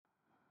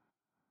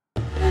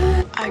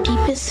Our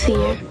deepest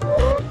fear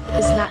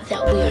is not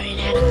that we are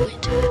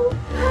inadequate.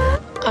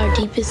 Our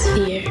deepest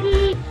fear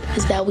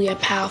is that we are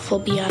powerful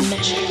beyond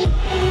measure.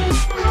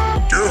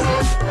 Do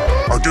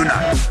or do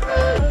not.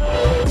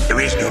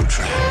 There is no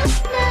try.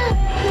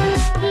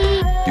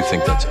 You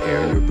think that's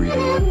air you're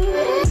breathing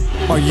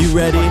in? Are you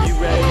ready?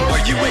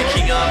 Are you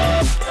waking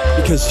up?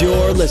 Because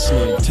you're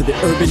listening to the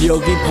Urban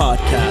Yogi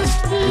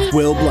Podcast with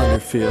Will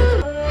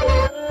Blunderfield.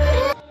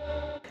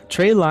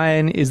 Trey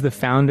Lyon is the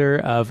founder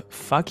of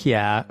Fuck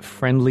Yeah,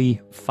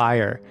 Friendly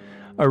Fire,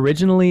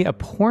 originally a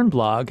porn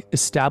blog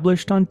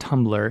established on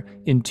Tumblr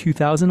in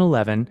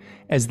 2011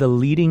 as the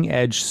leading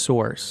edge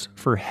source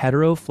for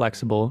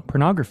hetero-flexible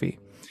pornography,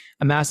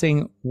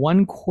 amassing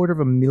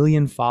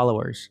 250,000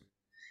 followers.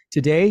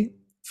 Today,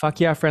 Fuck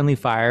Yeah, Friendly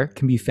Fire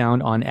can be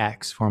found on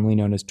X, formerly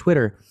known as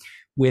Twitter,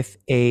 with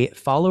a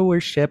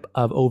followership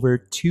of over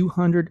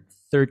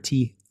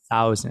 230,000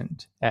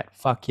 at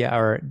Fuck Yeah,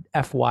 or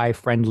FY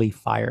Friendly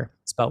Fire,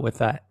 spelled with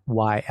that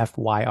Y,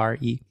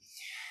 FYRE.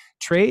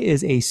 Trey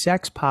is a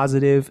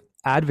sex-positive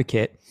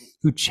advocate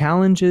who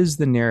challenges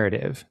the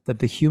narrative that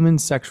the human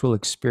sexual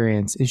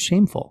experience is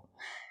shameful,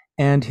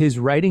 and his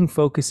writing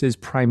focuses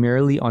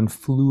primarily on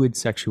fluid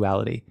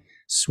sexuality,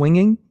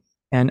 swinging,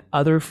 and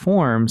other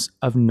forms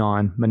of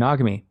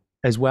non-monogamy,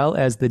 as well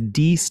as the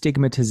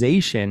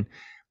destigmatization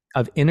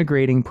of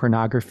integrating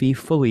pornography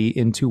fully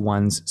into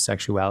one's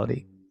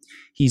sexuality.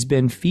 He's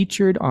been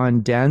featured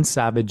on Dan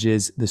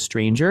Savage's The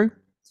Stranger,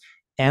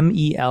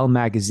 MEL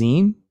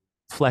Magazine,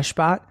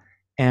 Fleshbot,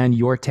 and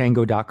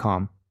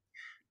YourTango.com.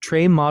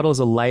 Trey models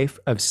a life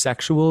of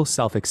sexual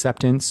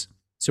self-acceptance,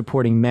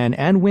 supporting men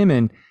and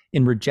women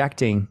in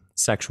rejecting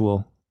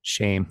sexual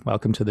shame.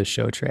 Welcome to the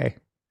show, Trey.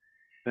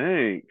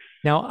 Thanks.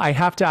 Now, I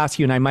have to ask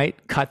you, and I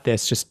might cut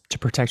this just to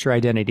protect your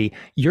identity.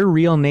 Your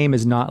real name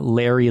is not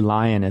Larry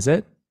Lyon, is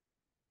it?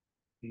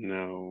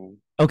 No.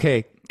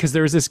 Okay, because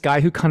there was this guy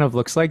who kind of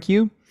looks like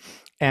you,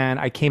 and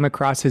I came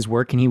across his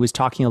work, and he was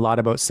talking a lot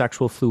about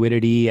sexual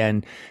fluidity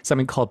and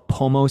something called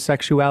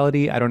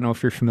pomosexuality. I don't know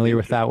if you're familiar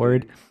with that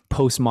word,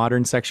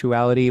 postmodern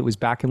sexuality. It was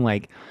back in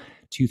like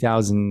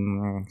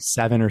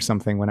 2007 or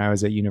something when I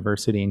was at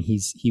university, and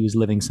he was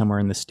living somewhere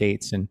in the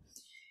States. And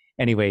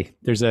anyway,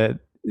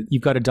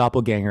 you've got a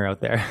doppelganger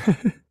out there.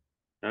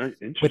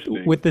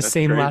 Interesting. with the That's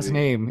same crazy. last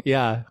name.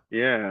 Yeah.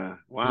 Yeah.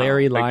 Wow.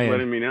 Larry Thanks Lyon. for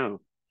letting me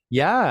know.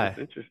 Yeah.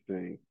 That's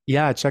interesting.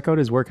 Yeah. Check out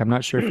his work. I'm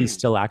not sure if he's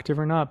still active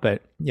or not,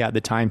 but yeah, at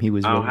the time he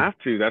was. I'll really have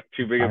to. That's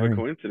too big of a firing.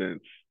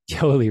 coincidence.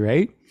 Totally,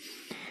 right?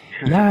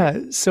 Yeah.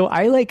 So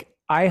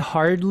I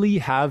hardly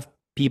have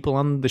people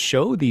on the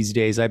show these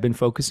days. I've been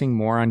focusing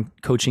more on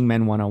coaching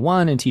men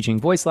one-on-one and teaching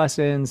voice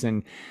lessons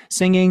and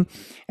singing.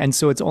 And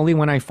so it's only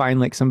when I find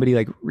like somebody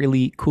like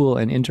really cool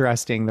and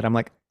interesting that I'm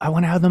like, I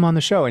want to have them on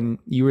the show. And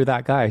you were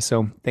that guy.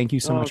 So thank you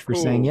so much for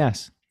saying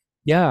yes.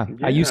 Yeah.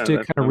 I used to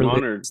kind of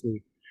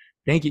religiously.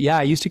 Thank you. Yeah.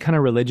 I used to kind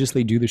of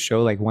religiously do the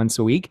show like once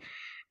a week,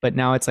 but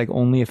now it's like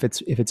only if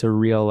it's a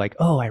real, like,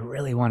 oh, I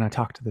really want to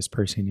talk to this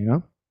person, you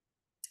know?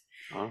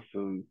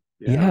 Awesome.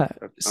 Yeah.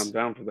 I'm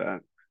down for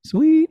that.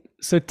 Sweet.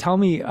 So tell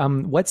me,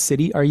 what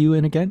city are you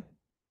in again?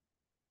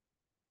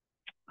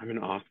 I'm in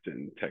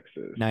Austin,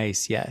 Texas.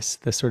 Nice. Yes.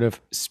 The sort of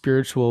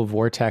spiritual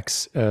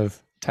vortex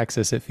of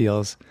Texas, it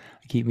feels.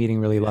 I keep meeting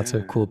really lots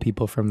of cool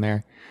people from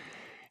there.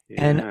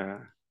 Yeah. And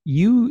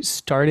you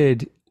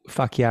started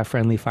Fuck Yeah,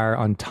 Friendly Fire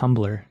on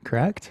Tumblr,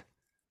 correct?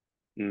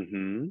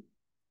 Mm-hmm.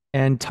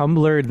 And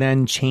Tumblr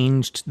then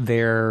changed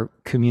their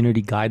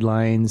community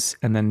guidelines,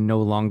 and then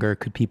no longer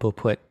could people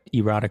put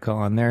erotica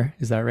on there.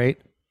 Is that right?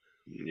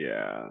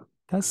 Yeah.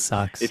 That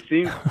sucks. It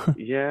seems,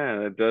 yeah,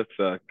 it does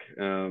suck.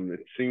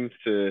 It seems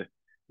to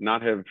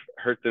not have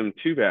hurt them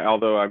too bad.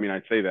 Although, I mean,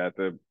 I'd say that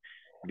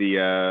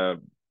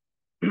the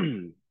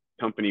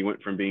company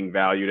went from being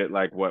valued at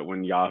like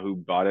when Yahoo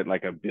bought it,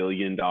 like $1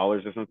 billion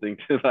or something,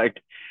 to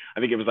like, I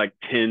think it was like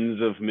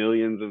tens of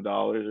millions of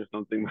dollars or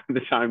something by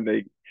the time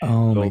they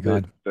oh my sold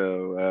God. it.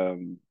 So,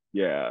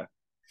 yeah.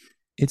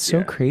 It's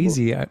so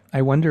crazy.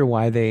 I wonder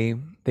why they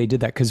did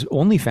that, because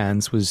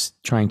OnlyFans was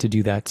trying to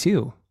do that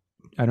too.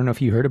 I don't know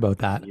if you heard about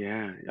that.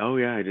 Yeah. Oh,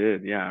 yeah, I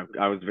did. Yeah.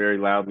 I was very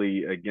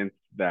loudly against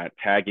that,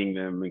 tagging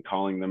them and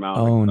calling them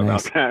out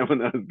nice. about that when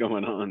that was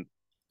going on.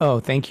 Oh,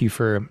 thank you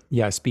for,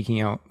 speaking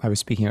out. I was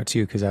speaking out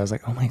too, because I was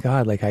like, oh my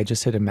God, like I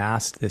just had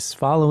amassed this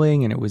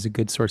following and it was a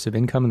good source of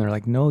income. And they're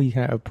like, no, you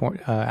can't have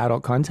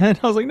adult content.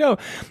 I was like, no.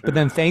 But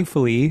then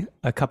thankfully,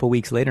 a couple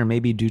weeks later,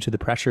 maybe due to the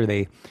pressure,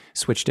 they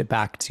switched it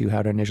back to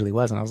how it initially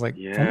was. And I was like,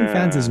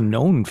 OnlyFans is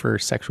known for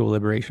sexual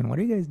liberation. What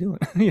are you guys doing?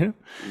 You know?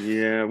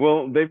 Yeah,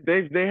 well,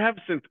 they have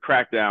since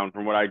cracked down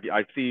from what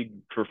I see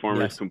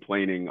performers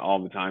complaining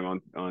all the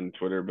time on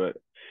Twitter, but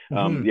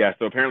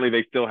so apparently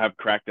they still have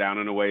cracked down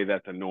in a way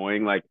that's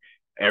annoying. Like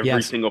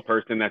every single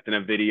person that's in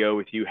a video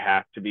with you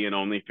has to be an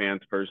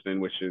OnlyFans person,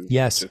 which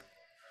is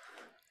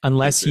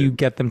unless you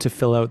get them to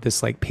fill out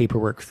this like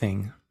paperwork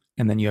thing.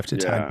 and then you have to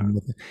tag Yeah. them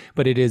with it.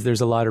 But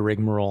there's a lot of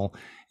rigmarole.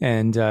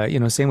 And,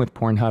 same with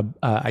Pornhub.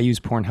 I use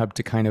Pornhub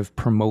to kind of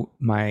promote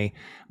my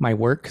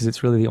work because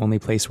it's really the only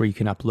place where you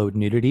can upload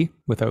nudity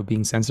without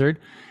being censored.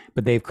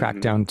 But they've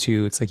cracked down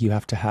too. It's like you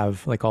have to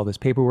have like all this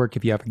paperwork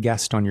if you have a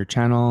guest on your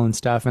channel and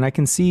stuff. And I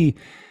can see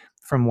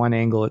from one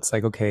angle, it's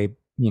like, okay,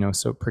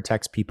 so it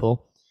protects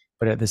people.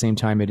 But at the same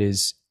time,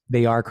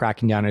 they are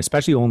cracking down,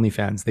 especially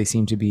OnlyFans. They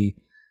seem to be,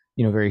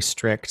 very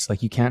strict.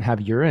 Like you can't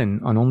have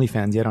urine on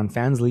OnlyFans, yet on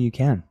Fansly you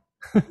can.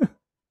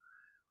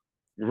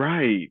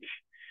 Right.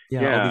 Yeah,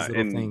 all Yeah. these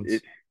little And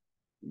things.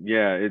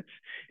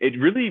 it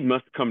really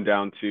must come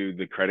down to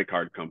the credit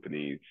card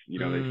companies. They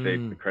say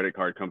it's the Mm, credit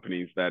card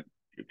companies that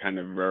kind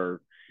of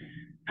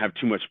have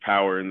too much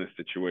power in this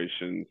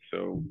situation.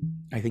 So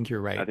I think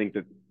you're I right. think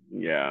that,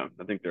 yeah,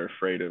 I think they're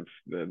afraid of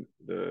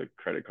the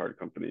credit card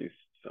companies.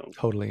 So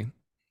Totally.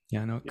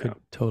 Yeah, no, it yeah. could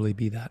totally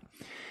be that.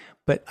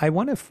 But I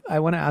want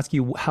to ask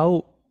you,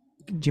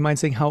 do you mind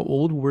saying how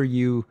old were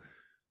you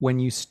when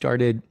you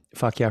started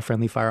Fuck Yeah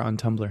Friendly Fire on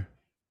Tumblr?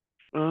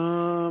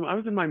 I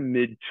was in my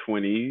mid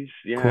 20s.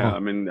 Yeah, Cool. I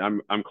mean,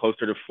 I'm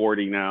closer to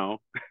 40 now.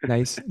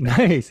 Nice.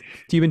 Nice. So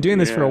you've been doing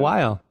this for a Yeah,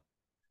 while.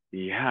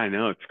 yeah, I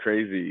know, it's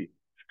crazy.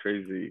 It's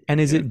crazy. And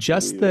I is it can't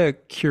just believe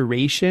it. the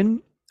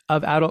curation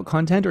of adult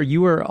content, or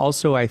you were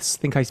also, I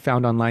think I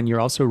found online, you're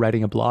also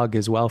writing a blog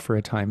as well for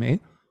a time, eh?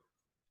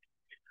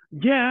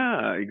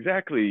 Yeah,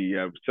 exactly.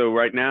 So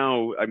right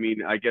now, I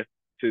mean, I guess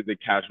to the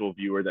casual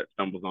viewer that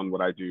stumbles on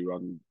what I do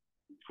on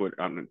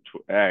Twitter, on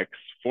X,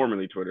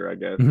 formerly Twitter, I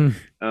guess.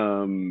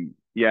 Hmm.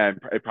 Yeah,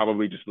 it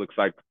probably just looks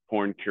like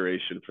porn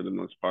curation for the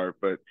most part.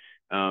 But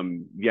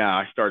yeah,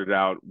 I started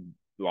out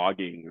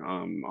blogging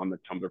on the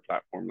Tumblr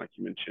platform, like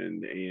you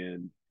mentioned,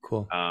 and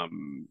Cool.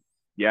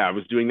 yeah, I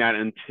was doing that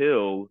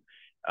until,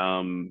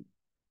 um,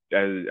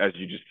 as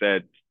you just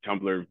said,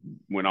 Tumblr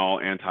went all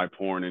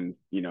anti-porn and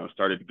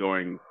started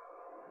going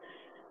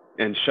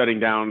and shutting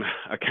down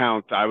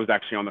accounts. I was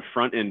actually on the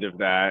front end of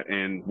that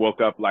and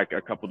woke up like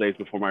a couple days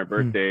before my Hmm.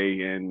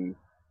 birthday, and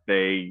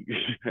they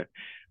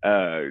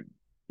uh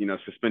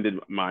suspended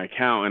my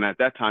account. And at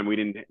that time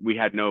we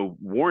had no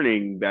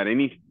warning that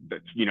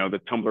the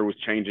Tumblr was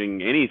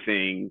changing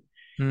anything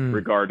Hmm.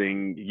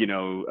 regarding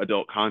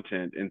adult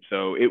content. And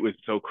so it was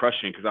so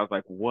crushing because I was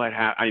like, what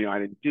happened? I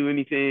didn't do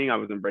anything, I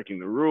wasn't breaking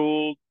the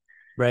rules.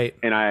 Right.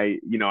 And I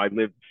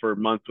lived for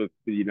months with,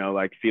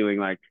 like feeling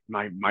like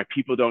my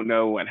people don't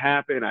know what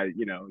happened.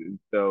 And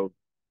so,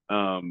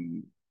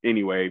 um,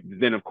 anyway,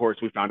 then of course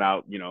we found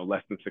out,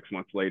 less than 6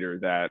 months later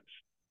that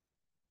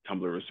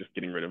Tumblr was just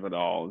getting rid of it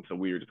all. And so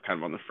we were just kind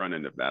of on the front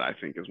end of that, I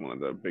think, is one of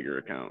the bigger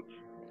accounts.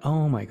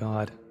 Oh my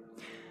God.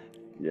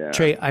 Yeah.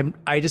 Trey,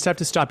 I just have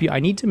to stop you. I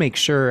need to make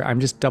sure I'm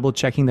just double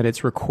checking that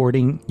it's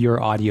recording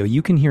your audio.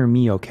 You can hear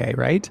me okay,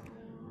 right?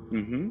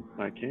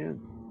 I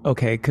can.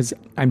 Okay, because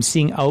I'm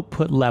seeing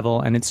output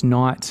level and it's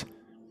not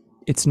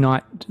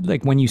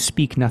like when you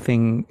speak,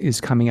 nothing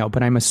is coming out,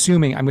 but I'm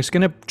assuming, I'm just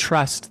going to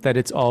trust that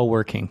it's all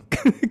working.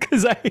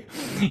 Because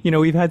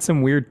we've had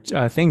some weird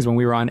things when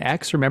we were on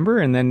X, remember?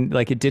 And then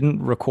like it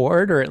didn't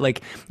record, or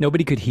like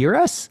nobody could hear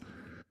us.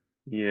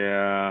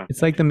 Yeah.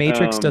 It's like the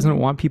Matrix doesn't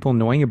want people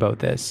knowing about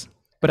this.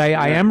 But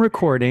I am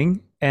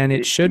recording and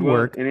it should Well,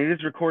 work. and it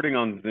is recording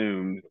on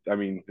Zoom. I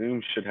mean,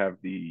 Zoom should have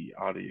the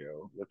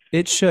audio.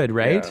 It should,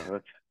 right?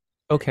 Let's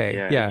Okay,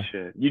 Yeah, it yeah.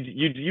 should.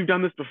 You've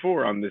done this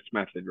before on this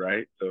method,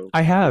 right? So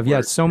I it have, yeah,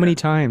 works. so Yeah. many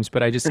times,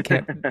 but I just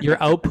can't.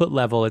 Your output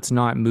level, it's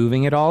not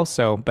moving at all.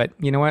 So, but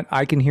you know what?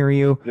 I can hear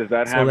you. Does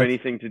that So have let's.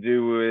 anything to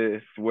do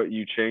with what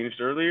you changed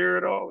earlier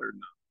at all, or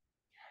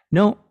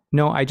no? No,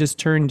 no, I just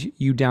turned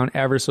you down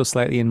ever so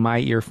slightly in my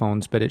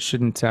earphones, but it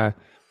shouldn't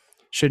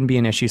be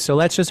an issue. So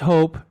let's just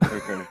hope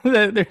Okay.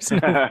 that there's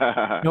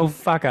no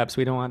fuck ups.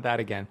 We don't want that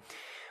again.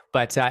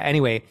 But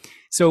anyway,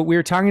 so we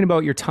were talking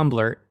about your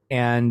Tumblr,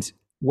 and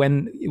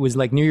when it was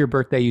like near your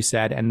birthday, you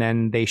said, and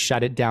then they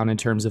shut it down in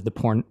terms of the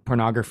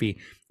pornography.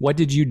 What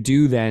did you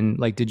do then?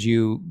 Like, did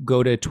you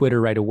go to Twitter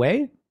right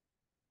away?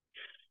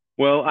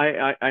 Well,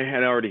 I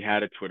had already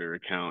had a Twitter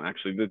account.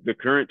 Actually, the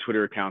current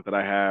Twitter account that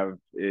I have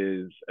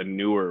is a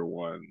newer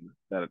one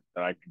that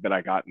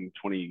I got in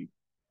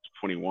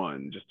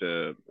 2021, just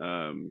a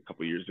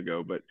couple years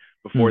ago. But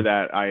before Hmm.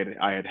 that,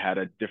 I had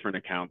a different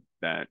account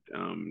that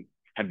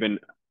had been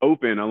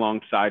open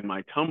alongside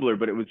my Tumblr,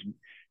 but it was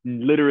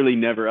literally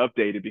never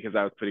updated because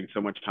I was putting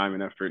so much time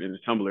and effort into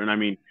Tumblr. And I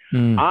mean,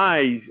 Hmm.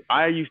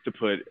 I used to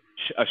put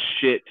a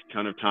shit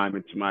ton of time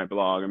into my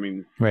blog. I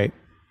mean, Right.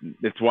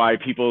 that's why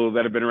people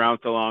that have been around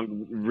so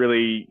long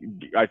really,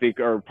 I think,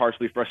 are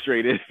partially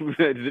frustrated.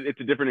 It's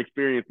a different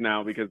experience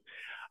now because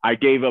I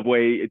gave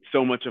away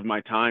so much of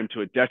my time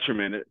to a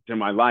detriment to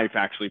my life,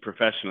 actually,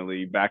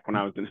 professionally, back when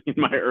I was in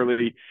my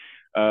early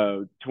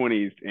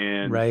 20s.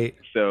 And Right.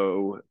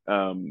 so,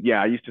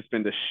 yeah, I used to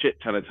spend a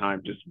shit ton of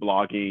time just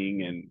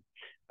blogging.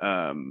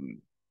 And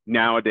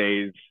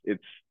nowadays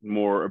it's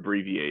more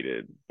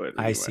abbreviated. But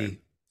I anyway, see.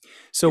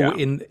 So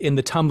yeah. in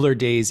the Tumblr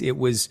days, it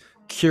was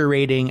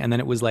curating, and then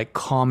it was like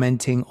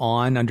commenting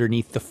on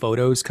underneath the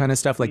photos, kind of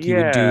stuff. Like you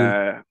would do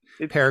Yeah,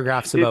 it's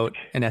paragraphs it's about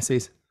an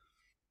essays.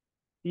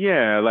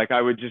 Yeah, like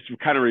I would just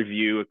kind of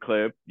review a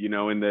clip,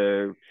 and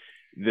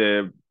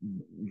the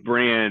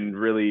brand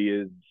really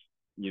is,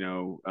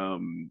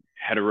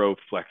 hetero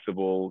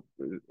flexible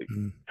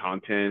Mm,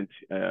 content,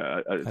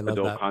 I love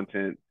adult that.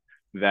 content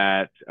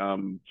that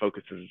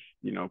focuses,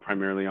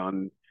 primarily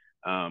on,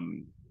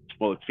 um,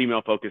 well, it's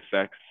female focused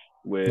sex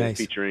with Nice.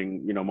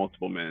 featuring,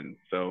 multiple men.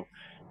 So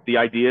the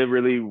idea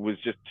really was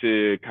just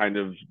to kind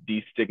of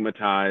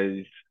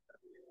destigmatize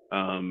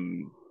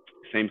um,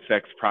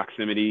 same-sex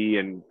proximity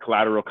and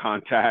collateral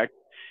contact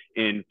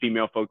in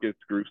female-focused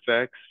group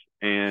sex,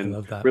 I and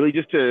love that. really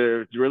just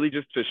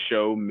to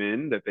show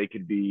men that they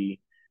could be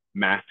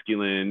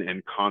masculine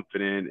and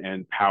confident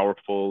and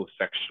powerful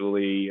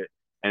sexually,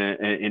 and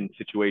in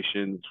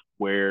situations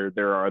where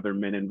there are other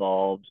men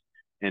involved,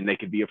 and they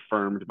could be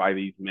affirmed by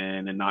these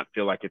men and not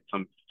feel like it's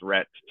some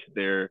threat to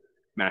their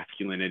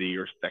masculinity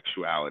or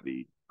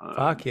sexuality,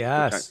 Fuck which I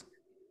yes.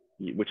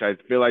 which I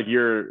feel like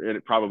you're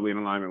probably in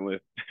alignment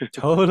with.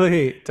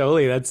 Totally,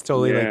 totally. That's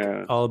totally like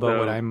Yeah. all about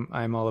what So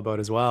I'm all about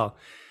as well.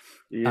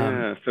 Um,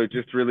 yeah. So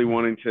just really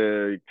wanting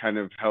to kind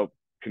of help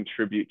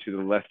contribute to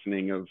the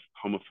lessening of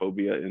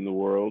homophobia in the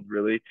world,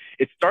 really.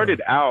 It started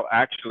totally. out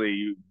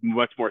actually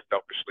much more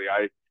selfishly.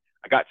 I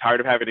got tired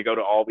of having to go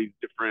to all these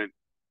different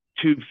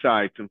tube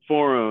sites and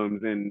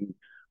forums and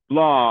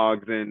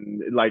blogs,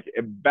 and like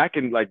back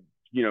in like,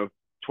 you know,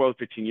 12,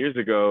 15 years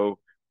ago,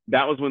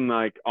 that was when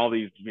like all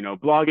these,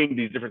 blogging,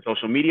 these different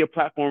social media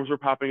platforms were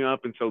popping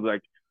up. And so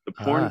like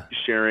Ah,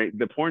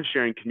 the porn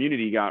sharing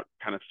community got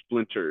kind of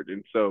splintered.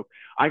 And so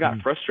I got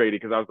mm, frustrated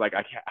because I was like,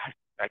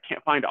 I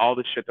can't find all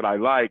the shit that I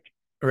like,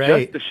 just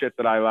right. the shit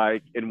that I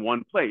like in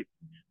one place.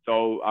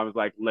 So I was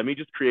like, let me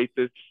just create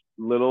this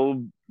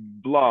little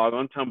blog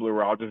on Tumblr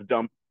where I'll just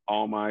dump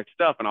all my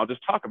stuff and I'll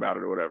just talk about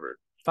it or whatever.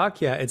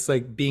 Fuck yeah. It's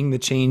like being the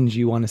change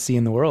you want to see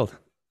in the world.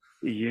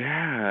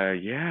 Yeah,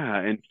 yeah.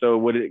 And so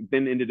what it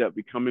then ended up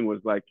becoming was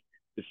like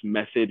this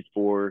method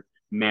for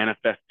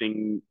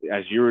manifesting,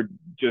 as you were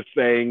just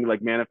saying,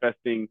 like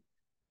manifesting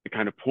the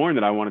kind of porn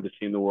that I wanted to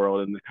see in the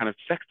world and the kind of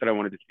sex that I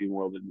wanted to see in the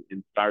world,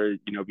 and started,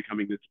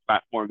 becoming this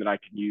platform that I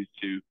can use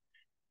to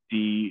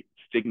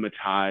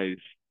destigmatize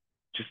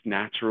just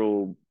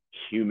natural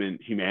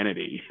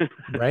humanity,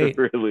 Right.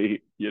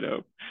 really.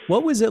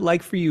 What was it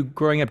like for you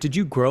growing up? Did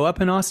you grow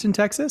up in Austin,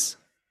 Texas?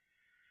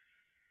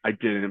 I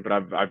didn't, but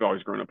I've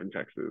always grown up in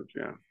Texas.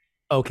 Yeah,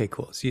 Okay,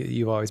 cool. So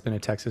you've always been a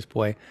Texas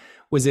boy.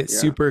 Was it yeah.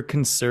 super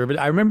conservative?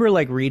 I remember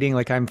like reading,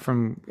 like I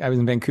was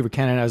in Vancouver,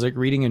 Canada. And I was like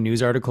reading a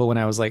news article when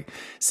I was like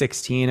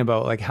 16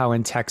 about like how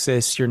in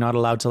Texas you're not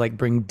allowed to like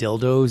bring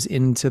dildos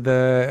into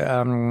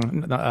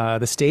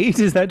the state.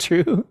 Is that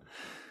true?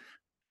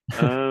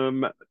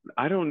 Um,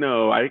 I don't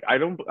know. I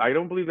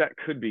don't believe that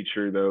could be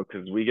true though,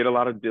 because we get a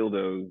lot of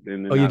dildos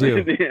in Oh, and you out.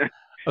 do?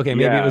 Okay,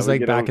 maybe it Yeah, was we like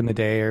get a back in the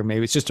day, or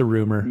maybe it's just a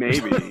rumor or maybe,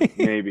 something.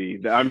 maybe.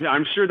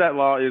 I'm sure that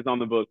law is on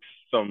the books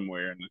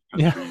somewhere in this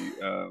Yeah.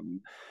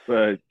 country.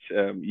 But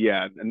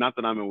yeah, not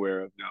that I'm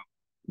aware of.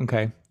 No.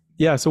 Okay.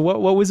 Yeah. So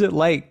what was it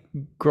like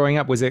growing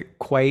up? Was it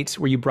quite,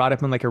 were you brought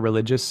up in like a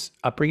religious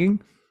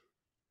upbringing?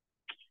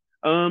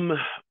 Um,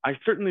 I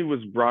certainly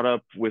was brought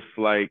up with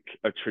like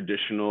a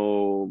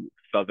traditional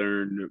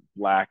Southern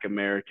Black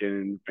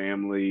American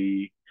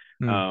family.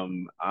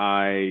 Hmm.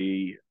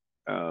 I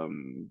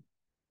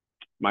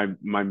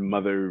my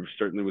mother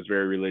certainly was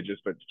very religious,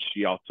 but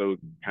she also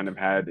kind of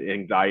had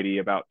anxiety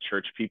about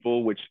church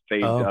people, which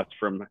Oh.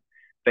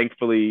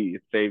 thankfully,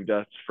 it saved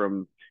us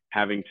from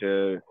having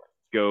to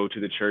go to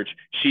the church.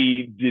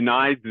 She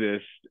denies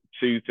this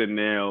tooth and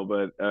nail,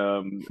 but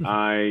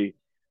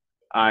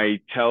I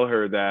tell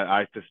her that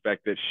I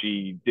suspect that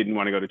she didn't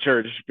want to go to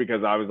church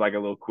because I was like a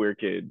little queer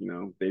kid.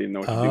 They didn't know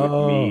what to do with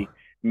Oh.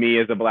 me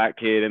as a black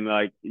kid, and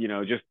like,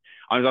 just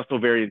I was also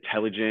very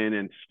intelligent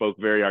and spoke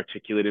very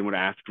articulate and would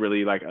ask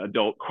really like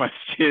adult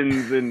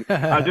questions, and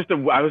I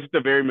was just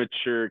a very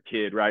mature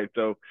kid, right?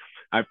 So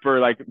for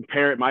like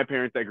my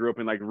parents that grew up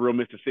in like rural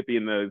Mississippi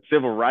in the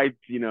civil rights,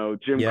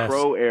 Jim Yes.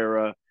 Crow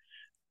era,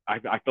 I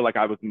feel like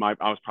I was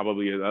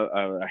probably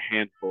a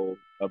handful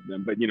of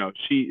them, but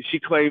she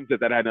claims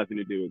that had nothing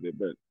to do with it,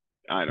 but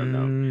I don't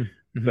know.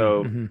 Mm,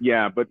 So hmm.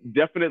 yeah, but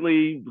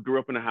definitely grew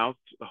up in a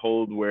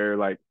household where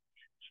like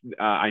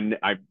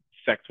I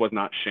sex was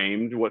not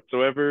shamed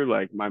whatsoever.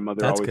 Like my mother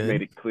That's always good.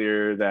 made it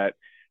clear that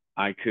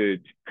I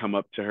could come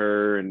up to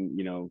her and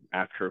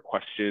ask her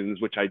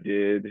questions, which I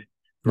did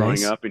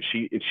growing Nice. up, and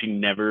she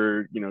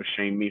never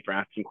shamed me for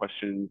asking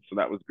questions, so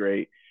that was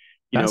great.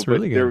 That's But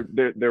really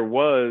good. there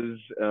was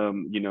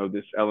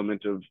this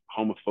element of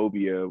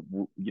homophobia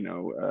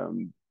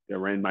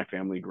around my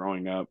family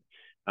growing up,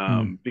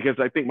 Mm, because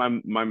I think my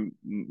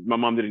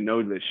mom didn't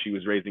know that she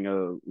was raising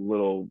a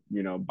little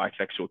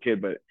bisexual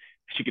kid, but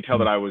she could tell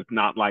that mm, I was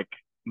not like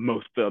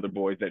most of the other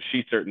boys that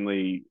she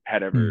certainly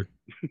had ever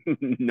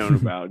mm. known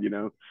about.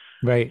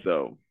 Right.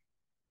 So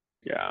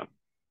yeah.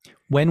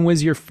 When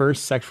was your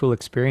first sexual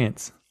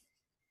experience?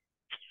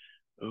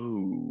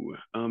 Oh,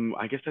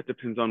 I guess that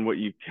depends on what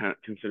you can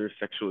consider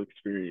sexual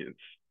experience.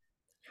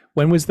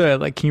 When was can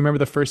you remember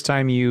the first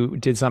time you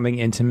did something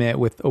intimate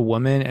with a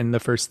woman and the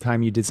first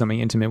time you did something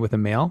intimate with a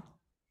male?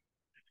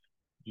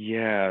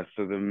 Yeah,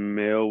 so the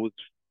male was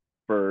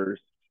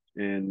first,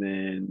 and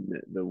then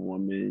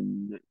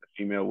the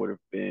female would have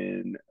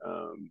been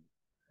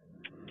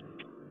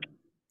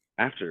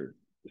after.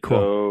 Cool.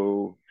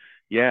 So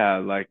yeah,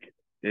 like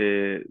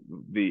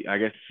I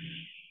guess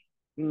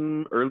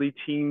early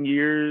teen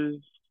years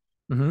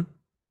Hmm.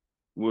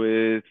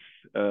 with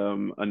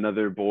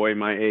another boy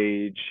my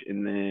age,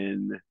 and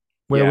then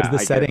Where was yeah, the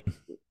I guess setting?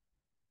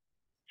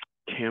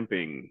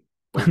 camping,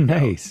 Boy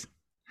Scouts. Nice.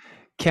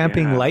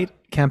 Yeah.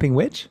 Camping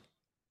which?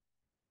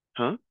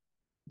 Huh?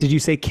 Did you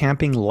say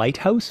camping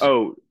lighthouse?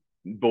 Oh,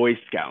 Boy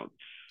Scouts.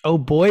 Oh,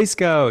 Boy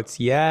Scouts.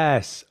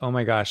 Yes. Oh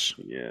my gosh.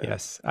 Yes,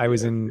 Yes. I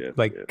was yes, in yes,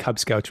 like yes. Cub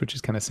Scouts, which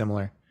is kind of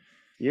similar.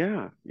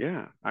 Yeah,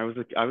 yeah. I was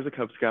a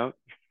Cub Scout.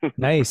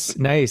 Nice,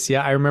 nice.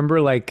 Yeah, I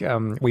remember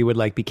we would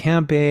like be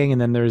camping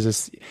and then there's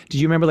this did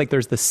you remember like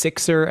there's the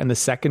sixer and the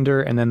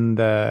seconder and then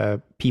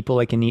the people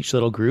like in each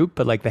little group,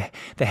 but like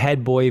the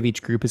head boy of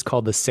each group is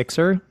called the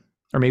sixer,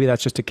 or maybe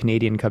that's just a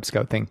Canadian Cub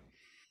Scout thing.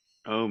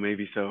 Oh,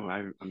 maybe so.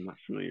 I'm not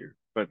familiar,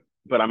 but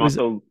I'm It was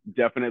also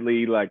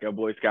definitely like a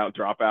Boy Scout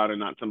dropout and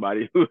not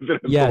somebody who's an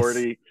yes.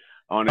 authority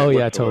on Oh it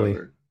yeah, totally.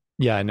 whatsoever.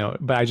 Yeah, no,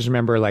 but I just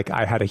remember like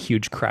I had a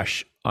huge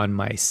crush on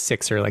my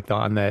sixer, like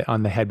on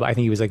the head. I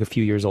think he was like a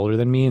few years older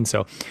than me, and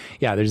so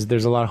yeah,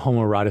 there's a lot of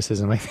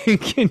homoeroticism I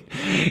think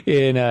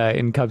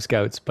in Cub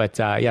Scouts. But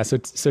yeah, so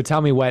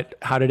tell me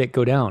how did it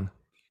go down?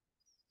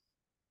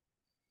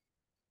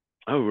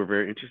 Oh, we're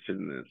very interested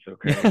in this.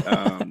 Okay.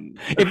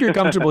 If you're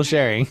comfortable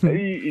sharing.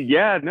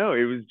 Yeah, no,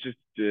 it was just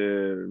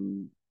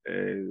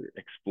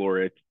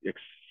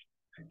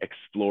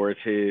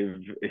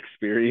explorative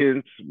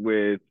experience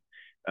with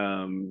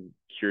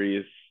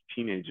curious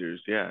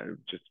teenagers. Yeah, it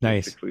just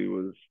Nice, basically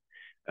was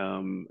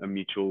a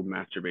mutual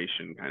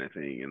masturbation kind of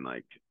thing, and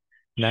like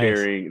nice,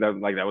 sharing that.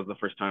 Like that was the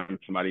first time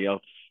somebody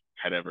else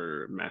had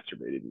ever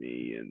masturbated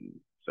me, and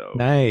so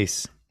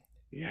nice.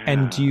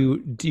 And yeah.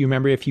 do you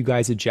remember if you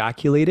guys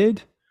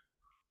ejaculated?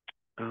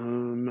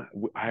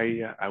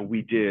 I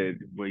we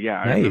did, but yeah,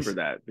 I remember Nice.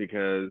 that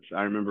because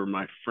I remember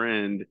my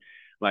friend,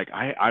 like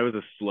I was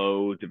a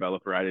slow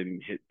developer. I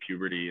didn't hit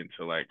puberty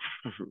until like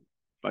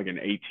an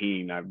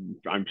 18.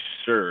 I'm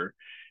sure.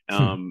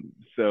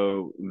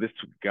 So this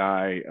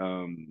guy,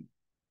 um,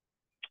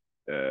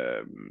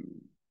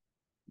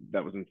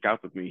 that was in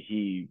scouts with me,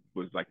 he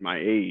was like my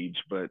age,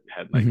 but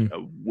had like Hmm. a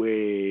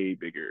way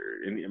bigger.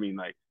 And I mean,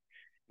 like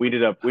we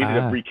ended up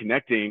Ah.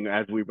 reconnecting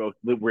as we both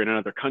were in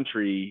another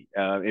country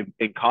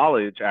in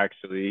college,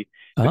 actually,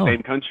 the Oh.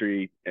 same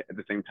country at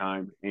the same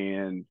time.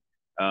 And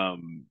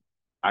um,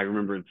 I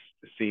remember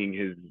seeing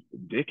his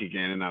dick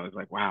again, and I was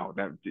like, wow,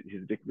 that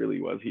his dick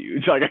really was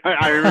huge. Like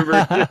I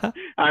remembered,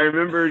 I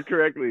remembered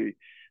correctly.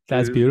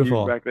 That's It was huge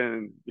beautiful. back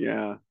then.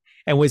 Yeah.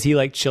 And was he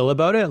like chill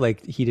about it?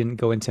 Like he didn't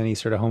go into any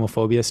sort of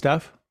homophobia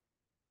stuff?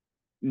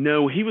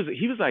 No, he was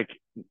like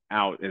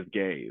out as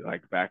gay,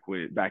 like back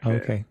then.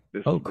 Okay.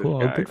 This Oh, this cool.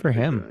 Oh, guy good in for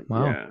him. particular.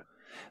 Wow. Yeah.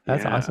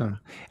 That's Yeah. awesome.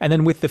 And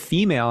then with the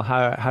female,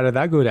 how did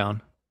that go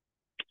down?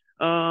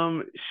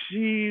 Um,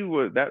 she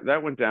was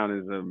that went down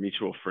as a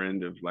mutual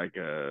friend of like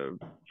a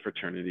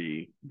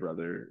fraternity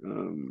brother.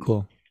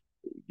 Cool.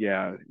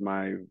 Yeah,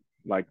 my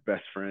like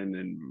best friend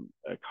in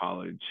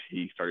college,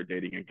 he started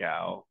dating a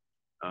gal,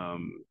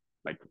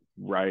 like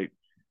right,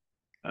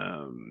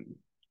 um,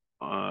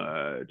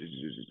 uh,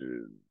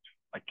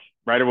 like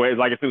right away,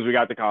 like as soon as we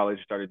got to college,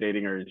 started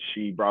dating her, and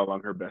she brought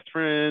along her best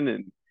friend,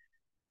 and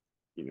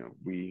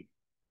we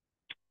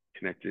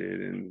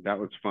connected, and that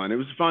was fun. It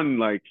was fun,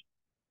 like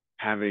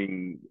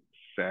having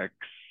sex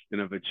in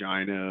a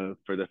vagina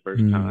for the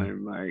first Mm.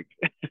 time, like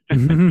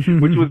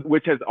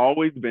which has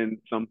always been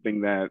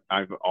something that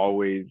I've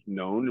always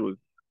known was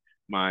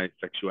my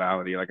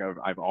sexuality. Like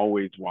I've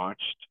always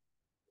watched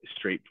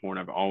straight porn.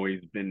 I've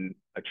always been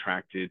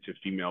attracted to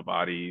female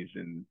bodies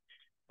and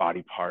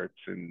body parts,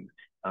 and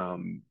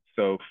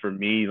so for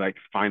me, like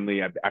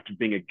finally after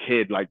being a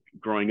kid, like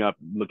growing up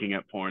looking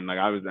at porn, like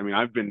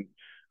I've been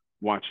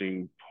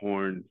watching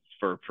porn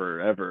for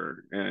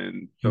forever.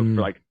 And so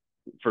Mm.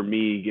 for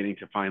me getting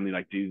to finally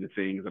like do the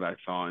things that I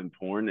saw in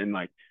porn, and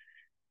like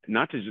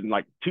not to just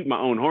like toot my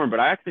own horn, but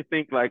I actually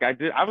think like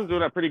I was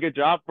doing a pretty good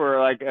job for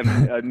like a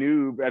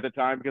noob at the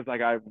time, because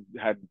like I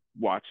had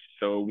watched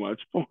so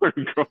much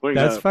porn growing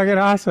That's up. fucking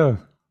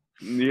awesome.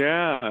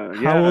 Yeah,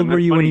 How yeah, old and were that's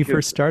you when funny you because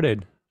first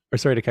started? Or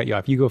sorry to cut you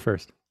off. You go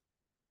first.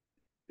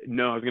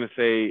 no, I was gonna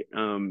say,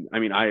 I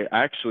mean, I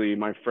actually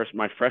my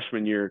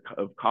freshman year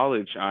of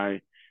college,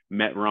 I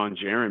met Ron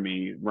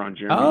Jeremy. Ron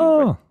Jeremy,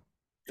 but Oh,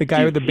 the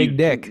guy with the he's big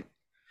dick.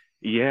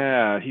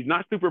 yeah, he's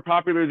not super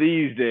popular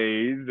these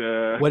days,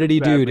 What did he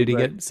do? sadly, Did he but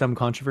get some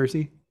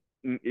controversy?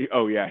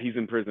 oh yeah, he's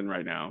in prison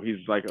right now.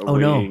 He's like Oh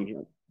no.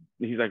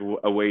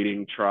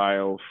 awaiting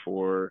trial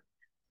for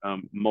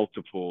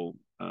multiple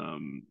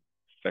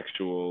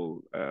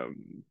sexual uh,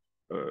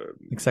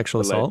 Like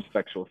sexual alleged assault?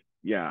 sexual,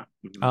 yeah.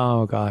 Mhm.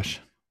 Oh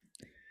gosh.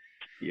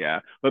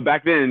 Yeah, but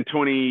back then,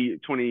 20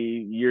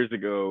 years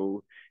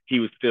ago, he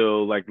was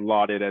still like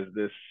lauded as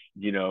this,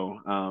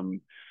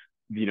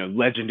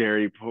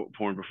 legendary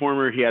porn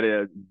performer. He had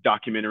a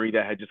documentary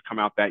that had just come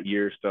out that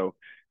year. So,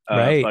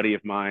 Right. buddy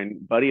of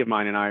mine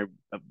and I,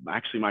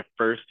 actually my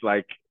first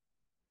like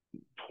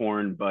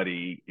porn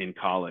buddy in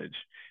college.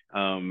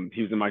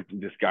 He was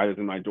this guy was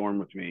in my dorm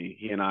with me.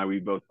 He and we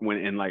both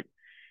went and like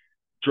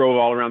drove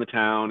all around the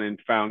town and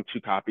found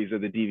 2 copies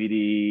of the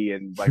DVD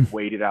and like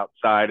waited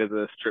outside of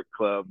the strip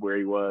club where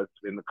he was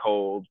in the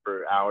cold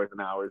for hours and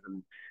hours.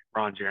 And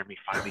Ron Jeremy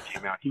finally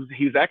came out.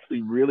 He was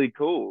actually really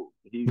cool.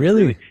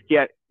 Really? He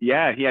had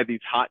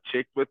these hot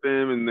chicks with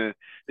him, and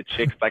the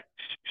chicks like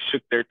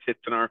shook their tits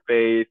in our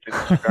face and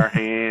shook our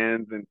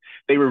hands, and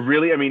they were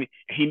really. I mean,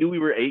 he knew we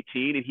were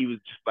 18, and he was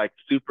just like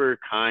super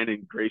kind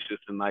and gracious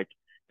and like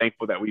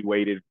thankful that we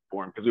waited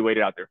for him, because we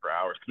waited out there for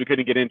hours because we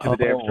couldn't get into the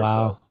damn strip club.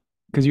 Wow.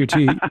 Because you're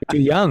too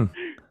young.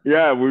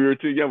 Yeah, we were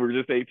too young. We were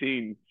just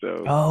 18.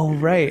 So. Oh,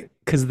 right.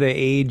 Because the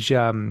age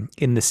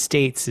in the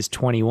States is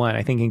 21.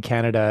 I think in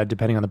Canada,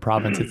 depending on the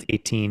province, it's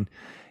 18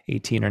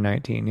 or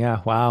 19.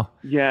 Yeah. Wow.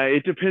 Yeah,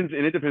 it depends,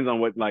 and it depends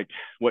on what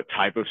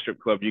type of strip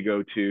club you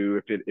go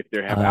to, if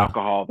they have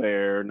alcohol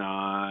there or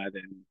not,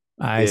 and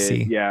I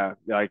see. Yeah,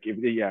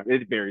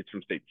 it varies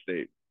from state to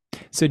state.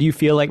 So do you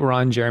feel like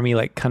Ron Jeremy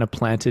like kind of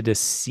planted a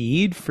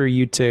seed for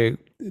you to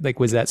like,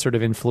 was that sort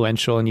of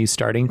influential in you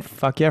starting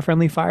Fuck Yeah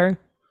Friendly Fire?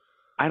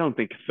 I don't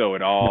think so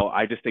at all. No.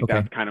 I just think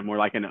that's kind of more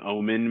like an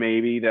omen,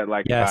 maybe, that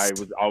like Yes. I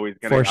was always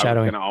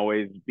Foreshadowing. gonna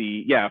always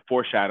be,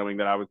 foreshadowing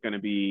that I was gonna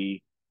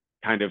be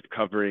kind of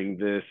covering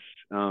this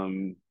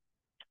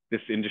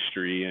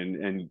industry,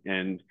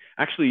 and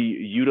actually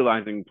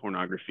utilizing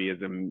pornography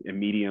as a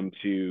medium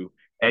to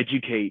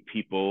educate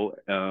people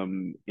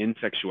in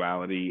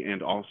sexuality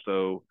and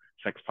also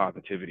sex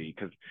positivity.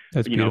 Because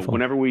That's beautiful.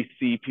 whenever we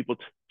see people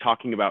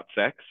talking about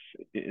sex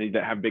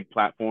that have big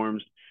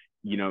platforms,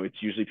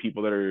 it's usually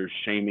people that are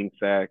shaming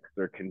sex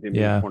or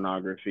condemning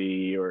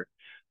pornography, or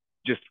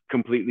just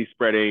completely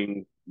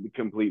spreading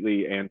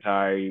completely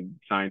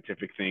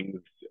anti-scientific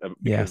things.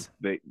 Yes.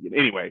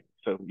 Anyway,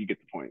 so you get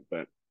the point.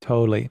 But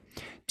totally.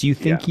 Do you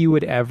think you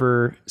would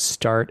ever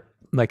start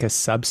like a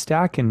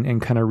Substack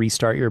and kind of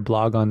restart your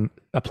blog on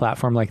a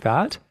platform like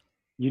that?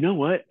 You know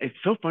what? It's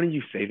so funny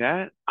you say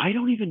that. I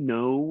don't even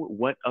know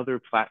what other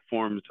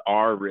platforms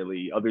are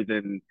really, other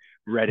than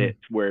Reddit,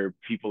 where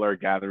people are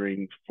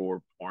gathering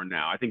for porn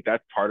now. I think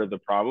that's part of the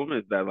problem,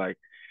 is that like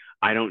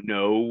I don't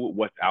know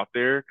what's out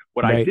there.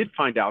 What I did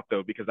find out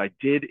though, because I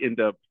did end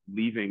up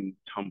leaving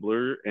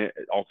Tumblr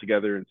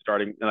altogether and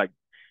starting, like,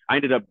 I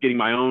ended up getting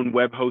my own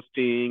web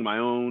hosting, my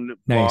own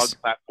blog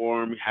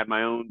platform, had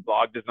my own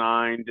blog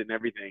designed and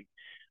everything.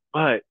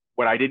 But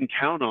what I didn't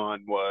count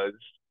on was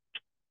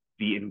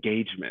the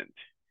engagement.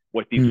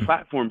 What these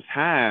platforms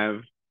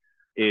have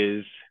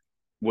is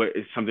what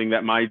is something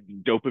that my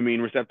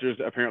dopamine receptors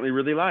apparently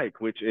really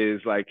like, which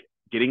is like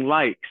getting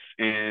likes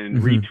and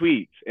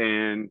retweets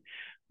and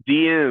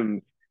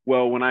DMs.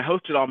 Well, when I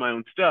hosted all my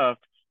own stuff,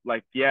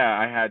 like,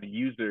 I had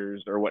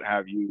users or what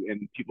have you,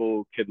 and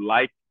people could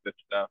like the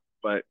stuff,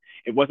 but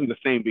it wasn't the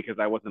same because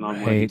I wasn't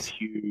on one of these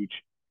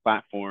huge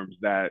platforms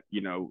that,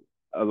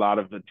 a lot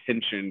of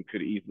attention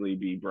could easily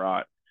be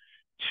brought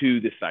to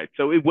the site.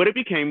 So what it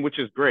became, which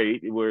is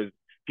great, it was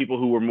people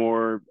who were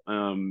more,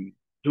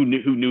 who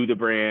knew the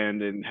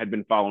brand and had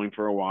been following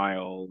for a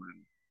while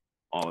and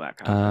all that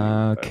kind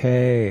of thing.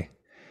 Okay.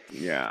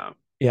 But,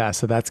 yeah,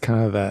 so that's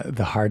kind of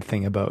the hard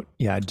thing about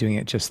doing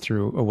it just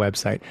through a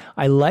website.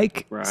 I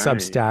like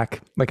Substack.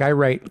 Like I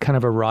write kind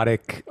of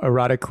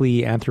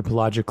erotically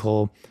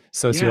anthropological,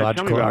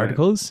 sociological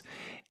articles.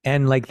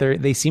 And like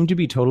they seem to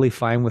be totally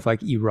fine with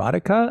like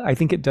erotica. I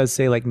think it does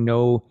say like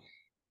no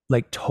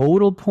like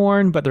total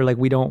porn, but they're like,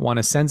 we don't want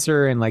to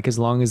censor, and like as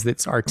long as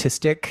it's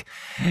artistic,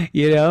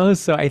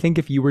 So I think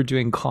if you were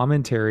doing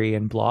commentary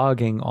and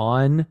blogging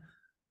on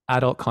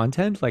adult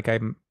content, like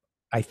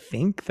I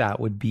think that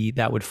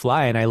would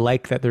fly. And I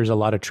like that there's a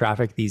lot of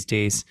traffic these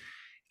days.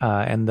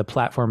 And the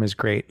platform is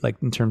great. Like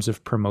in terms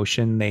of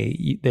promotion,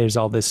 there's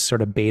all this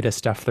sort of beta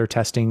stuff they're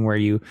testing where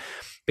you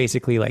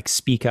basically like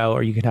speak out,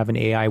 or you can have an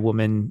AI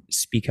woman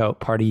speak out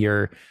part of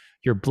your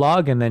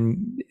blog, and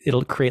then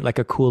it'll create like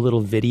a cool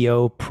little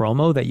video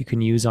promo that you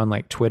can use on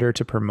like Twitter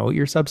to promote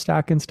your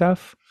Substack and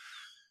stuff.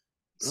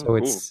 So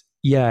cool.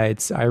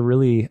 I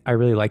really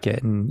like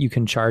it. And you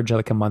can charge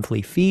like a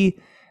monthly fee.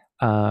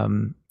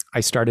 I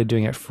started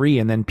doing it free,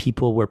 and then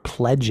people were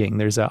pledging.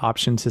 There's an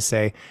option to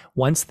say,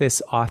 once this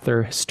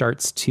author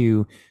starts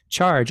to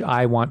charge,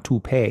 I want to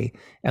pay.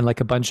 And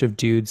like a bunch of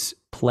dudes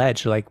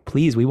pledge, like,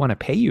 please, we want to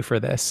pay you for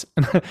this.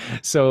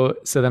 So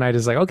then I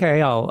just like,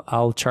 okay,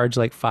 I'll charge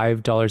like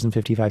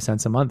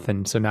 $5.55 a month.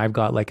 And so now I've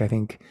got like, I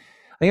think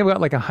I've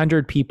got like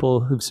 100 people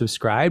who've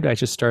subscribed. I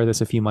just started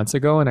this a few months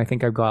ago, and I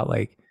think I've got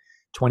like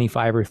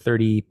 25 or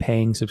 30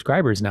 paying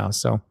subscribers now.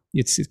 So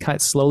it's kind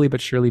of slowly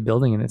but surely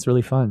building, and it's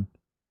really fun.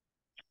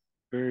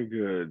 Very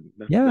good.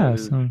 Yeah,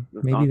 so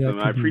That's maybe that awesome.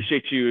 could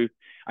be.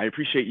 I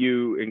appreciate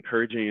you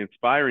encouraging and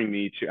inspiring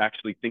me to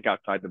actually think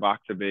outside the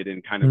box a bit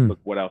and kind of Mm, look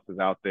what else is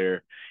out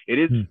there. It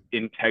is mm.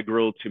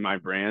 integral to my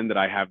brand that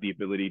I have the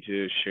ability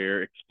to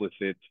share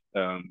explicit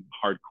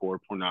hardcore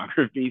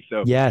pornography.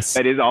 So Yes,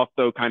 that is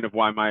also kind of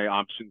why my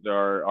options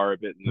are a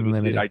bit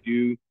limited.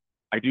 limited.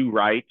 I do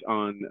write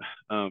on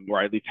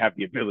or at least have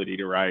the ability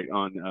to write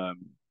on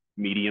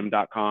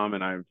medium.com,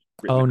 and I've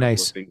written a Oh, couple of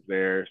nice. things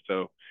there.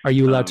 So Are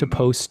you allowed to um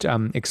post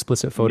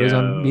explicit photos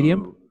on Medium?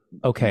 no,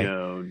 Okay.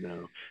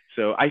 no.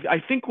 So I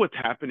think what's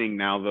happening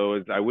now though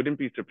is I wouldn't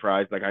be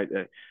surprised. Like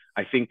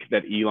I think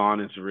that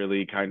Elon is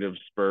really kind of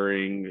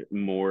spurring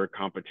more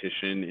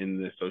competition in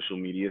the social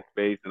media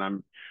space, and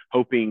I'm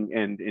hoping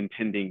and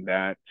intending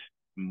that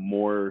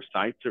more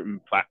sites or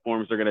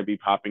platforms are going to be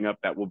popping up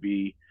that will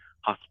be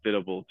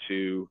hospitable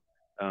to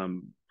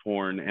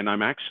porn. And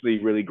I'm actually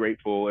really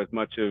grateful, as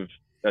much of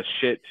a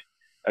shit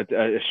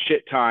a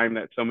shit time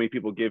that so many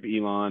people give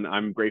Elon.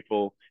 I'm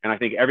grateful, and I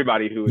think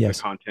everybody who is a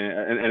Yes. content,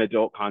 an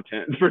adult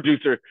content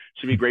producer,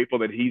 should be grateful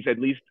that he's at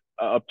least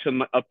up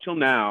till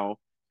now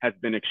has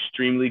been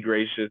extremely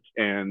gracious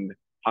and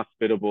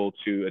hospitable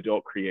to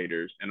adult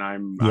creators, and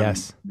I'm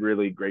Yes.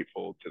 really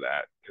grateful to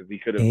that, because he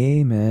could have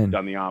Amen.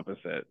 done the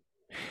opposite.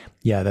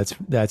 Yeah,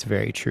 that's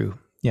very true.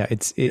 Yeah,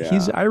 he's Yeah,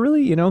 I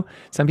really,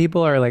 some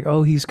people are like,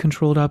 "Oh, he's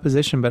controlled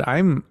opposition," but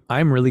I'm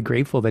really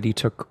grateful that he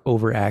took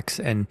over X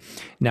and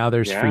now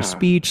there's free yeah,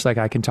 speech. Like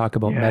I can talk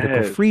about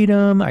medical yes,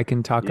 freedom, I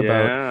can talk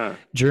about yeah,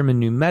 German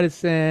new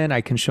medicine, I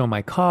can show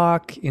my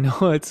cock,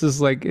 it's just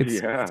like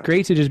it's yeah.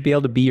 great to just be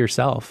able to be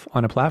yourself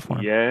on a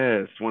platform.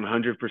 Yes,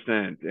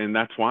 100%. And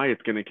that's why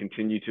it's going to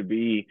continue to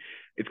be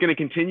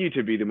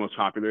the most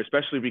popular,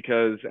 especially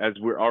because, as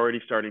we're already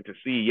starting to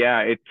see, yeah,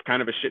 it's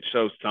kind of a shit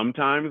show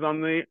sometimes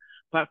on the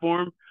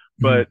platform,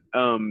 Mhm. but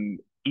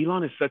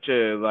Elon is such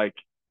a like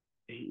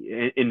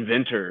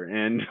inventor,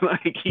 and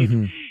like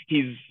Mhm.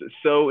 he's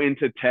so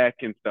into tech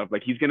and stuff.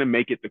 Like he's going to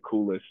make it the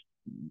coolest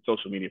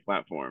social media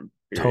platform,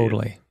 period.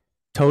 Totally. So,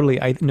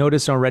 Totally. I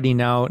noticed already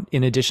now,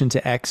 in addition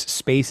to X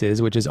Spaces,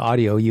 which is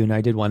audio, you and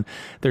I did one,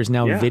 there's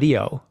now yeah.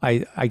 video.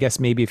 I guess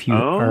maybe if you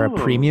are a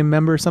premium Oh,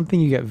 member or something,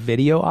 you get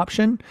video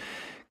option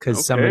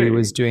because somebody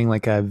was okay. doing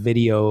like a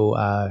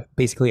video,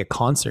 basically a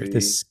concert, See.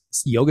 this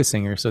yoga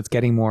singer. So it's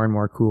getting more and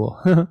more cool.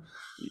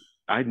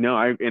 I know,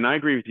 I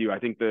agree with you. I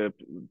think the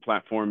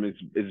platform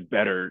is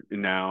better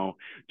now.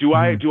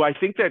 Mhm. Do I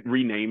think that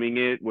renaming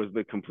it was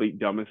the complete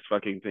dumbest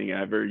fucking thing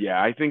ever?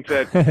 Yeah, I think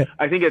at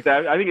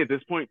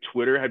this point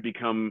Twitter had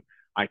become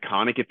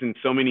iconic. It's in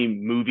so many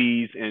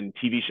movies and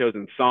TV shows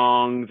and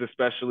songs,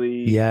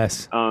 especially.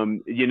 Yes.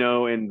 And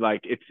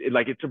like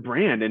it's a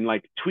brand, and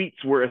like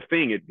tweets were a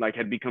thing. It like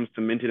had become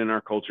cemented in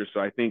our culture. So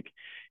I think,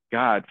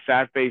 God,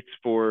 sad face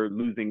for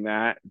losing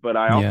that. But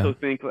I Yeah. also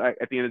think, like,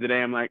 at the end of the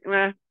day, I'm like,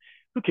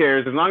 who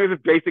cares? As long as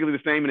it's basically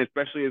the same, and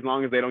especially as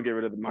long as they don't get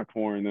rid of my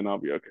porn, then I'll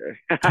be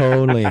okay.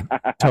 Totally.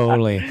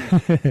 Totally.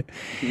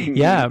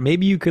 Yeah,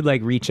 maybe you could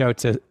like reach out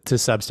to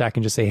Substack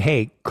and just say,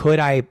 "Hey, could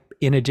I,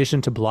 in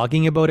addition to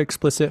blogging about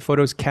explicit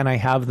photos, can I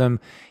have them,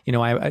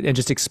 and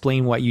just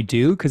explain what you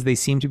do because they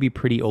seem to be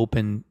pretty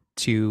open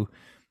to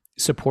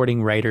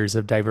supporting writers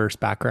of diverse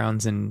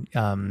backgrounds and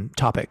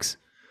topics."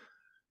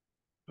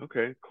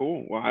 Okay,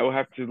 cool. Well, I will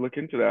have to look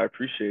into that. I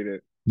appreciate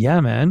it. Yeah,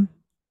 man.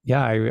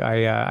 Yeah,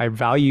 I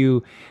value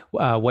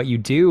what you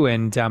do.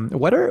 And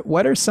what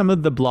are some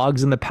of the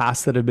blogs in the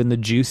past that have been the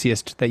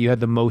juiciest that you had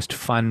the most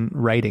fun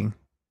writing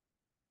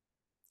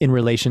in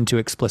relation to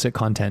explicit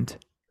content?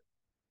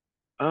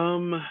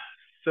 Um,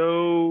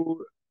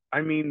 so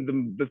I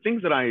mean, the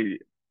things that I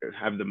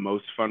have the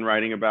most fun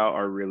writing about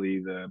are really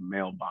the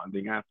male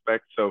bonding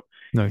aspect. So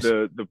Nice.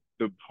 the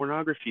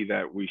pornography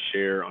that we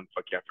share on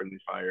Fuck Yeah Friendly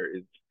Fire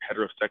is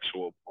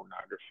heterosexual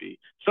pornography.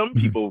 Some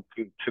Mhm. people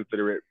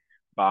consider it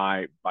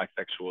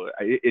bisexual.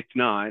 It's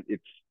not.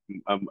 It's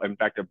in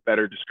fact, a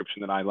better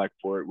description that I like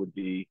for it would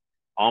be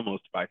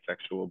almost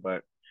bisexual,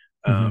 but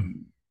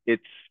Mhm.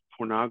 it's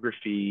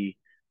pornography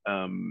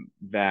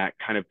that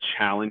kind of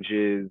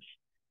challenges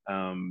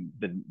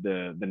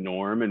the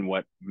norm and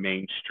what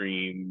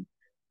mainstream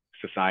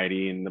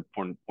society and the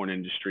porn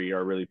industry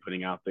are really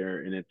putting out there.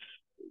 And it's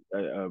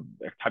a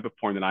type of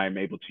porn that I am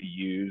able to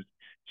use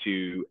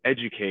to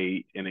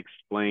educate and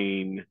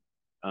explain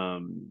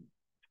um,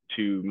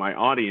 to my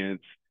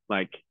audience,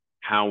 like,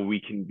 how we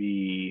can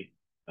be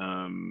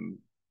um,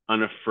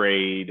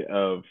 unafraid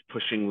of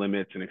pushing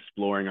limits and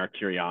exploring our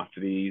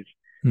curiosities,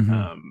 Mhm.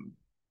 um,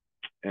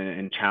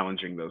 and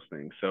challenging those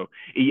things. So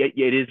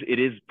it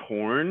is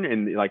porn,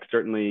 and like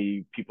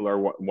certainly people are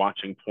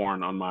watching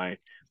porn on my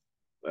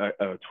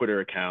Twitter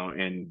account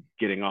and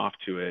getting off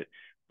to it.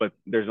 But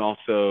there's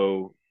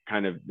also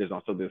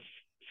this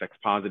sex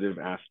positive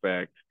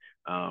aspect,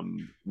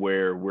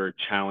 where we're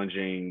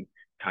challenging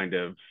kind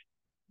of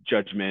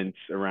judgments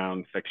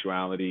around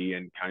sexuality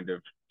and kind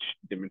of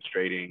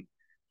demonstrating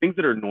things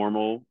that are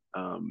normal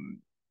and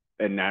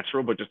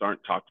natural, but just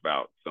aren't talked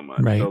about so much.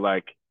 So Right.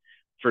 like,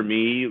 for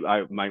me,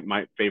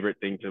 my favorite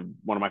thing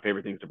one of my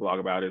favorite things to blog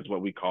about is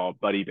what we call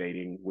buddy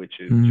baiting, which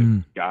is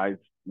just guys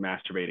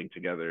masturbating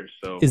together.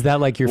 So is that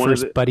like your one of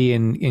first buddy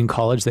in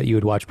college that you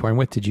would watch porn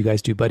with? Did you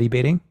guys do buddy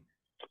baiting?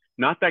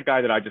 not that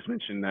guy that I just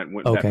mentioned that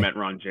that met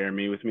Ron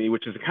Jeremy with me,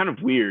 which is kind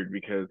of weird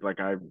because like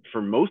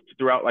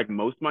throughout like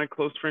most of my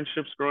close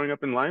friendships growing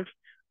up in life,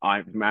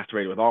 I've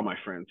masturbated with all my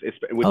friends. That's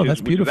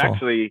beautiful.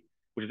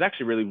 Which is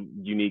actually really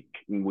unique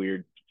and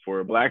weird for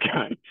a black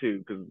guy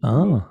too, because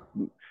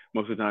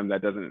most of the time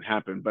that doesn't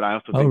happen. But I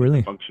also think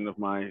it's a function of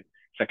my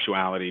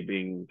sexuality,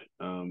 being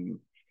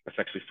a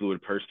sexually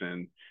fluid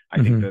person.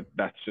 I think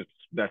that's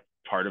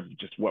part of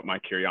just what my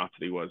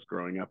curiosity was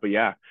growing up. But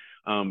yeah,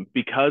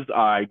 because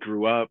I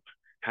grew up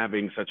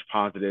having such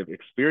positive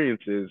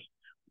experiences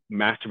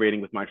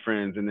masturbating with my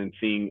friends, and then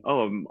seeing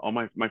all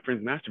my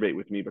friends masturbate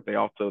with me, but they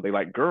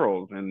like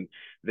girls and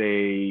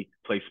they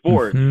play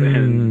sports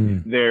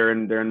and they're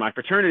in my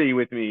fraternity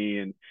with me,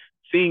 and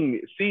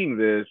seeing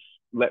this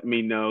let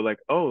me know like,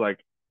 oh, like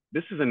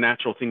this is a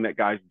natural thing that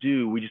guys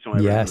do, we just don't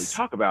ever really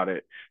talk about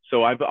it.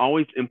 So I've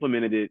always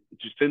implemented it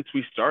just since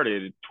we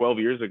started 12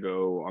 years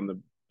ago on the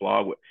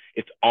blog.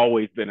 It's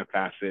always been a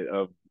facet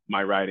of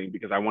my writing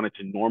because I wanted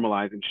to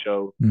normalize and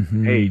show,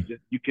 hey, this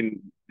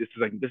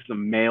is a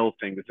male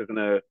thing. This isn't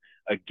a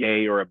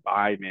gay or a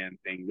bi man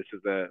thing. This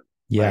is a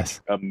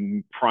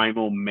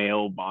primal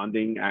male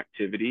bonding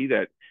activity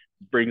that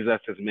brings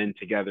us as men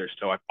together.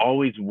 So I've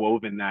always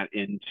woven that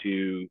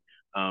into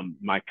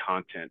my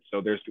content.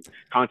 So there's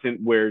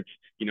content where it's,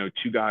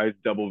 two guys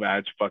double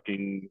vag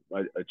fucking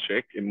a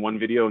chick in one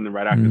video, and then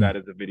right after that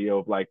is a video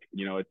of like,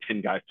 a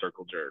 10 guy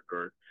circle jerk,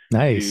 or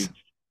dudes,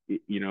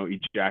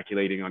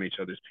 ejaculating on each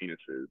other's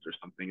penises or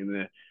something.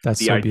 And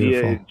the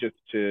idea is just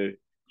to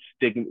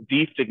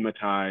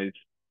destigmatize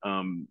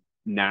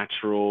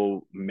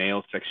natural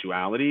male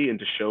sexuality, and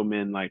to show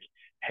men like,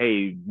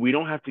 hey, we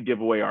don't have to give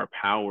away our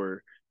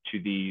power to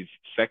these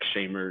sex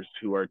shamers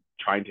who are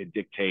trying to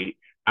dictate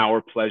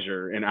our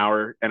pleasure and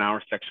our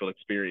sexual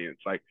experience.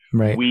 Like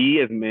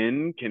we as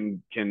men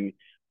can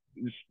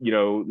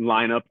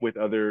line up with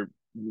other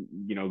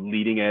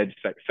leading edge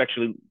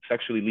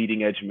sexually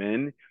leading edge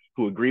men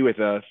who agree with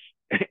us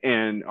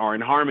and are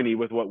in harmony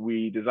with what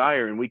we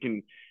desire, and we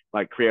can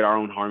like create our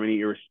own harmony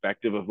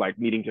irrespective of like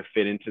needing to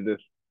fit into this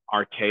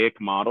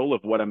archaic model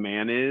of what a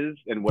man is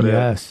and what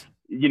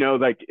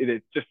like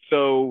it's just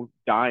so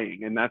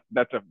dying. And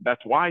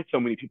that's why so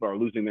many people are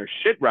losing their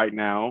shit right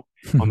now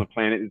on the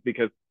planet, is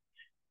because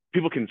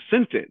people can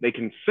sense it. They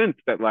can sense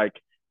that like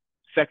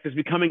sex is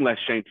becoming less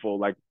shameful.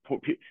 Like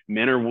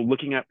men are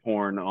looking at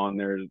porn on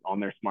their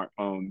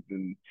smartphones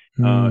and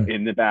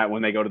in the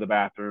when they go to the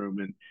bathroom,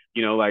 and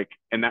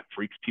and that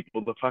freaks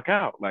people the fuck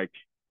out. Like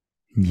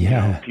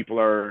people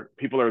are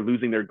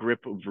losing their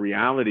grip of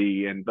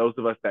reality, and those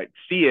of us that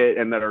see it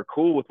and that are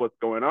cool with what's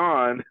going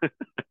on,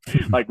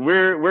 like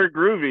we're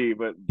groovy,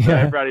 but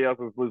everybody else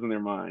is losing their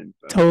minds.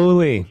 So,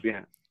 totally.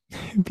 Yeah.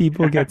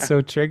 People get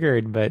so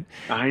triggered, but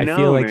I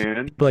feel like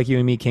people like you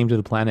and me came to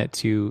the planet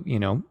to,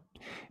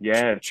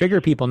 trigger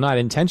people, not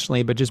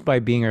intentionally, but just by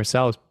being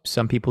ourselves.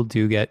 Some people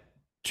do get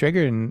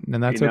triggered, and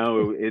that's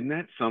okay. Isn't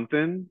that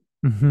something?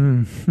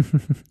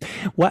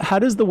 How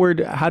does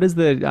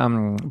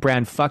the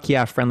brand Fuck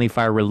Yeah Friendly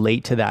Fire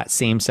relate to that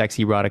same sex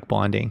erotic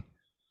bonding?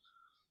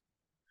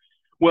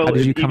 Well, how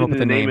did you come up with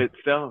the name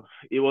itself?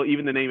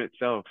 Even the name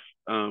itself,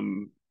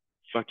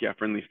 Fuck Yeah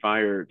Friendly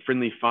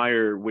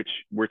Fire, which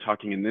we're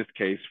talking in this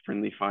case,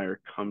 Friendly Fire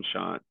Cum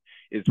Shot,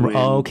 is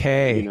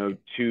when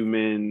two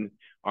men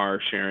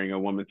are sharing a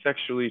woman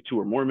sexually, two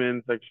or more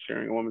men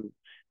sharing a woman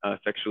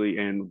sexually,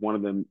 and one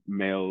of the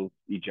males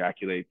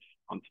ejaculates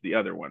onto the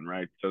other one,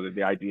 right? So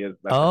the idea is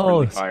that's a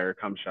friendly fire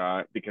cum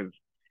shot because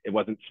it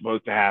wasn't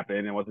supposed to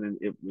happen. It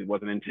wasn't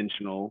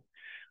intentional.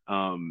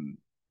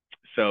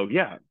 So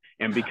yeah,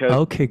 and because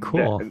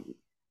cool.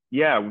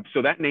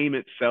 So that name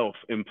itself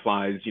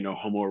implies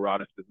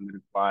homoeroticism. It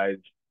implies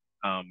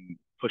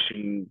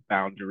pushing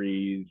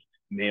boundaries,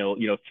 male,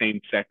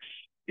 same sex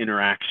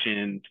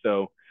interaction.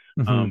 So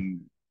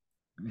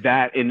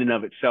that in and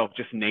of itself,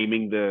 just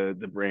naming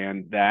the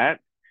brand, that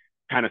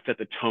kind of set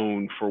the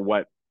tone for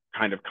what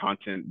kind of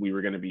content we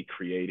were going to be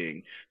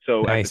creating.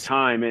 So at the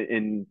time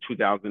in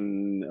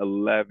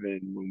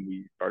 2011, when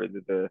we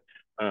started the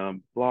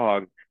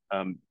blog,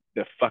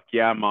 the Fuck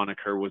Yeah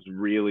moniker was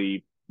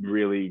really,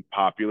 really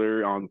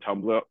popular on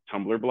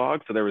Tumblr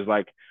blog. So there was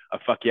like a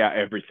Fuck Yeah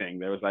everything.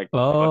 There was like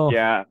Fuck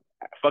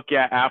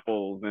Yeah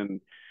apples,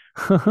 and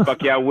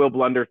Fuck Yeah Will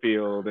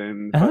Blunderfield,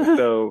 and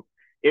so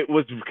it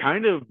was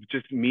kind of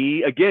just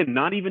me, again,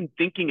 not even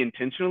thinking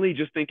intentionally,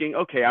 just thinking,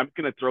 okay, I'm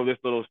going to throw this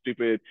little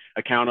stupid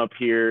account up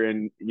here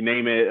and you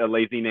name it a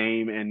lazy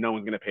name and no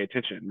one's going to pay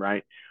attention,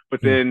 right?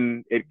 But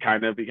then it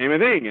kind of became a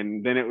thing.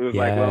 And then it was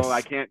like, well,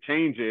 I can't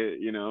change it,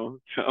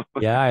 So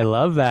yeah, I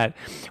love that.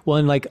 Well,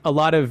 and like a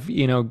lot of,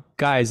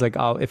 guys, like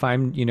if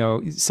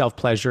I'm,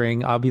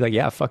 self-pleasuring, I'll be like,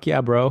 yeah, fuck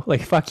yeah, bro.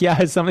 Like, fuck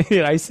yeah is something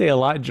that I say a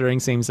lot during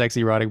same-sex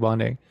erotic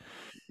bonding.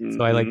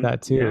 So I like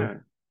that too. Yeah.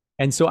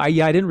 And so I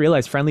didn't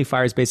realize friendly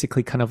fire is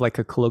basically kind of like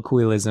a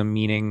colloquialism,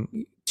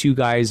 meaning two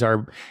guys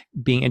are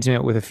being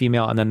intimate with a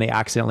female and then they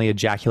accidentally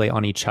ejaculate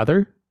on each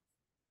other?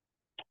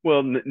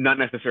 Well, not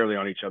necessarily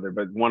on each other,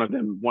 but one of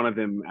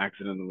them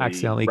accidentally,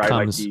 Accidentally right?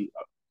 Like comes.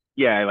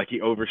 yeah, like he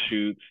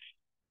overshoots,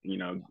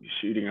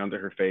 shooting onto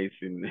her face,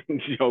 and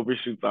she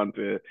overshoots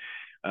onto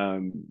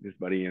his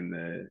buddy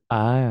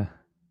Ah,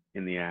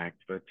 in the act.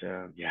 But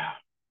yeah,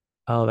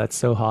 oh, that's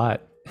so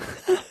hot.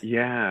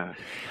 yeah.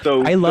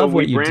 So I so love we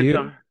what you branched do.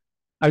 on.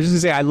 I was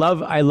just gonna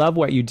say, I love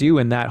what you do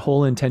and that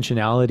whole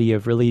intentionality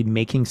of really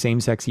making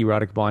same-sex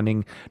erotic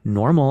bonding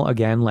normal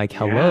again. Like,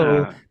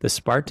 hello, Yeah, the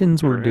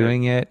Spartans were correct,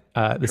 doing it, the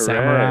correct.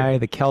 samurai,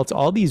 the Celts,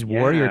 all these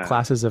warrior Yeah,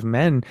 classes of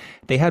men,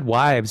 they had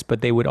wives,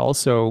 but they would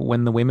also,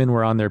 when the women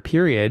were on their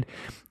period,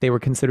 they were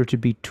considered to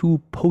be too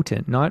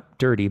potent, not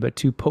dirty, but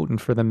too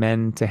potent for the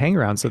men to hang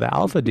around. So the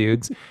alpha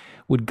dudes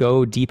would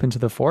go deep into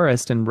the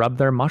forest and rub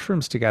their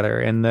mushrooms together.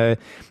 And the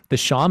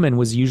shaman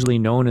was usually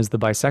known as the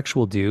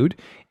bisexual dude,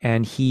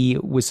 and he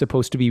was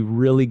supposed to be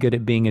really good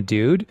at being a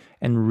dude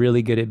and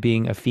really good at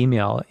being a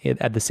female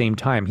at the same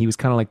time. He was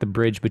kind of like the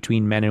bridge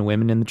between men and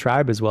women in the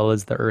tribe, as well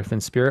as the earth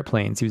and spirit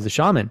planes. He was a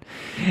shaman,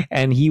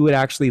 and he would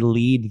actually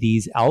lead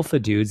these alpha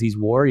dudes, these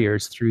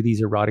warriors, through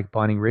these erotic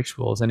bonding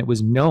rituals. And it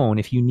was known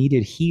if you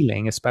needed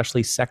healing,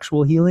 especially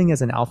sexual healing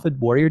as an alpha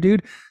warrior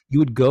dude, you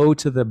would go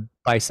to the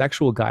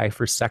bisexual guy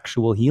for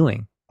sexual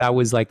healing. That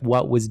was like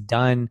what was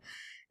done.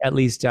 At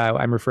least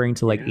I'm referring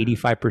to like yeah,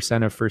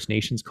 85% of First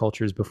Nations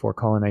cultures before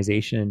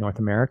colonization in North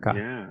America.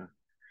 yeah.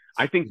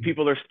 I think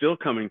people are still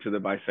coming to the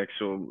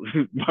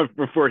bisexual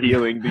before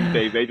healing these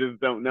days. They just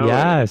don't know it.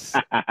 Yes.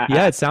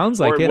 Yeah, it sounds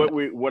like Or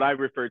it. what I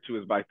refer to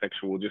as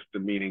bisexual, just the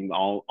meaning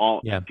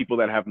all Yeah. people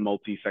that have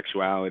multi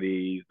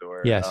sexualities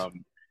or Yes.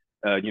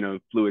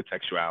 fluid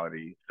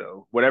sexuality.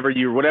 So whatever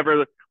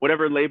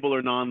label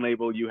or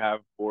non-label you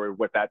have for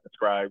what that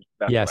describes,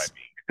 that's what I Yes.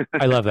 I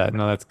mean. love that.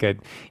 No, that's good.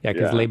 Yeah,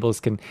 because Yeah, labels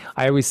can.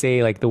 I always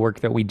say like the work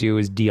that we do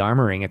is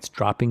de-armoring. It's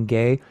dropping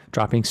gay,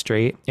 dropping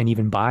straight, and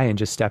even bi, and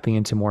just stepping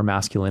into more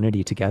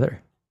masculinity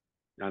together.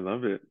 I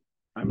love it.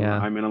 Yeah.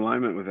 I'm in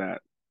alignment with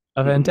that.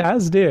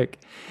 Fantastic.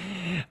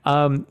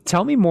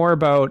 Tell me more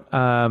about.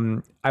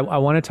 I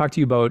want to talk to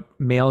you about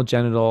male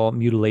genital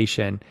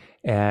mutilation,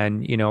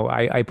 and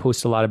I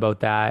post a lot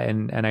about that,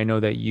 and I know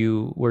that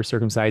you were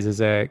circumcised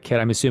as a kid.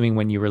 I'm assuming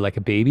when you were like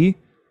a baby,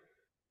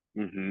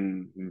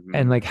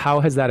 and like how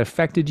has that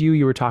affected you?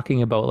 You were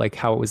talking about like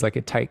how it was like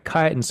a tight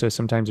cut, and so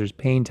sometimes there's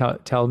pain.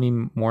 Tell me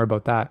more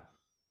about that.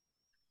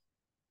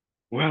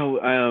 Well,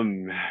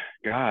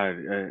 God,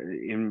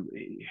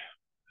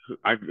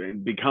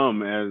 I've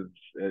become as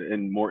a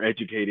more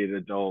educated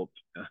adult,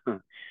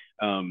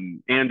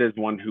 and as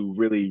one who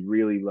really,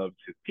 really loves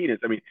his penis.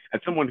 I mean,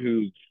 as someone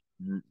who's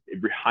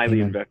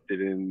highly Amen.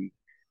 invested in,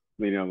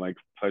 like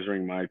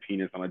pleasuring my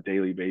penis on a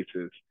daily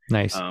basis,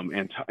 Nice.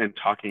 and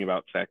talking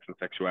about sex and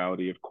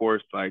sexuality. Of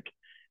course, like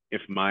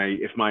if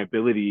my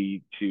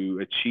ability to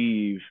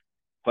achieve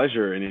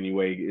pleasure in any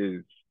way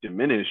is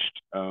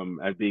diminished,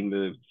 as being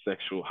the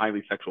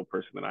highly sexual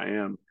person that I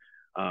am,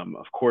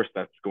 of course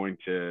that's going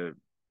to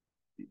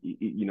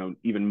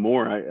even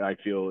more, I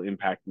feel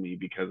impact me,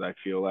 because I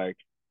feel like,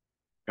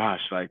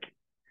 gosh, like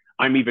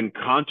I'm even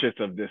conscious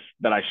of this,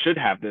 that I should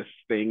have this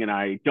thing and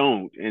I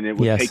don't, and it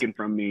was Yes. taken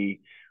from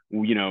me,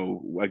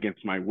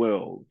 against my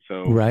will.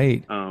 So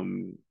Right.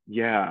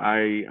 yeah,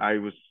 I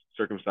was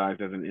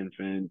circumcised as an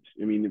infant.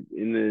 I mean,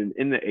 in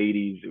the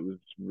 80s it was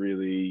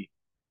really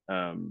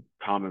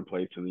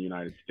commonplace in the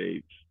United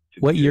States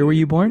What year were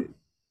you born?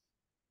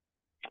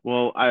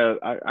 well, I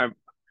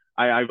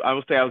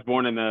will say I was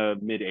born in the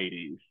mid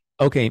 80s.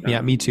 Okay.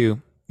 Yeah, me Um,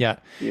 too. Yeah.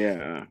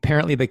 yeah.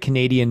 Apparently, the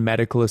Canadian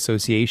Medical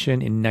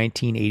Association in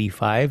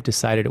 1985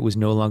 decided it was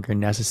no longer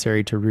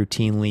necessary to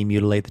routinely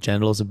mutilate the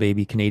genitals of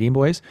baby Canadian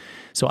boys.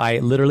 So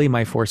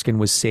my foreskin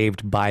was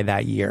saved by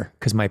that year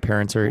because my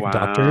parents are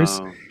doctors.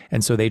 Wow.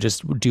 And so they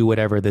just do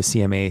whatever the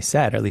CMA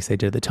said, or at least they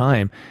did at the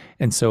time.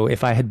 And so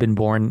if I had been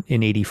born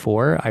in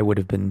 84, I would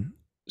have been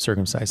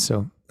circumcised.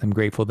 So I'm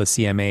grateful the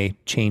CMA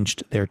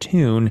changed their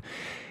tune.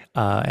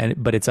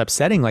 But it's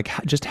upsetting, like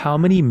just how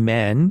many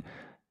men,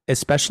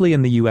 especially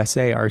in the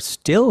USA, are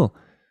still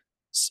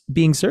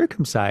being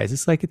circumcised.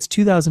 It's like it's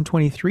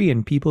 2023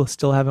 and people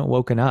still haven't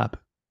woken up.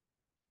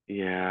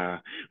 Yeah.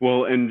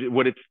 Well, and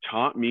what it's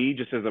taught me,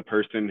 just as a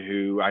person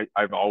who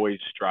I've always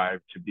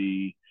strived to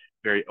be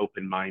very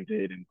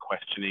open-minded and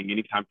questioning.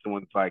 Anytime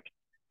someone's like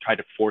tried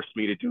to force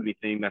me to do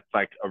anything, that's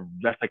like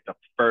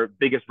the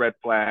biggest red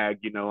flag.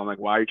 I'm like,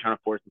 why are you trying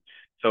to force me?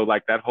 So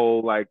like that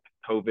whole like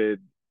COVID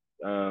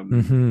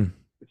um, Hmm.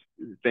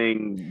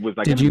 thing was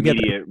like Did an you get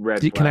immediate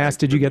red can I ask, flag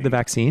did for you get the me.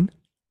 vaccine?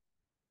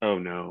 Oh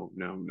no,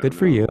 no, no, Good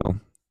for you. no. No,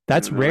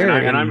 That's no,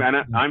 and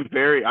rare. I'm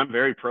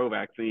very pro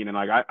vaccine, and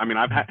like I mean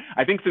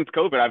I think since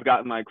COVID I've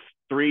gotten like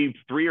three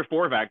or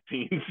four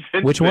vaccines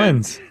since Which then.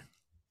 ones?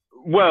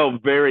 Well,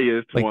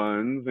 various Like,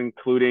 ones,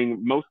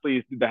 including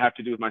mostly that have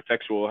to do with my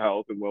sexual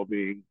health and well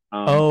being.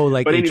 oh,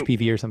 like But anyway,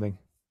 HPV or something.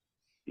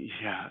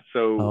 yeah. Oh,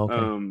 So,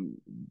 okay.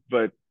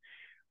 but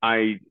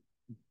I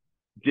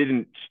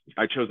didn't.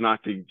 I chose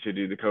not to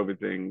do the COVID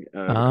thing, the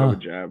COVID Ah,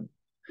 jab.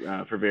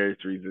 for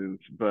various reasons.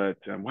 But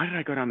why did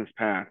I go down this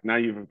path? Now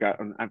you've got.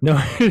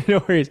 No,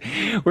 no worries.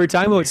 We're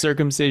talking about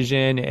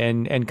circumcision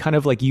and kind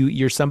of like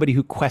you're somebody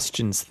who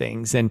questions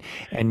things and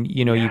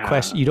you know,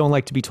 you don't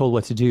like to be told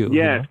what to do.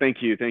 Yes,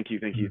 you know? thank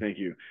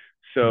you.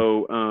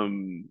 So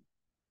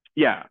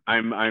yeah,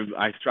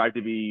 I strive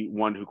to be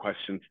one who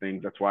questions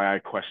things. That's why I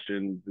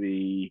question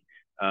the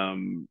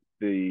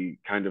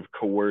kind of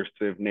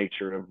coercive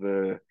nature of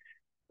the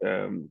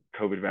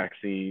COVID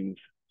vaccines.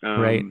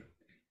 Right.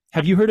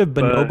 Have you heard of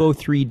Bonobo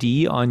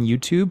 3D on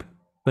YouTube?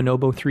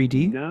 Bonobo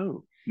 3D?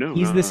 No.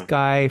 He's this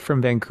guy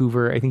from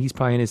Vancouver. I think he's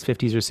probably in his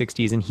 50s or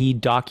 60s, and he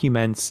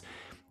documents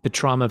the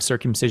trauma of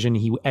circumcision.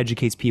 He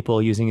educates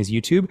people using his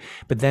YouTube.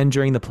 But then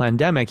during the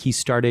pandemic, he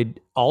started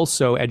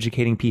also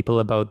educating people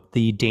about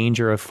the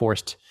danger of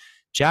forced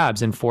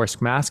jabs and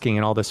forced masking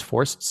and all this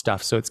forced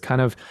stuff. So it's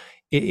kind of,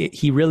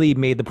 he really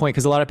made the point,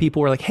 because a lot of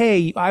people were like,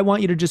 hey, I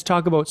want you to just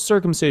talk about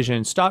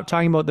circumcision. Stop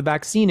talking about the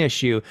vaccine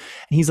issue.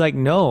 And he's like,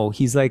 no,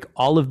 he's like,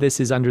 all of this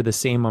is under the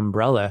same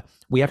umbrella.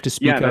 We have to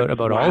speak out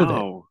about all of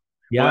it.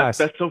 Yeah, well,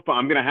 that's so fun.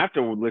 I'm going to have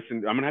to listen.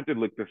 I'm going to have to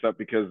look this up,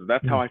 because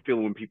that's how I feel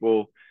when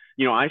people,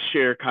 you know, I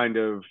share kind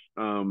of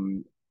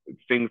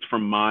things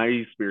from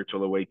my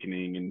spiritual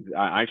awakening, and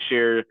I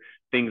share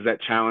things that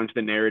challenge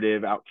the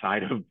narrative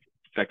outside of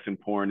sex and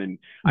porn, and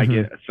I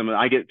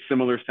get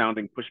similar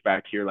sounding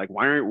pushback here, like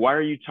why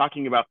are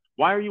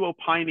you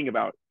opining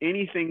about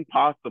anything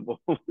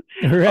possible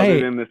other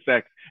than the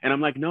sex? And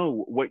I'm like,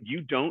 no, what you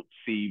don't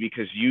see,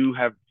 because you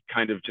have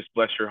kind of, just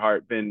bless your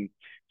heart, been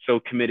so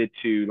committed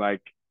to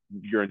like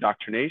your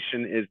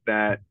indoctrination, is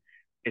that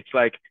it's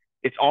like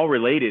it's all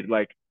related.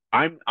 Like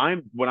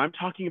what I'm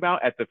talking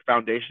about at the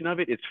foundation of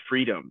it is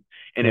freedom.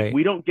 And if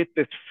we don't get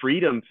this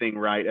freedom thing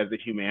right as a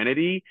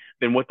humanity,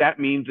 then what that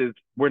means is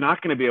we're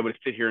not going to be able to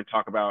sit here and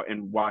talk about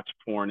and watch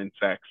porn and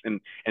sex,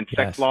 and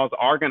sex laws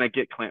are going to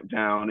get clamped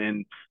down,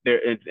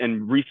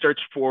 and research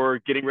for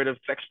getting rid of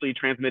sexually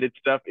transmitted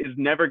stuff is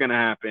never going to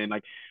happen.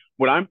 Like,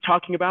 what I'm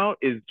talking about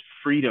is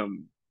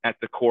freedom at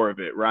the core of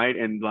it, right?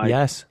 And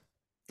like,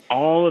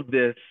 all of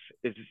this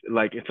is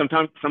like,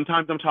 sometimes I'm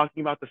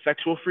talking about the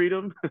sexual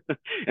freedom,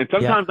 and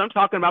sometimes I'm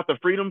talking about the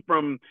freedom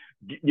from,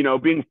 you know,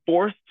 being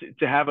forced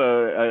to have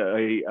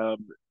a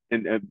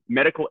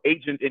medical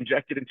agent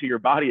injected into your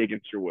body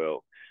against your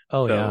will.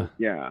 Oh, so,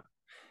 yeah.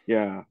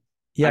 I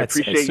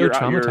appreciate it's so your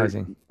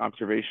traumatizing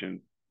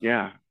observation.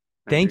 Yeah.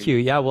 Thank you.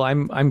 Yeah. Well,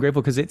 I'm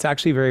grateful, because it's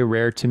actually very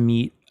rare to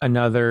meet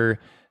another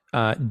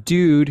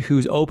dude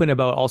who's open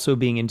about also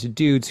being into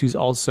dudes, who's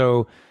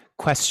also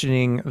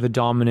questioning the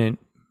dominant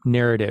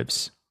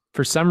narratives.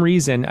 For some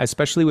reason,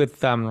 especially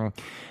with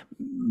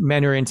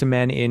men who are into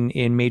men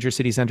in major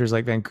city centers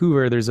like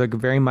Vancouver, there's like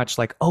very much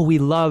like, oh, we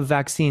love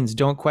vaccines,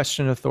 don't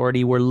question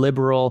authority, we're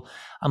liberal.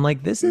 I'm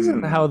like, this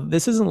isn't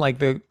like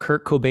the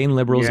Kurt Cobain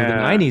liberals of the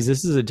 90s.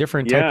 This is a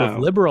different type of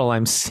liberal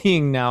I'm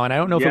seeing now. And I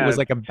don't know if it was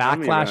like a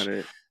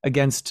backlash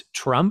against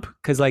Trump,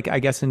 because like, I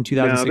guess in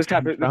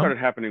 2016 this started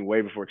happening way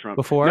before Trump.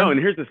 No, and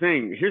here's the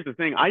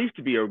thing. I used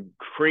to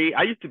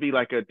be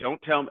like a don't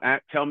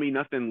tell me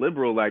nothing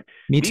liberal. Like,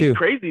 me too. These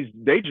crazies,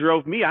 they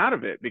drove me out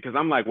of it, because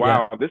I'm like,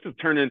 wow, this has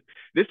turned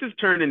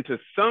into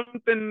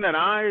something that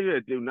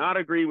I do not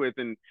agree with.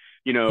 And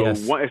you know,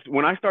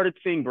 when I started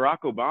seeing Barack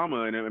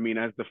Obama, and I mean,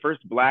 as the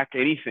first black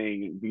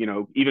anything, you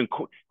know, even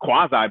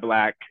quasi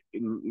black,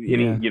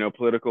 any, you know,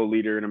 political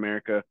leader in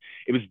America,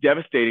 it was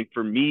devastating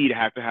for me to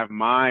have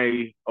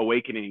my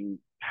awakening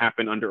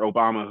happen under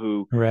Obama,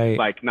 who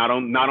like not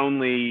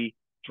only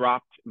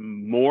dropped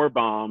more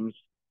bombs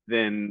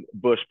than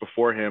Bush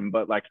before him,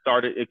 but like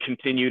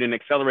continued and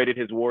accelerated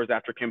his wars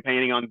after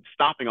campaigning on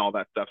stopping all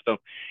that stuff. So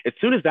as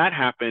soon as that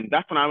happened,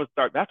 that's when I was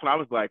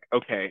like,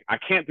 okay, I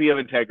can't be of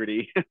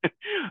integrity.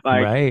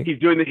 Like, he's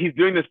doing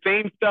the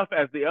same stuff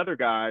as the other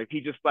guy.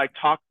 He just like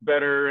talks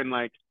better, and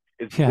like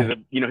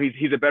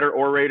he's a better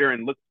orator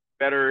and looks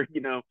better,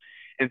 you know.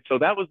 And so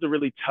that was the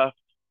really tough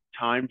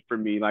time for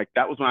me. Like,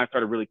 that was when I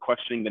started really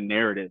questioning the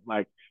narrative.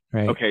 Like,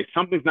 okay,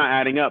 something's not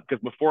adding up,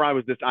 because before I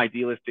was this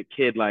idealistic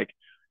kid, like,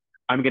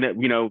 I'm gonna,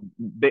 you know,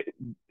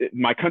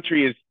 my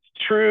country is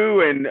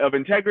true and of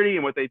integrity,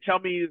 and what they tell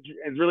me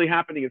is really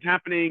happening,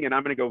 and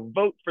I'm gonna go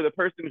vote for the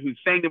person who's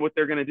saying that what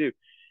they're gonna do.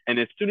 And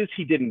as soon as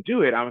he didn't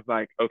do it, I was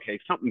like, okay,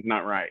 something's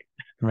not right.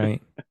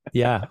 Right.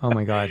 Yeah. Oh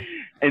my God.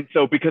 And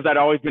so because I'd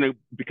always been a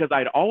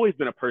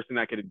person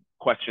that could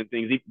question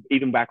things,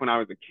 even back when I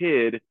was a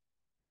kid,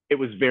 it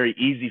was very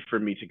easy for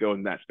me to go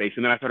in that space.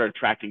 And then I started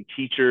attracting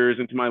teachers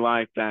into my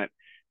life that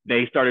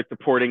they started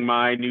supporting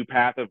my new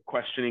path of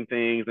questioning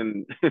things,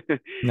 and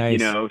you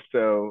know,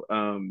 so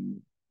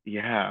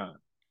yeah.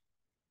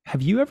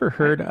 Have you ever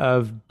heard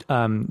of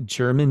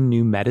German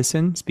New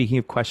Medicine? Speaking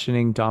of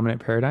questioning dominant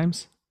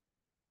paradigms.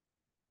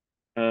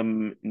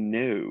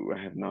 No,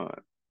 I have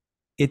not.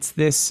 It's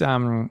this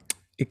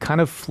it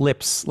kind of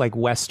flips like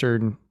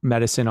Western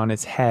medicine on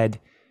its head,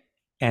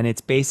 and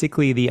it's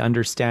basically the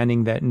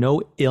understanding that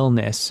no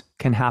illness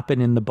can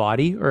happen in the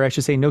body, or I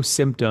should say no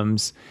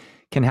symptoms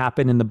can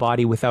happen in the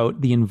body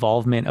without the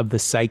involvement of the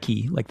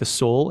psyche, like the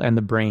soul and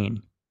the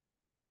brain.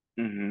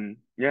 Mm-hmm.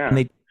 Yeah.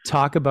 And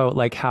talk about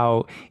like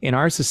how in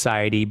our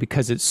society,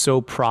 because it's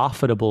so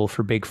profitable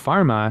for big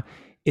pharma,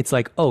 it's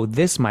like, oh,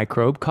 this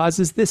microbe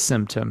causes this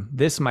symptom.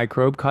 This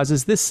microbe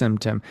causes this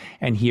symptom.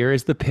 And here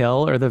is the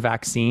pill or the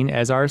vaccine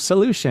as our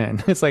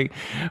solution. It's like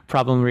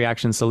problem,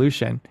 reaction,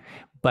 solution.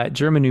 But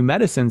German New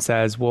Medicine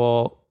says,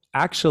 well,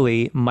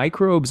 actually,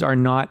 microbes are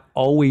not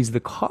always the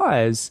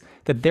cause.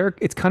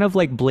 It's kind of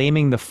like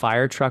blaming the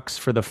fire trucks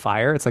for the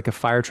fire. It's like a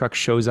fire truck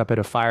shows up at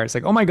a fire. It's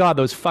like, oh my God,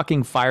 those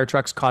fucking fire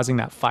trucks causing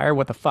that fire.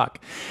 What the fuck?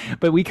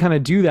 But we kind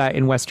of do that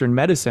in Western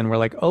medicine. We're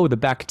like, oh, the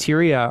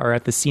bacteria are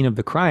at the scene of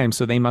the crime,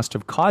 so they must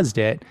have caused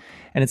it.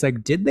 And it's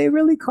like, did they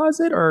really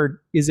cause it?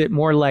 Or is it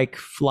more like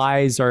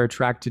flies are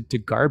attracted to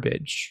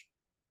garbage?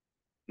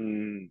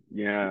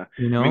 Yeah.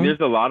 You know? I mean, there's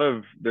a lot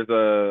of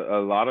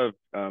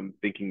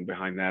thinking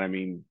behind that. I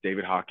mean,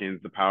 David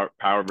Hawkins, the power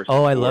versus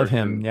Oh, I love force,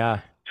 him.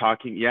 Yeah.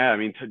 I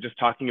mean, just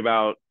talking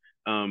about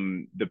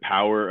the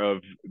power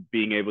of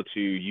being able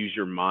to use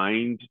your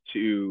mind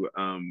to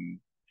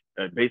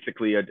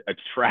basically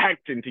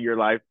attract into your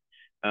life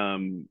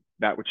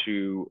that which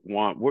you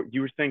want. What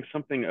you were saying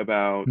something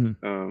about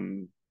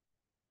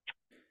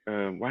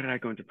why did I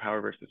go into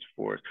power versus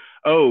force?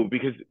 Oh,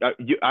 because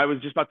I was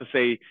just about to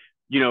say,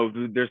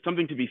 there's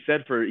something to be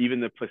said for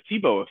even the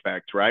placebo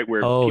effect, right?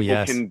 Where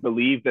people can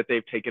believe that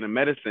they've taken a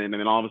medicine, and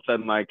then all of a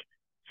sudden, like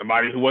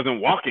somebody who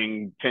wasn't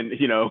walking 10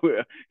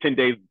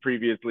 days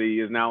previously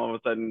is now all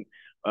of a sudden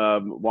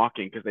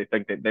walking because they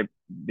think that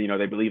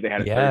they believe they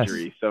had a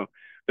surgery. So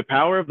the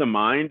power of the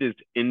mind is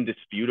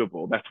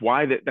indisputable. That's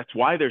why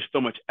there's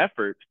so much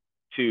effort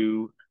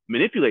to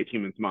manipulate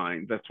humans'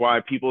 minds. That's why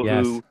people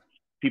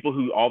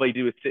who all they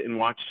do is sit and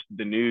watch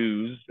the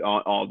news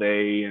all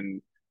day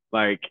and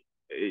like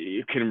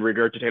you can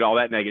regurgitate all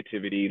that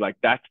negativity. Like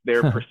that's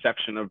their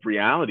perception of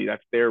reality.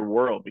 That's their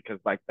world because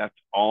like that's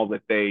all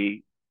that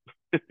they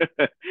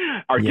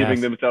are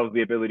giving themselves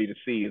the ability to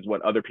see is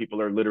what other people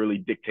are literally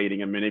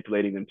dictating and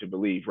manipulating them to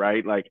believe,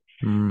 right? Like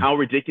how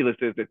ridiculous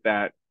is it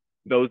that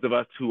those of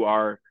us who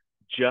are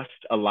just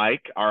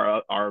alike,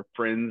 our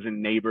friends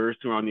and neighbors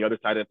who are on the other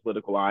side of the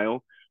political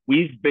aisle,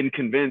 we've been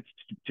convinced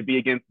to be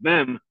against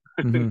them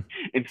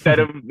instead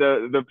of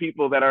the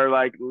people that are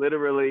like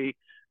literally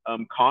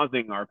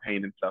causing our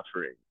pain and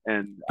suffering.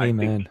 And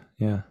Amen.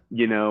 I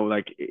think,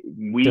 like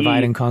we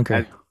divide and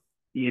conquer.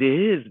 It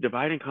is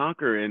divide and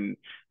conquer. And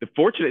the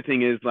fortunate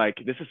thing is like,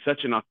 this is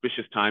such an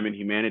auspicious time in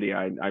humanity.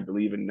 I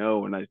believe and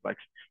know. And I like,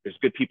 there's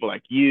good people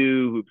like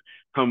you who've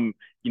come,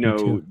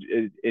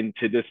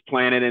 into this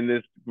planet in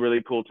this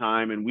really cool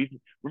time. And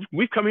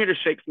we've come here to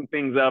shake some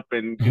things up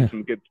and do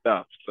some good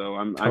stuff. So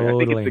I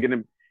think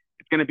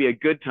it's going to be a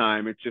good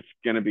time. It's just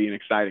going to be an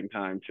exciting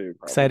time too.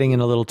 Probably. Exciting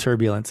and a little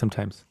turbulent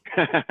sometimes.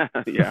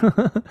 Yeah.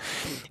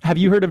 Have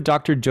you heard of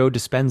Dr. Joe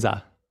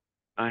Dispenza?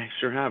 I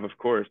sure have, of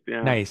course.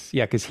 Yeah. Nice.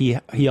 Yeah. Because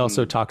he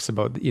also talks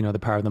about, the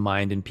power of the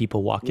mind and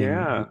people walking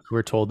who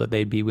were told that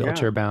they'd be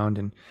wheelchair bound.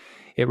 And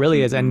it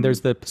really is. And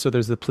there's the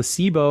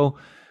placebo,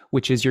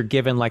 which is you're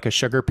given like a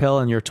sugar pill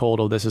and you're told,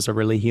 oh, this is a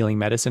really healing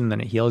medicine. And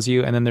then it heals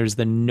you. And then there's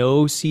the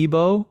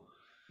nocebo,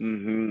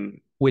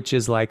 which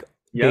is like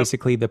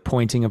basically the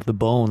pointing of the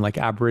bone, like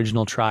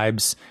Aboriginal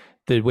tribes,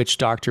 the witch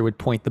doctor would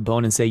point the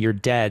bone and say, you're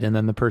dead. And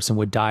then the person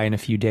would die in a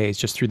few days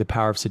just through the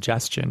power of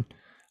suggestion.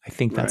 I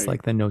think that's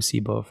like the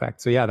nocebo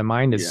effect. So yeah, the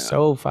mind is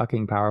so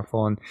fucking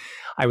powerful. And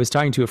I was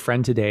talking to a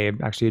friend today,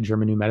 actually a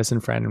German New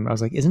Medicine friend, and I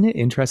was like, isn't it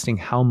interesting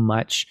how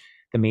much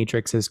the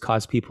Matrix has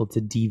caused people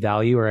to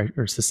devalue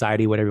or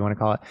society, whatever you want to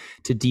call it,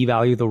 to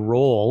devalue the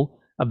role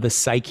of the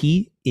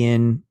psyche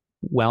in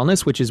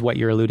wellness, which is what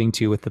you're alluding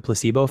to with the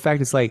placebo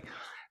effect. It's like,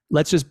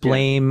 let's just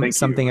blame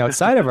something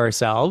outside of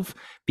ourselves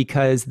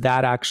because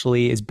that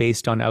actually is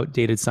based on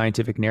outdated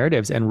scientific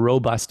narratives and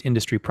robust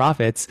industry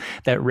profits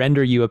that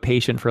render you a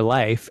patient for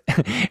life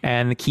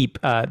and keep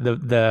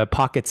the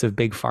pockets of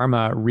big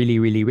pharma really,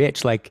 really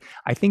rich. Like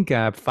I think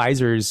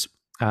Pfizer's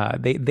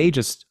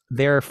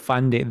their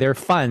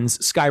funds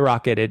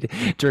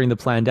skyrocketed during the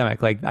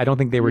pandemic. Like I don't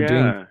think they were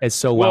doing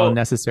as well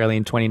necessarily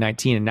in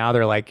 2019, and now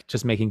they're like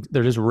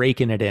they're just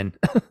raking it in.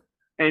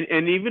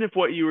 And even if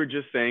what you were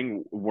just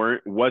saying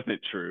wasn't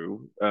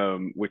true,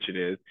 which it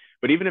is,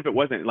 but even if it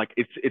wasn't, like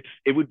it's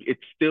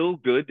still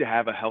good to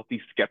have a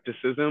healthy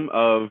skepticism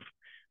of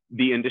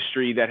the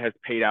industry that has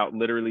paid out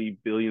literally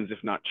billions,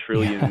 if not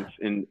trillions,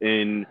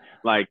 in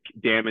like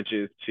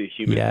damages to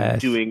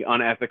humans doing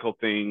unethical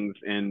things.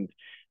 And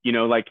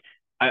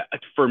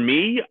for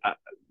me,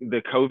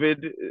 the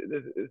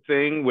COVID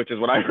thing, which is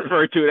what I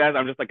refer to it as,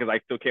 I'm just like, because I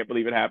still can't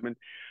believe it happened.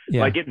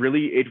 Yeah. Like it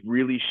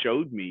really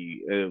showed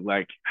me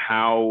like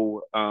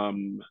how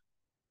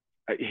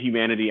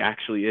humanity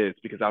actually is,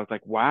 because I was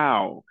like,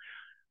 wow,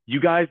 you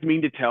guys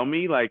mean to tell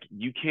me like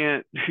you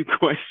can't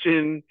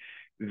question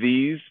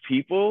these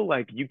people?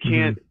 Like you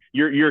can't,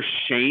 you're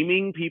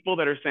shaming people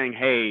that are saying,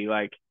 hey,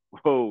 like,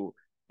 whoa,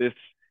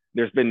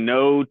 there's been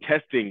no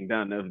testing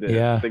done of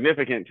this,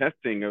 significant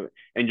testing of,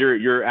 and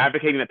you're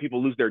advocating that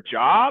people lose their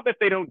job if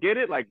they don't get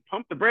it. Like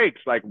pump the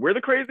brakes. Like we're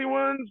the crazy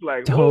ones.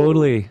 Like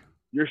totally.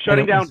 You're And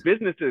shutting it down was,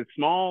 businesses,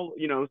 small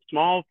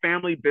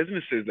family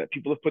businesses that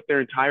people have put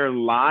their entire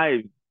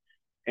lives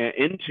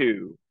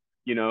into.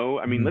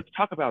 I mean, Mhm. let's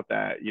talk about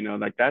that.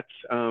 Like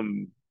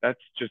that's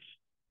just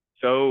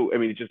so. I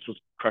mean, it just was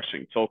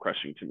crushing, soul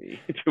crushing to me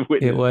to It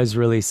witness. was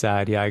really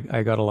sad. Yeah,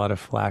 I got a lot of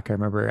flack. I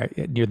remember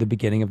near the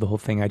beginning of the whole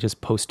thing, I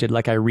just posted,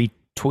 like I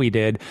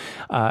retweeted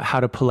how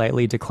to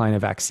politely decline a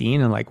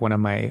vaccine. And like one of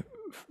my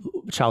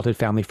childhood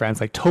family friends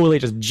like totally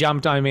just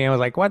jumped on me and was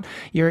like, what,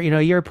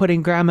 you're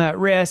putting grandma at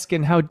risk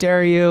and how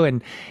dare you?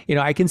 And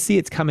I can see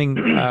it's coming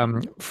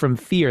from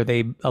fear.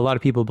 A lot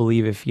of people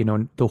believe if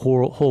the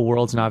whole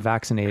world's not It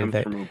vaccinated, comes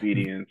that from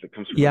obedience. It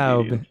comes from yeah,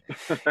 obedience.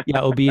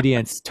 yeah,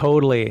 obedience,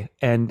 totally.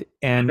 And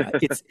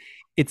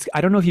it's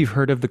I don't know if you've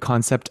heard of the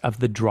concept of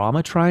the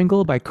drama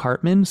triangle by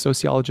Cartman,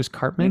 sociologist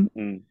Cartman.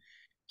 Mm-mm.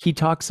 He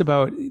talks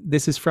about,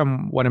 this is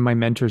from one of my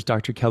mentors,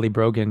 Dr. Kelly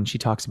Brogan. She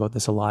talks about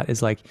this a lot,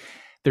 is like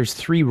there's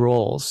three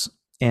roles,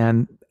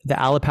 and the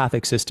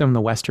allopathic system, the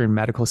Western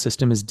medical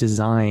system, is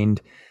designed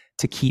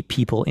to keep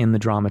people in the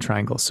drama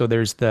triangle. So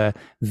there's the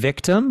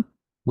victim,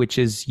 which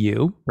is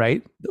you,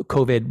 right?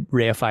 COVID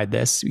reified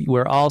this.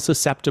 We're all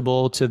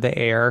susceptible to the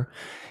air.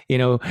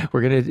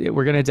 We're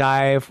gonna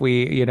die if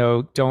we,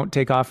 don't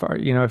take off our,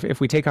 if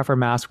we take off our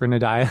mask, we're gonna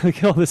die.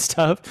 Like all this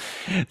stuff.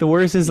 The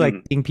worst is like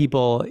Mm. seeing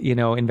people,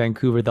 in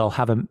Vancouver, they'll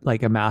have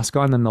a mask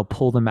on, then they'll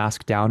pull the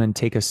mask down and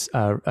take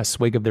a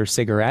swig of their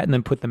cigarette and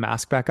then put the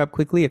mask back up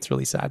quickly. It's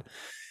really sad.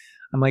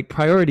 I'm like,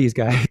 priorities,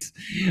 guys.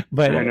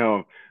 But I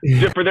know.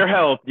 Just for their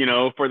health,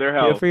 for their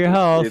yeah, health. for your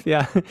health, It's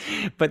yeah.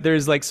 But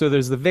there's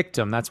the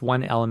victim. That's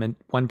one element,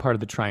 one part of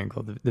the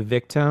triangle, the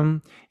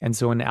victim. And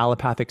so in the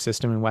allopathic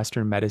system in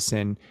Western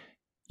medicine,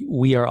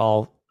 we are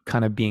all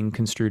kind of being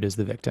construed as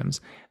the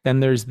victims. Then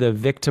there's the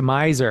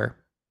victimizer,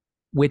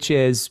 which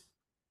is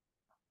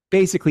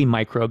basically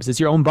microbes.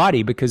 It's your own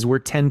body, because we're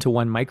 10 to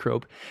 1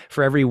 microbe.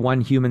 For every one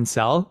human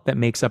cell that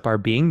makes up our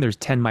being, there's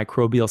 10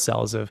 microbial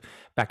cells of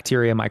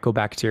bacteria,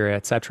 mycobacteria,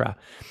 etc.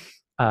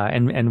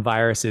 And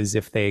viruses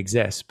if they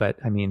exist. But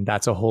I mean,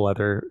 that's a whole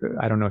other,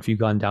 I don't know if you've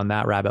gone down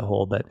that rabbit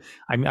hole, but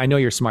I know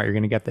you're smart. You're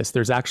going to get this.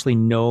 There's actually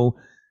no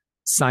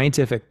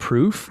scientific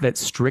proof that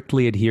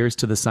strictly adheres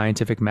to the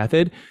scientific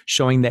method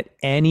showing that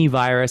any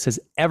virus has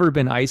ever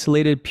been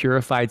isolated,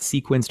 purified,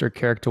 sequenced, or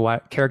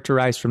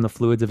characterized from the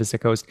fluids of a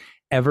sick host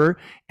ever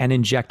and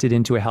injected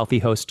into a healthy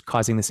host,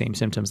 causing the same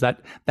symptoms.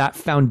 That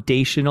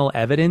foundational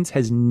evidence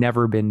has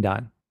never been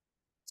done.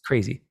 It's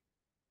crazy.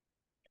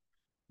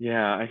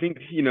 Yeah, I think,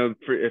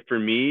 for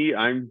me,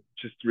 I'm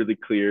just really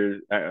clear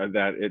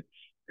that it's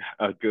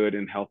a good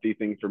and healthy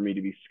thing for me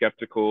to be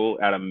skeptical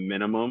at a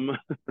minimum,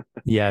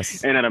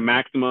 Yes. and at a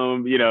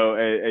maximum, not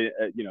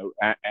at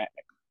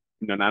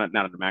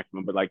a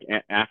maximum, but like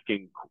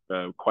asking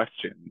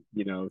questions.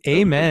 So for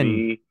Amen.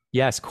 me,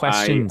 Yes. I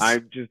Questions.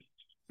 I've just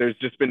there's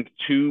just been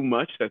too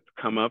much that's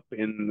come up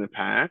in the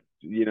past,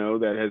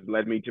 that has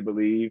led me to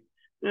believe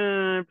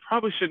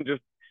probably shouldn't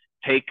just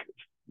take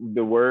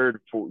the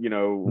word for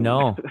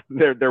No.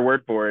 their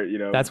word for it.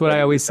 That's what That I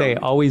you're always say.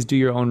 telling me. Always do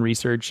your own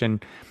research.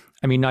 And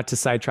I mean, not to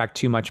sidetrack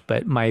too much,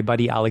 but my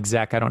buddy Alex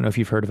Zek, I don't know if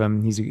you've heard of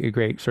him. He's a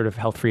great sort of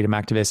health freedom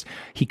activist.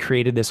 He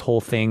created this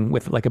whole thing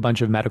with like a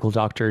bunch of medical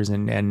doctors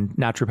and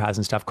naturopaths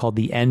and stuff called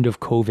the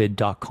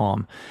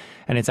endofcovid.com.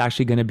 And it's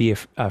actually going to be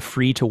a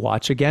free to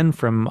watch again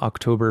from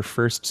October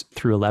 1st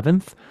through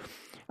 11th.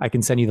 I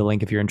can send you the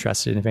link if you're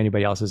interested. And if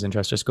anybody else is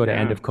interested, just go to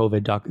Yeah.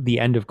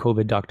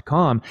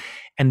 theendofcovid.com.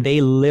 And they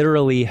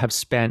literally have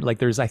spent, like,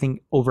 there's, I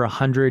think, over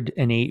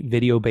 108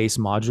 video-based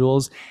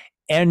modules.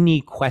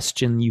 Any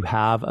question you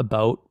have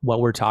about what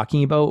we're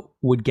talking about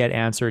would get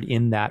answered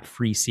in that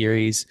free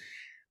series.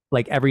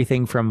 Like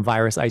everything from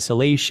virus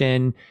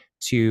isolation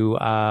to,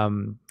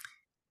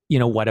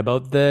 what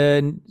about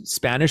the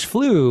Spanish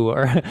flu,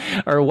 or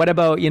what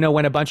about,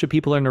 when a bunch of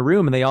people are in a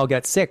room and they all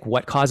get sick,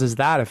 what causes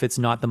that if it's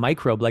not the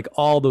microbe? Like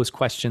all those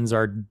questions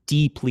are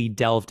deeply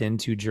delved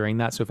into during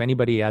that. So if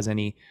anybody has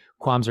any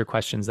qualms or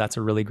questions, that's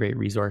a really great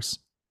resource.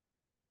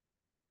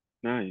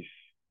 Nice.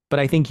 But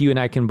I think you and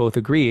I can both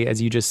agree,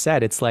 as you just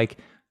said, it's like,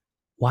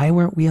 why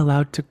weren't we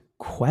allowed to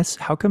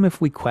how come if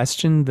we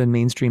questioned the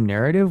mainstream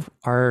narrative,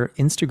 our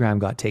Instagram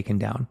got taken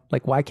down?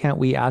 Like, why can't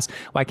we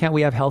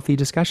have healthy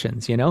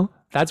discussions?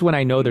 That's when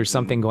I know there's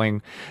something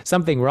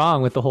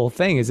wrong with the whole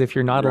thing, is if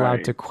you're not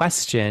allowed to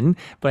question.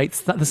 But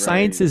the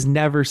science is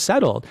never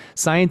settled.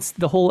 Science,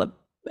 the whole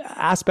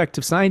aspect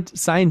of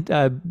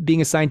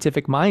being a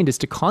scientific mind is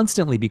to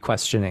constantly be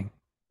questioning.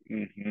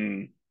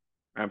 Mm-hmm.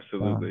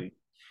 Absolutely.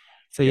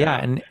 So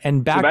yeah,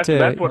 and back to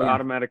that's what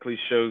automatically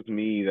shows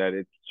me that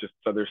it's just,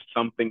 so there's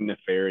something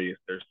nefarious.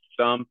 There's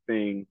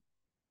something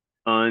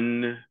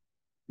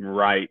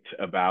unright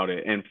about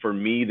it. And for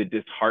me, the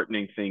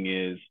disheartening thing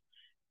is,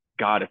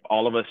 God, if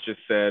all of us just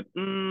said,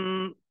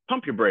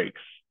 pump your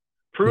brakes,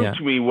 prove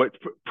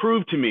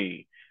to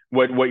me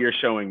what you're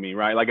showing me,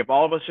 right? Like if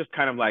all of us just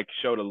kind of like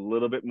showed a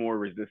little bit more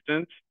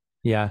resistance,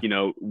 yeah,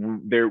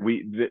 there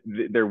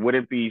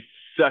wouldn't be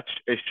such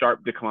a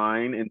sharp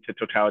decline into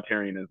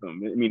totalitarianism.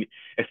 I mean,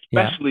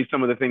 especially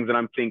some of the things that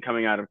I'm seeing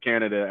coming out of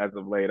Canada as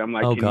of late. I'm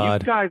like, oh can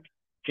God. you guys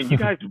can you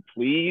guys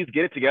please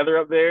get it together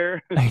up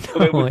there? I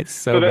know, it's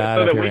so bad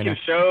so up that here we right can now.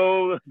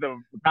 show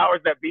the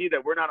powers that be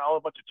that we're not all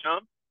a bunch of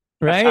chumps.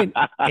 Right.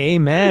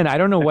 Amen. I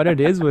don't know what it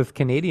is with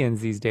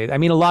Canadians these days. I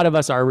mean, a lot of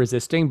us are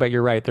resisting, but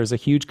you're right. There's a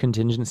huge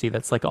contingency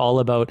that's like all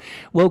about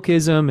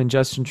wokeism and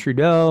Justin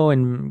Trudeau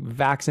and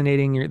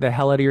vaccinating the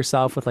hell out of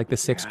yourself with like the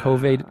sixth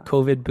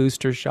COVID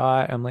booster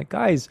shot. I'm like,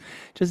 guys,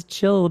 just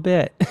chill a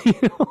bit. You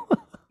know?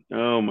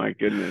 Oh my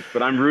goodness.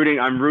 But I'm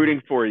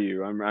rooting for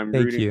you. I'm Thank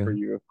rooting for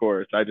you. you, of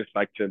course. I just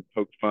like to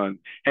poke fun.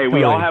 Hey,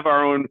 Totally. we all have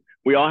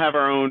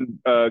our own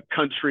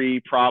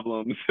country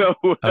problems. So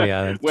Oh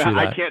yeah, that's well, true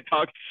I that. can't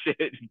talk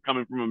shit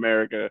coming from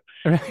America.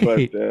 But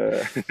Right.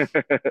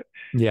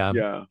 Yeah.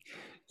 yeah.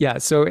 Yeah.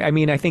 So, I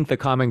mean, I think the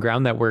common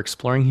ground that we're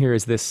exploring here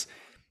is this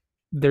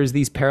there's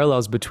these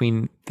parallels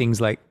between things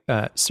like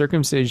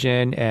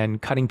circumcision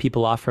and cutting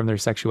people off from their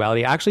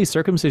sexuality. Actually,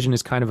 circumcision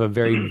is kind of a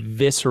very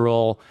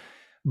visceral,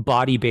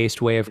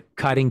 body-based way of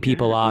cutting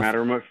people It's a off.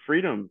 matter of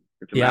freedom.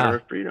 It's a Yeah. matter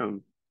of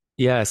freedom.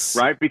 Yes.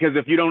 Right? Because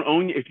if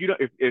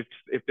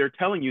if they're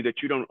telling you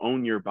that you don't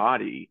own your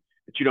body,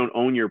 that you don't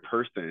own your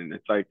person,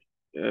 it's like,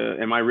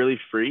 am I really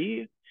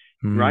free?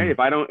 Right?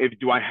 Mm. If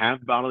do I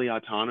have bodily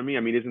autonomy?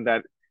 I mean, isn't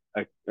that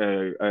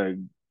a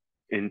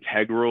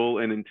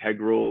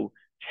integral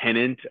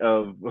tenet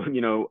of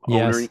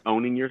Yes.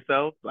 owning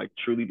yourself, like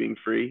truly being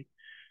free?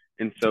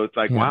 And so it's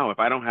like, Yeah. wow, if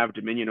I don't have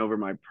dominion over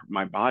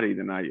my body,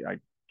 then I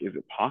is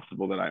it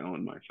possible that I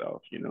own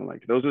myself?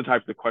 Like those are the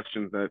types of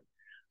questions that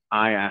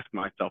I ask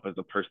myself as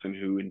a person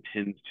who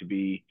intends to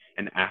be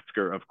an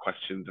asker of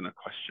questions and a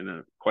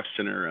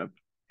questioner of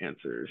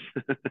answers.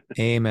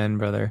 Amen,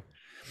 brother.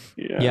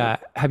 Yeah. Yeah.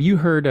 Have you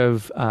heard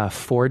of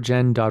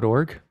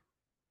 4gen.org?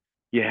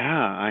 Yeah,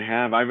 I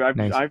have.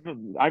 Nice.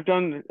 I've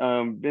done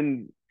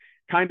been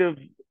kind of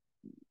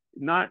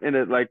not in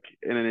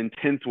an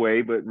intense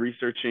way, but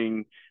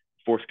researching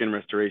foreskin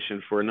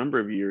restoration for a number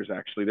of years.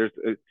 Actually, there's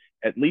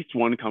at least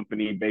one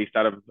company based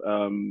out of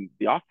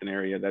the Austin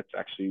area that's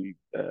actually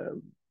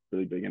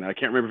really big, and I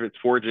can't remember if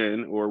it's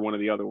 4gen or one of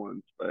the other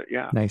ones, but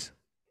yeah, Nice.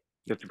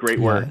 that's great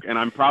Yeah. work, and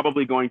I'm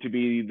probably going to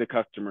be the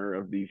customer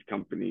of these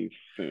companies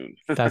soon.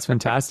 That's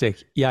fantastic.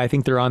 Yeah, I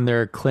think they're on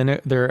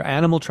their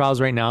animal trials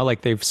right now.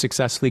 Like they've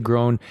successfully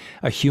grown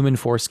a human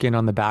foreskin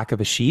on the back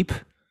of a sheep.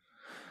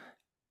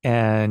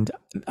 And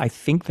I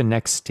think the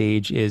next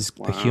stage is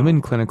the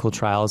human clinical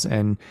trials.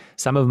 And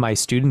some of my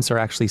students are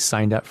actually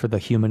signed up for the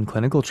human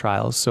clinical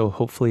trials. So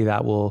hopefully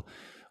that will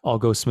all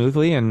go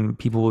smoothly and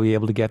people will be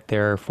able to get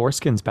their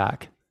foreskins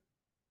back.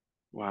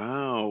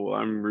 Wow, well,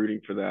 I'm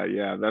rooting for that.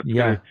 Yeah,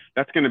 Yeah,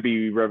 that's gonna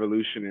be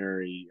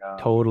revolutionary.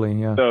 totally.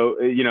 Yeah. So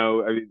I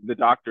mean, the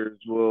doctors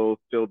will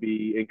still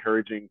be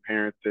encouraging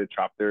parents to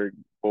chop their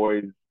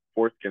boys'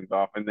 foreskins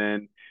off, and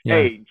then Yeah.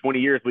 hey, 20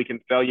 years we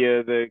can sell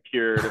you the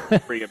cure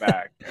to bring it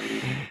back. I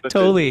mean, such a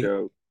Totally.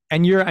 joke.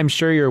 And I'm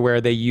sure you're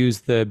aware they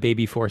use the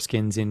baby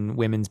foreskins in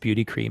women's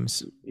beauty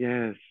creams.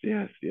 Yes.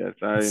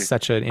 It's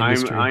such an I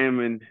industry. am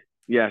in.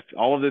 Yes,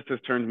 all of this has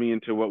turned me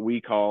into what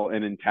we call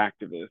an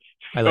intactivist.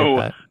 I like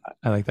that.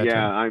 I like that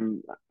Yeah,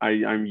 term.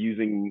 I'm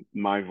using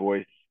my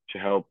voice to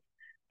help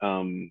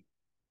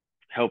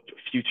help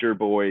future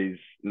boys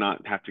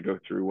not have to go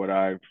through what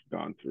I've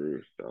gone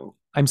through. So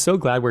I'm so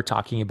glad we're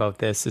talking about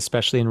this,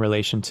 especially in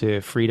relation to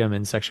freedom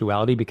and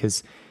sexuality,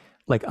 because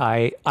like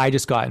I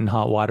just got in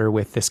hot water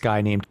with this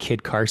guy named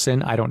Kid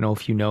Carson. I don't know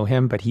if you know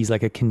him, but he's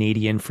like a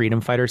Canadian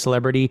freedom fighter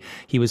celebrity.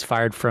 He was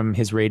fired from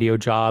his radio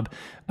job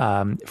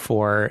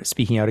for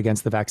speaking out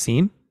against the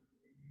vaccine.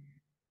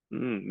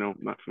 no,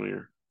 not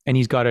familiar. And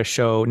he's got a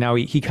show now.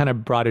 He kind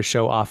of brought his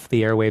show off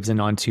the airwaves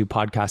and onto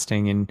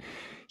podcasting, and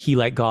he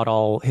like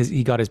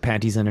he got his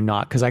panties in a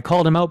knot because I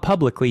called him out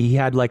publicly. He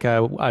had like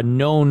a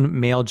known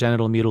male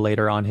genital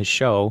mutilator on his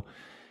show.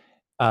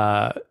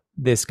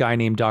 This guy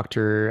named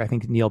Dr. I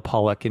think Neil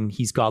Pollock, and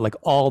he's got like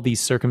all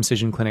these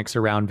circumcision clinics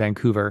around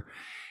Vancouver,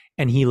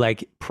 and he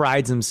like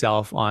prides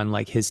himself on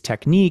like his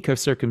technique of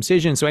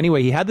circumcision. So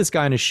anyway, he had this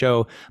guy on his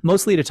show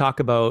mostly to talk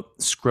about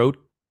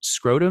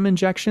scrotum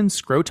injections,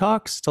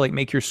 scrotox to like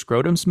make your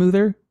scrotum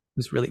smoother. It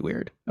was really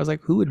weird. I was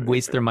like, who would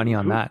waste their money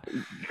on that?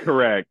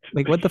 Correct.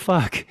 Like, what the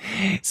fuck?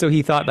 So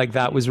he thought like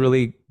that was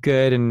really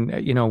good, and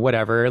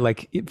whatever.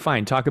 Like,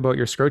 fine, talk about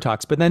your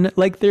scrotox. But then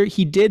like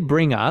he did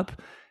bring up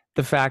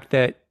the fact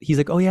that he's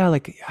like, oh yeah,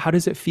 like how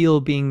does it feel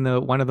being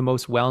one of the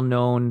most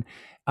well-known,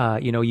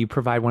 you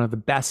provide one of the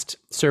best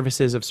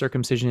services of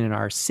circumcision in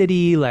our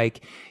city,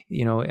 like,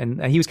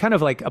 and he was kind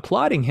of like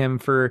applauding him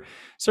for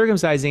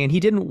circumcising. And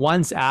he didn't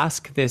once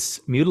ask this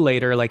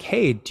mutilator, like,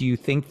 hey, do you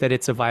think that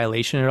it's a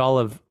violation at all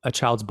of a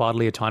child's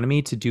bodily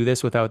autonomy to do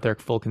this without their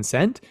full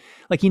consent?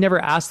 Like he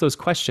never asked those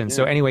questions. Yeah.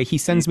 So anyway, he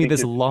sends me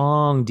this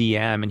long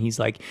DM and he's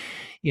like,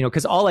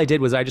 because all I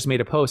did was I just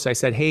made a post. I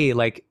said, hey,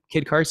 like,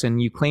 Kid Carson,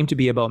 you claim to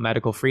be about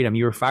medical freedom.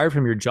 You were fired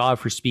from your job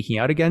for speaking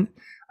out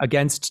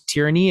against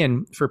tyranny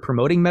and for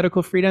promoting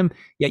medical freedom,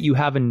 yet you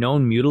have a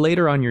known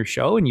mutilator on your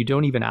show and you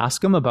don't even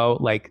ask them about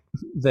like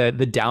the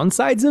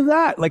downsides of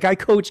that. Like, I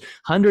coach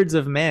hundreds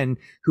of men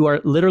who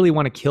are literally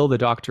want to kill the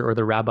doctor or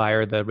the rabbi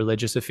or the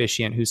religious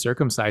officiant who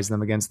circumcised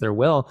them against their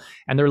will,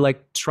 and they're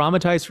like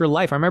traumatized for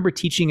life. I remember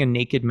teaching a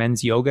naked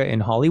men's yoga in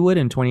Hollywood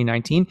in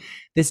 2019.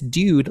 This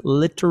dude,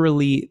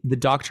 literally, the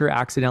doctor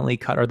accidentally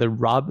cut, or the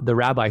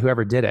rabbi,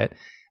 whoever did it,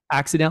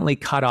 accidentally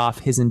cut off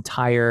his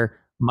entire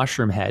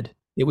mushroom head.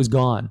 It was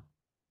gone.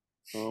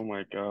 Oh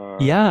my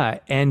God. Yeah.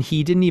 And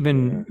he didn't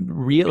even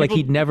like,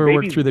 he'd never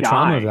worked through the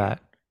trauma of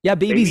that. Yeah.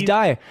 Babies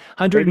die.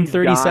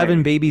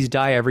 137 babies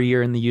die every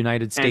year in the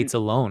United States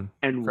alone.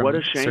 And what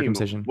a shame.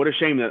 Circumcision. What a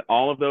shame that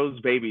all of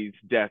those babies'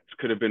 deaths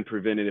could have been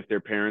prevented if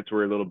their parents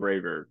were a little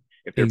braver.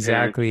 If their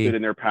parents stood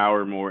in their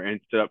power more and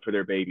stood up for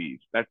their babies.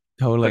 That's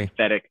totally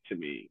pathetic to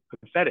me.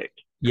 Pathetic.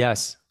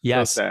 Yes.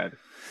 So sad.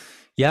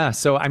 Yeah.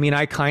 So, I mean,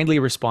 I kindly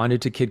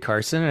responded to Kid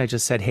Carson and I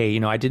just said, hey,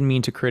 I didn't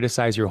mean to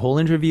criticize your whole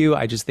interview.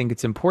 I just think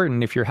it's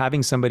important, if you're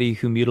having somebody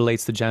who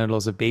mutilates the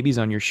genitals of babies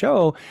on your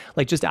show,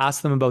 like, just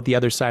ask them about the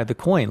other side of the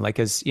coin. Like,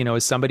 as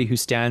somebody who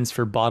stands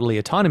for bodily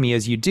autonomy,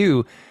 as you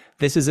do,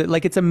 this is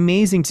like, it's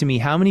amazing to me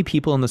how many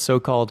people in the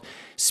so-called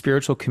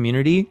spiritual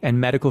community and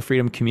medical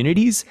freedom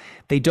communities,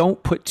 they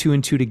don't put two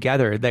and two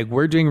together like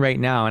we're doing right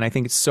now. And I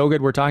think it's so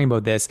good we're talking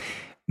about this.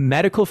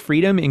 Medical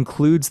freedom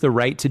includes the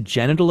right to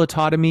genital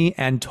autonomy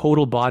and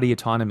total body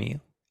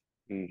autonomy.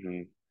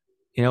 Mm-hmm.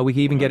 We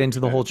can even get into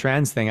the whole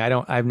trans thing. I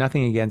have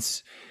nothing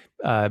against,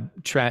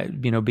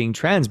 being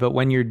trans, but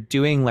when you're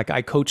doing, like,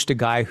 I coached a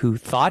guy who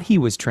thought he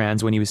was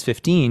trans when he was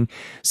 15.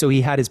 So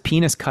he had his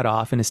penis cut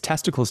off and his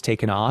testicles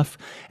taken off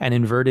and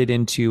inverted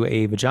into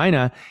a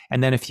vagina.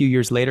 And then a few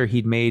years later,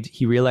 he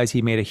realized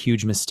he made a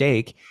huge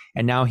mistake.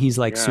 And now he's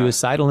like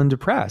suicidal and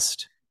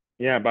depressed.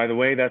 Yeah, by the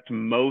way, that's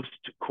most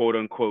quote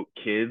unquote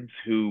kids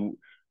who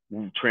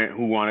want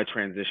to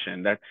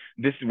transition.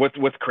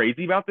 What's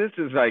crazy about this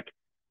is, like,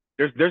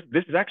 there's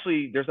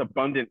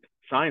abundant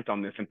science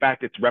on this. In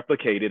fact, it's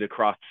replicated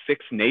across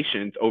 6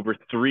 nations over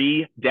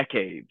 3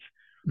 decades.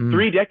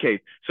 3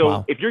 decades.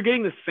 So if you're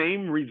getting the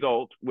same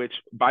result, which,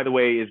 by the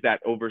way, is that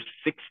over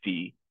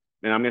 60,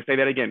 and I'm going to say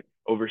that again,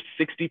 over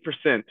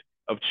 60%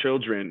 of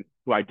children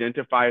who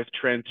identify as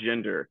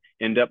transgender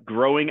end up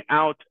growing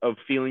out of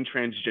feeling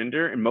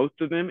transgender, and most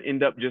of them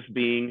end up just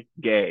being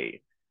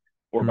gay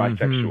or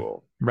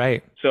bisexual.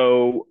 Right.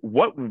 So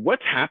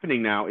what's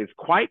happening now is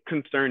quite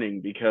concerning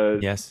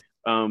because, as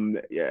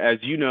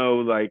you know,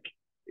 like,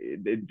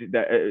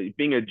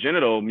 being a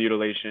genital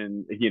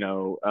mutilation,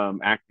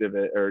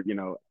 activist or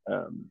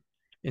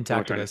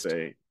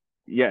intactivist.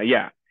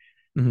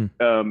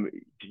 Mm-hmm.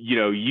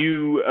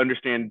 You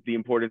understand the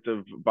importance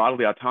of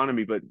bodily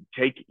autonomy, but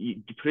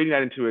putting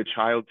that into a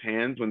child's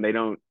hands when they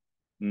don't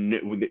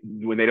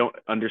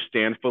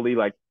understand fully,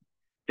 like,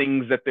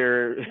 things that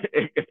they're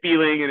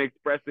feeling and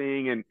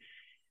expressing, and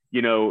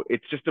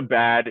it's just a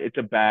bad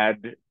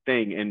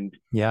thing. And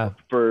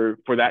for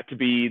that to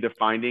be the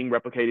finding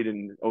replicated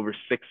in over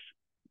 6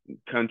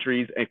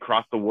 countries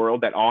across the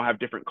world that all have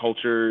different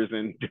cultures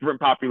and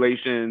different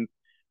populations,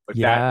 but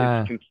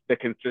that is the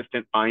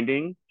consistent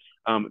finding.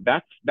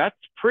 That's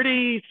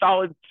pretty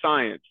solid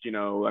science,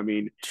 I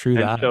mean. True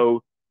that.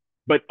 So,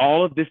 but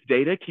all of this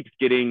data keeps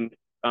getting,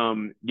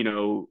 hidden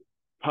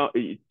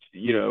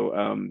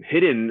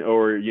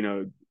or,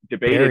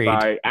 debated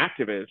by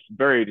activists.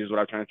 Buried is what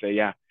I'm trying to say.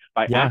 Yeah.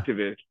 By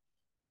activists.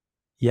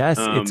 Yes.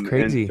 It's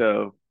crazy. And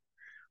so,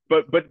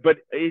 but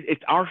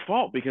it's our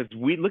fault because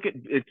we look at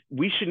it.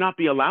 We should not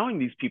be allowing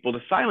these people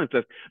to silence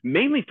us,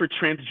 mainly for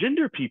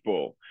transgender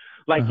people.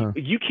 Like,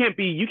 we can't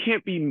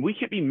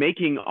be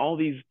making all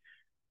these,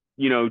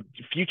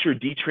 future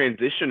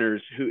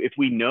detransitioners who, if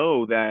we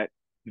know that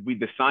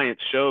the science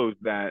shows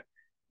that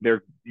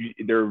they're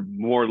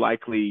more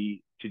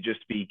likely to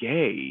just be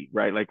gay,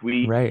 right? Like,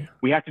 we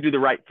have to do the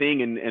right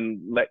thing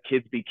and let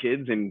kids be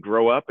kids and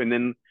grow up and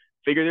then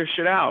figure their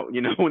shit out,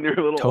 when they're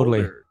a little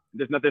older.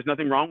 There's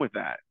nothing wrong with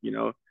that,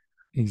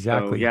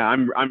 Exactly. So, yeah,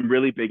 I'm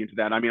really big into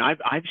that. I mean,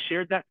 I've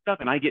shared that stuff,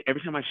 and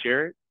every time I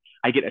share it,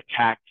 I get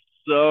attacked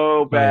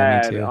so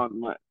bad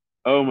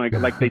oh my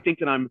God, like, they think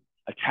that I'm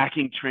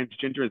attacking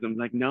transgenderism. I'm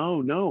like,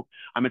 no,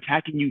 I'm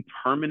attacking you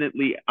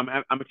permanently.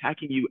 I'm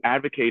attacking you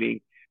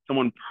advocating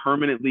someone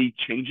permanently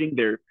changing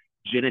their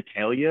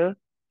genitalia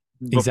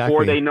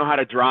before they know how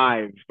to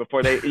drive,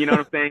 before they, you know what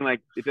I'm saying?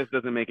 Like, it just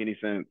doesn't make any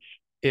sense.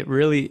 It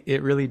really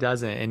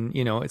doesn't. And,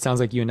 it sounds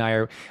like you and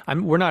I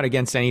we're not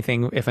against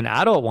anything. If an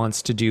adult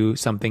wants to do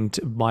something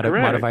to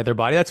modify their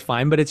body, that's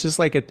fine. But it's just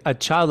like a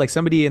child, like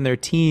somebody in their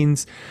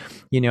teens,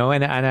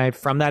 and I,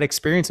 from that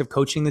experience of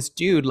coaching this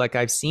dude, like,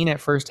 I've seen it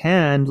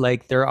firsthand,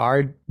 like, there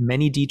are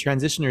many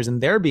detransitioners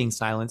and they're being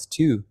silenced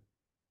too.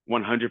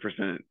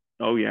 100%.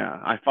 Oh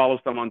yeah. I follow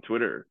some on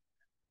Twitter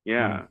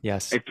Yeah.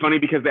 Yes. It's funny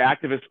because the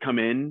activists come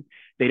in,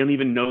 they don't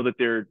even know that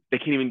they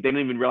don't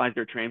even realize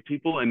they're trans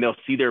people, and they'll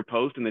see their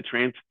post, and the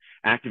trans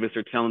activists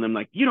are telling them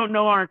like, you don't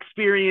know our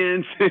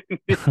experience.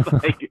 It's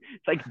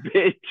like,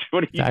 bitch,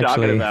 what are you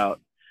talking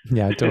about?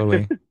 Yeah,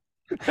 totally.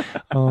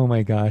 Oh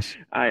my gosh.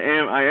 I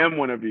am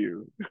one of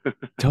you.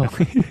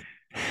 Totally.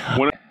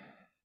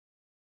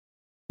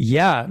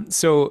 Yeah.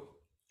 So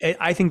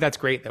I think that's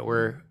great that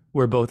we're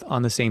both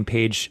on the same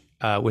page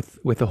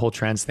with the whole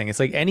trans thing. It's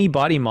like any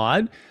body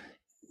mod,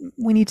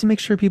 we need to make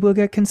sure people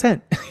get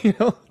consent.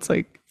 It's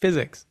like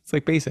physics. It's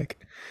like basic.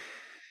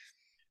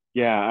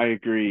 Yeah, I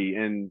agree.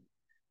 And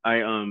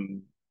I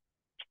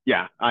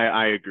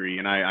I agree.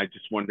 And I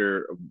just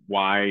wonder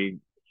why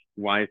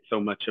so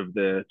much of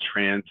the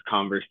trans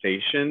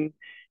conversation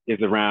is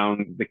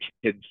around the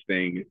kids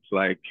thing. It's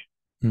like,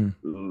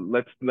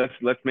 let's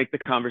make the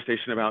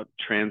conversation about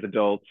trans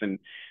adults, and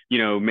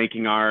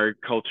making our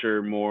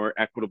culture more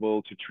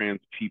equitable to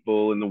trans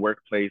people in the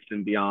workplace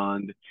and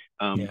beyond.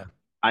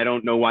 I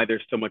don't know why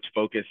there's so much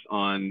focus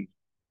on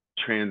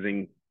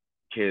transing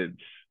kids.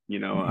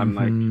 I'm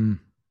like,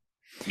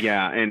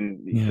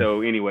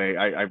 so anyway,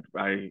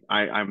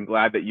 I'm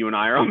glad that you and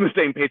I are on the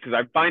same page, because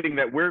I'm finding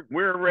that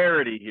we're a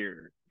rarity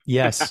here.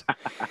 Yes.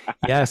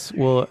 Yes.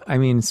 Well, I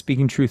mean,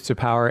 speaking truth to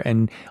power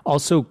and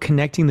also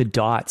connecting the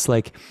dots.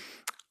 Like,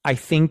 I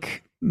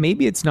think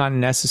maybe it's not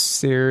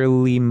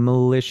necessarily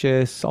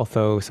malicious,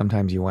 although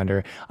sometimes you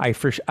wonder. I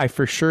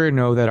for sure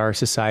know that our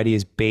society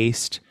is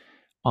based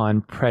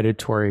on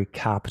predatory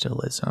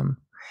capitalism.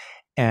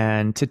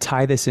 And to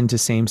tie this into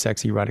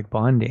same-sex erotic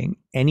bonding,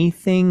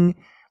 anything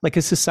like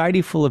a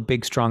society full of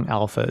big, strong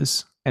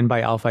alphas, and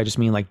by alpha, I just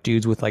mean like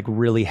dudes with like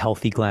really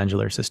healthy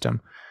glandular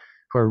system,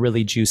 who are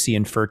really juicy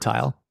and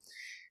fertile.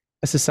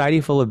 A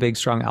society full of big,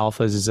 strong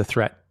alphas is a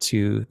threat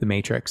to the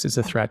matrix. It's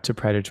a threat to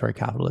predatory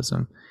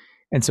capitalism.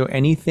 And so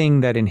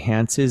anything that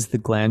enhances the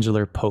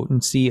glandular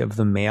potency of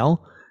the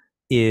male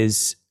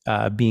is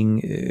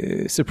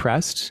being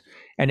suppressed.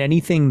 And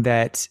anything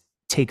that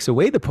takes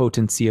away the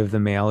potency of the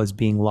male is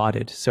being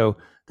lauded. So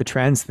the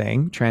trans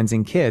thing,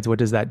 transing kids, what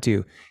does that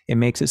do? It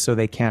makes it so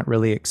they can't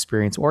really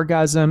experience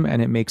orgasm,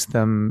 and it makes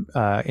them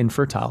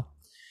infertile,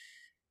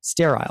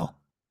 sterile.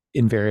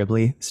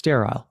 Invariably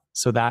sterile.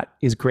 So that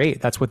is great.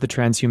 That's what the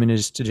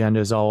transhumanist agenda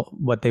is all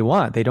what they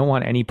want. They don't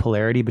want any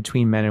polarity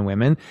between men and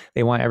women.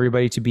 They want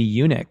everybody to be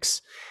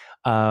eunuchs.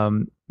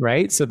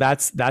 Right? So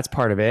that's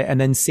part of it. And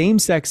then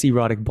same-sex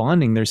erotic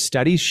bonding, there's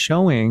studies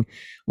showing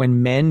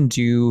when men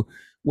do,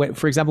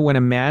 for example, when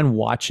a man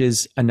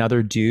watches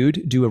another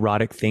dude do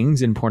erotic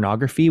things in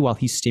pornography while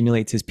he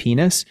stimulates his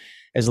penis,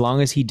 as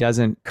long as he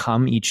doesn't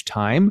come each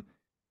time,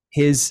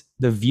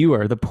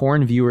 the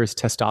porn viewer's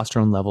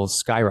testosterone levels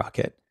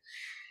skyrocket.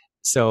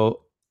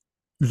 So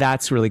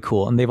that's really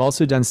cool. And they've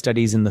also done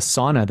studies in the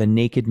sauna, the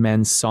naked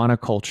men's sauna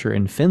culture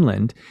in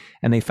Finland.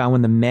 And they found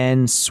when the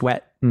men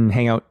sweat and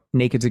hang out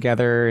naked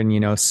together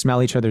and,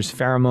 smell each other's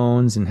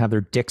pheromones and have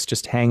their dicks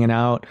just hanging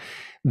out,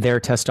 their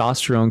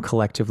testosterone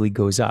collectively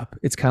goes up.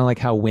 It's kind of like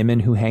how women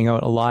who hang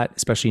out a lot,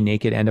 especially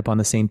naked, end up on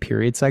the same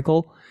period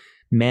cycle.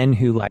 Men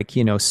who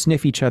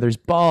sniff each other's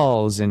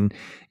balls and,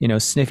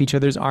 sniff each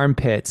other's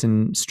armpits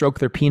and stroke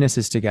their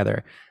penises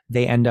together,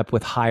 they end up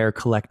with higher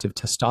collective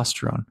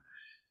testosterone.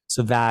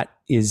 So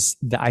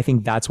I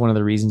think that's one of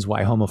the reasons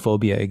why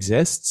homophobia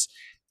exists,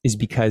 is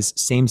because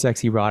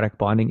same-sex erotic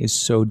bonding is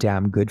so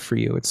damn good for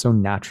you. It's so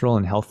natural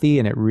and healthy,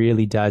 and it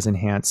really does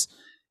enhance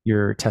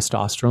your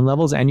testosterone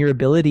levels and your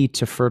ability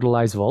to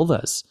fertilize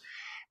vulvas,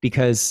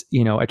 because,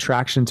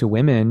 attraction to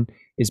women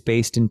is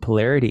based in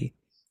polarity.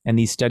 And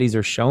these studies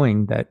are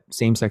showing that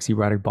same-sex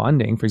erotic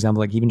bonding, for example,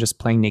 like even just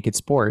playing naked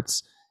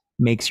sports,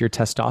 makes your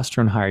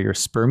testosterone higher, your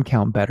sperm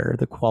count better,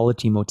 the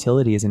quality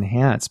motility is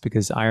enhanced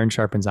because iron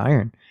sharpens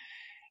iron.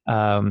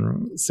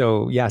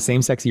 So yeah,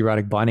 same-sex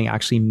erotic bonding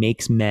actually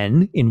makes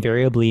men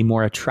invariably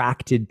more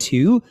attracted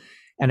to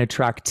and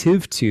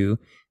attractive to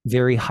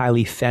very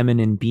highly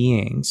feminine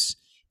beings,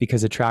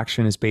 because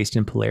attraction is based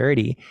in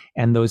polarity.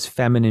 And those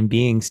feminine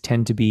beings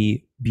tend to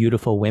be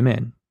beautiful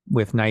women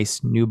with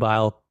nice,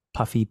 nubile,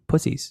 puffy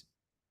pussies.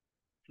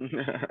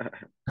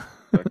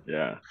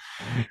 Yeah.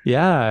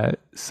 Yeah.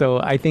 So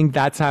I think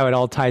that's how it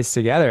all ties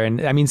together.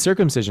 And I mean,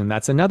 circumcision,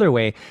 that's another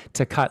way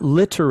to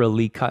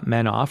literally cut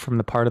men off from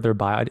the part of their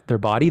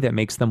body that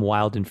makes them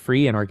wild and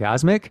free and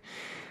orgasmic,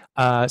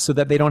 so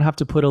that they don't have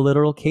to put a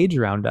literal cage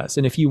around us.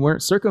 And if you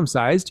weren't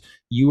circumcised,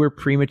 you were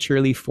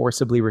prematurely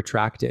forcibly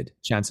retracted,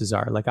 chances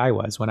are, like I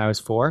was when I was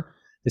 4.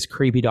 This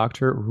creepy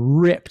doctor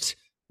ripped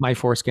my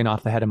foreskin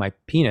off the head of my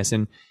penis.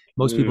 And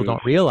most people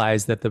don't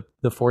realize that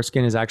the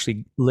foreskin is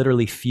actually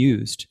literally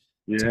fused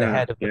to the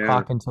head of the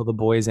cock until the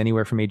boy is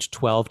anywhere from age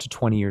 12 to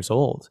 20 years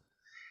old.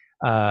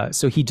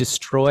 So he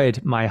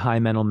destroyed my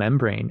hymenal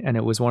membrane, and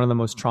it was one of the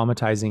most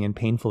traumatizing and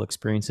painful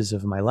experiences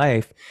of my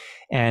life.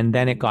 And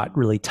then it got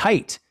really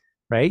tight,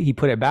 right? He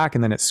put it back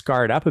and then it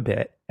scarred up a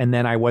bit. And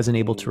then I wasn't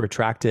able to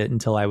retract it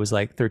until I was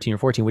like 13 or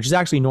 14, which is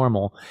actually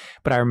normal.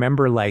 But I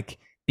remember like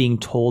being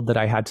told that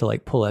I had to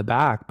like pull it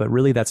back, but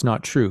really that's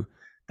not true.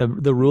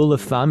 The rule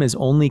of thumb is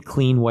only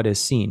clean what is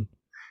seen.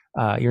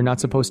 You're not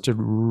supposed to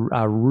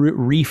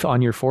reef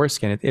on your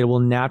foreskin. It will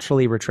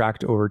naturally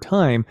retract over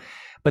time.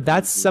 But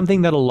that's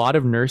something that a lot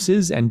of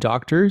nurses and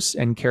doctors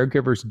and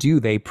caregivers do.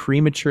 They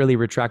prematurely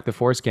retract the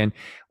foreskin,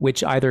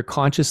 which either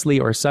consciously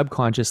or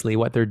subconsciously,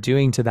 what they're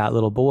doing to that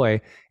little boy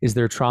is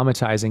they're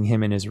traumatizing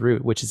him in his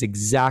root, which is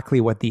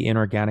exactly what the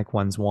inorganic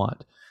ones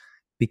want.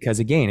 Because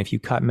again, if you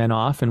cut men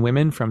off and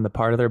women from the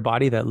part of their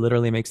body that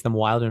literally makes them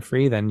wild and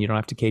free, then you don't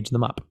have to cage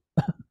them up.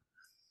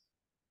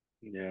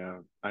 Yeah,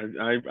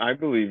 I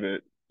believe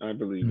it. I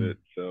believe it.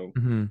 So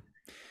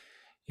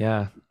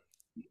Yeah.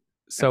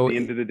 So at the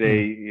end of the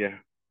day, yeah.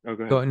 Oh,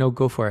 go ahead.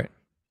 Go for it.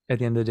 At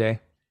the end of the day.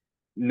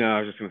 No,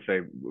 I was just gonna say,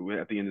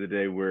 at the end of the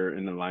day, we're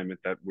in alignment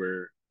that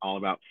we're all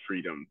about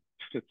freedom.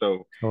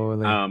 So,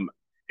 Totally.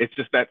 it's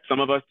just that some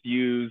of us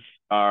use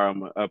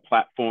a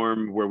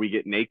platform where we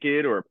get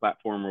naked or a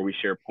platform where we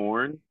share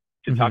porn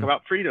to talk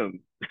about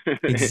freedom.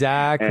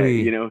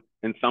 Exactly.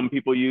 And some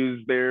people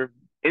use their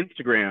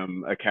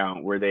Instagram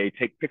account where they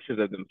take pictures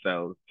of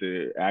themselves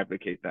to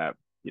advocate that.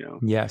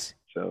 Yes.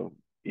 So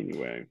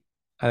anyway,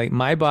 I like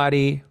my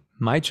body,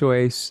 my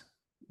choice,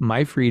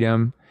 my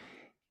freedom.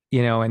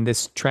 And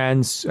this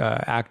trans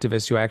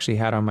activist who I actually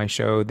had on my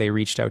show, they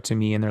reached out to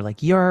me and they're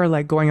like, "You're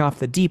like going off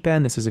the deep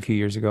end." This is a few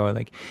years ago.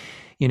 Like,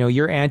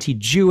 you're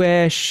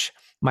anti-Jewish.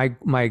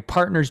 My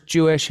partner's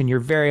Jewish, and you're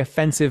very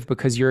offensive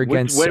because you're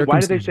against circumcision. Why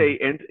do they say?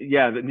 And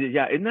yeah,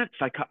 isn't that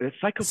it's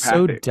psychopathic?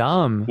 So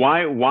dumb.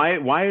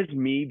 Why is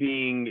me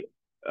being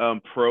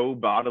pro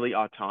bodily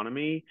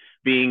autonomy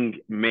being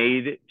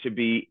made to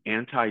be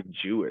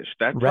anti-Jewish?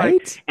 That's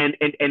right. Like,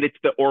 and it's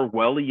the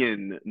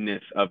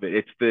Orwellianness of it.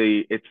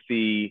 It's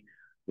the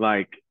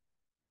like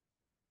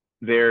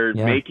they're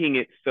making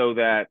it so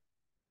that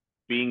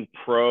being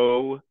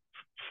pro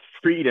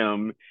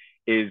freedom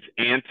is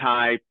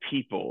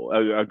anti-people,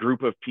 a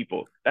group of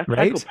people. That's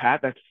right?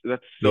 Psychopath.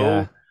 That's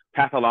so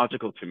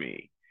pathological to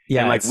me.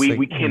 Yeah, and like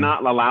we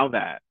cannot allow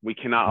that. We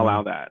cannot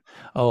allow that.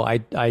 Oh, I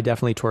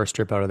definitely tore a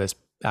strip out of this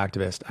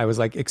activist. I was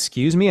like,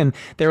 "Excuse me," and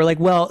they were like,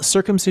 "Well,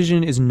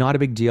 circumcision is not a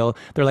big deal."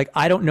 They're like,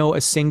 "I don't know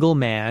a single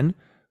man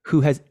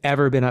who has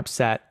ever been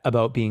upset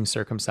about being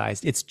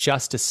circumcised. It's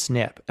just a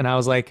snip." And I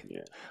was like,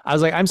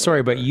 "I'm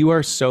sorry, but you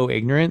are so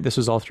ignorant." This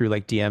was all through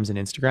like DMs and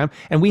Instagram.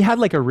 And we had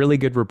like a really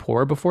good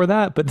rapport before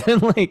that. But then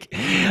like,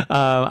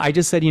 I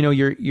just said,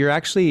 you're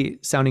actually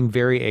sounding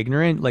very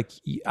ignorant. Like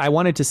I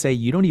wanted to say,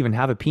 you don't even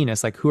have a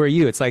penis. Like, who are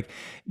you? It's like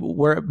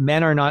where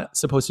men are not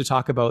supposed to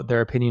talk about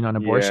their opinion on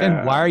abortion.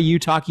 Yeah. Why are you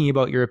talking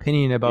about your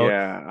opinion about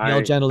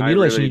male genital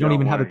mutilation? Really you don't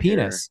even have a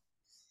penis.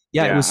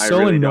 Yeah, it was so I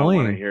really annoying.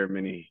 don't want to hear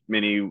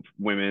many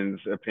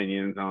women's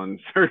opinions on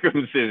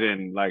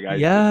circumcision. Like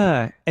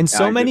and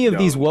so many of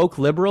these woke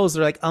liberals,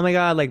 they're like, "Oh my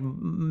god, like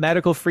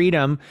medical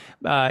freedom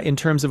in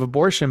terms of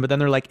abortion," but then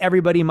they're like,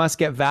 "Everybody must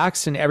get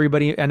vaxxed,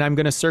 and I'm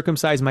going to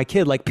circumcise my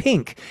kid." Like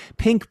Pink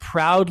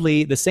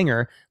proudly, the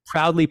singer,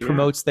 proudly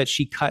promotes that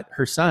she cut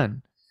her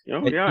son.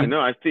 Oh yeah, no,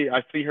 I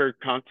see her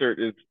concert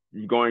is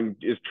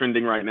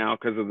trending right now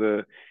because of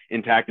the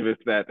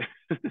intactivists that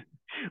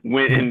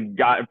went and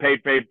got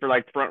paid for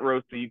like front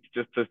row seats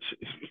just to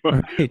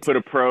put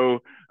a pro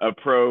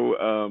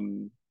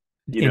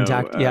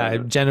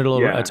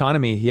genital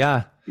autonomy.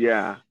 Yeah,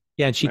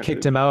 and she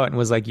kicked him out and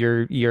was like,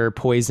 you're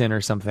poison or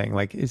something.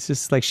 Like, it's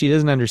just like she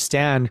doesn't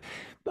understand.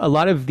 A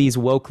lot of these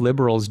woke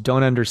liberals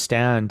don't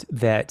understand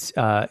that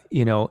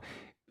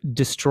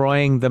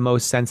destroying the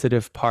most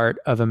sensitive part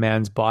of a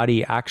man's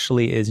body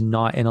actually is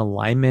not in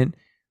alignment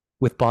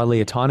with bodily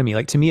autonomy.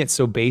 Like, to me, it's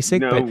so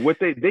basic. No, what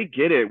they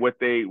get it. What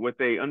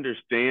they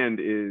understand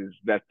is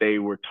that they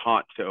were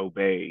taught to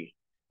obey.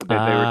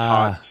 That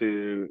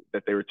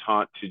they were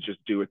taught to just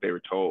do what they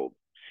were told.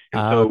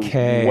 And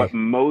so what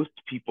most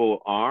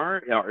people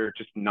are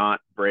just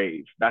not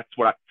brave. That's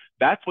what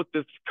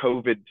this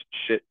COVID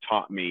shit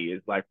taught me,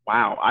 is like,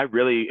 wow, I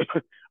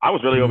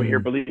was really over here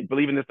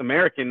believing this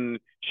American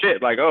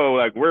shit. Like, oh,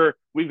 like we're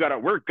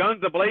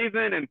guns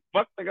ablazing and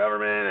fuck the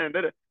government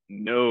and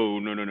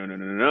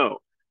no.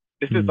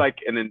 This is like,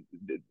 and then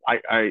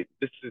I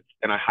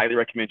highly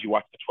recommend you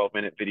watch the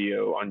 12-minute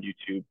video on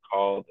YouTube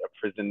called "A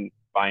Prison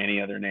by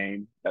Any Other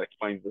Name" that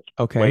explains this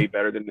way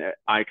better than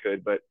I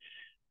could. But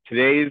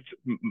today's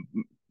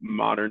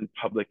modern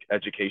public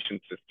education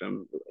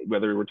system,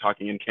 whether we're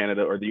talking in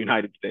Canada or the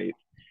United States,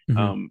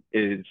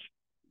 is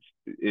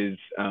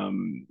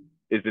an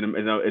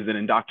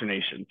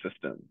indoctrination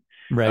system.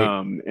 Right.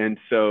 And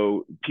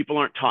so people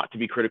aren't taught to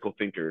be critical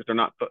thinkers. They're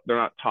not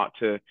taught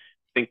to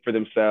think for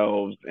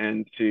themselves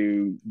and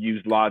to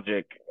use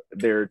logic.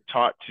 They're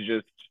taught to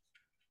just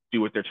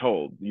do what they're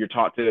told. You're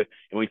taught to,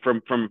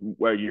 from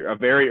where you're a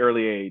very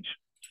early age,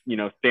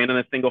 stand in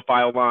a single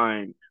file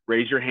line,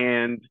 raise your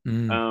hand,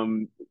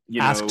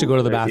 ask to go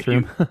to the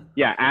bathroom.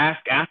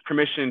 Ask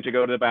permission to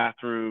go to the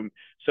bathroom.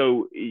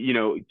 So,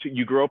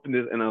 you grow up in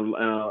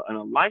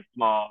a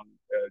lifelong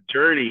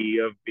journey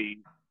of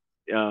being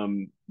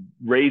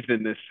raised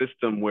in this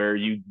system where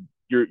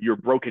you're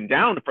broken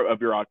down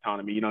of your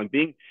autonomy.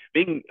 Being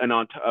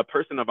a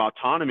person of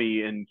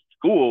autonomy and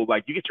school,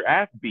 like you get your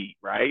ass beat,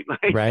 right?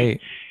 Like Right.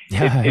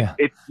 Yeah. Yeah.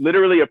 it's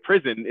literally a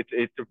prison.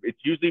 It's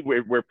usually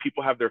where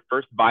people have their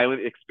first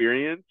violent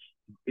experience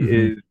Hmm.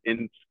 is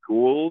in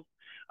schools.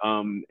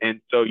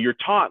 And so you're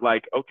taught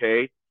like,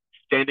 okay,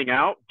 standing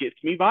out gets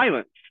me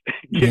violence. so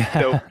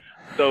Yeah.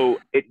 so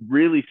it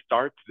really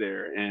starts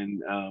there.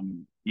 And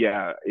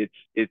yeah, it's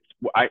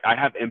I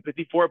have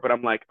empathy for it, but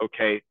I'm like,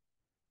 okay,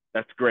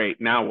 that's great.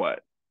 Now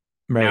what?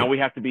 Now Right. we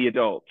have to be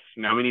adults.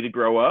 Now we need to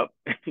grow up,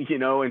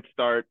 and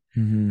start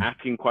Hmm.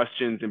 asking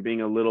questions and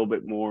being a little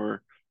bit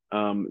more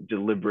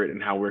deliberate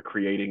in how we're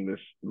creating this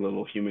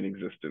little human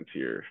existence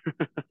here.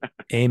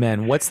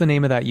 Amen. What's the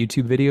name of that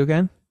YouTube video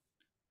again?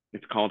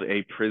 It's called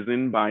A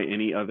Prison by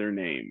Any Other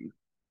Name.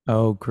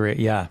 Oh, great.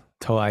 Yeah.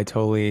 I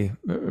totally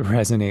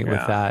resonate with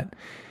Yeah. that.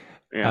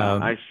 Yeah.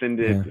 I send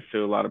it Yeah.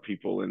 to a lot of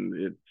people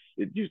and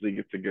it usually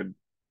gets a good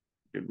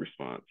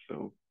response.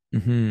 So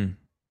Hmm.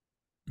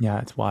 Yeah,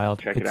 it's wild.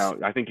 check it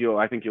out. I think you'll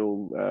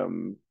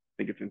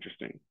think it's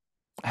interesting.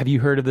 Have you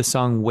heard of the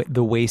song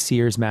The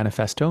Wayseer's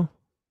Manifesto?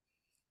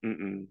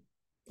 Mm-mm.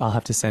 I'll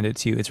have to send it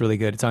to you. It's really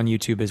good. It's on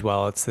YouTube as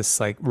well. It's this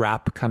like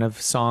rap kind of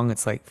song.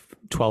 It's like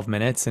 12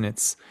 minutes and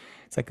it's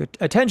like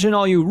attention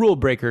all you rule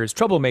breakers,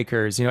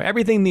 troublemakers,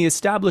 everything the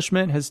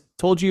establishment has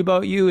told you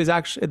about you is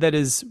actually that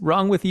is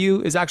wrong with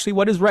you is actually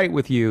what is right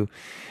with you.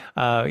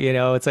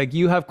 It's like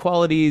you have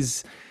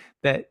qualities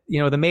that,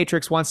 the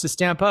Matrix wants to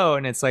stamp out,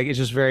 and it's like it's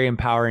just very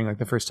empowering. Like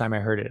the first time I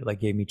heard it, it like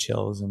gave me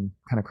chills and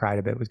kind of cried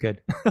a bit. It was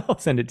good. I'll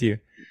send it to you.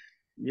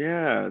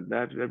 Yeah,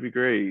 that'd be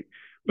great.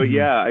 But Mhm.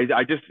 yeah,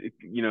 I just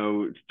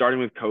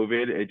starting with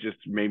COVID, it just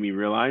made me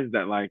realize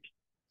that like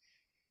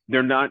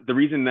they're not the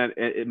reason that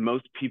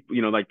most people,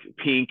 like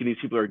Pink and these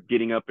people are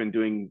getting up and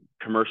doing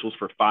commercials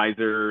for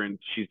Pfizer, and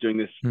she's doing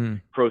this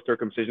Mm. pro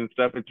circumcision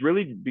stuff. It's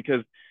really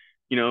because,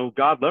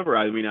 God love her.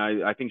 I mean,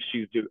 I think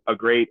she's a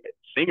great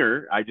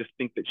singer. I just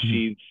think that Mhm.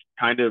 she's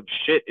kind of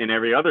shit in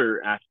every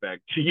other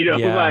aspect. Yeah.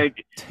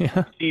 Like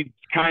Yeah. she's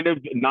kind of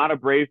not a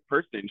brave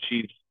person.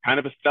 She's kind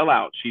of a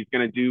sellout. She's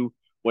going to do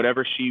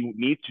whatever she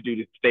needs to do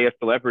to stay a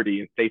celebrity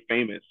and stay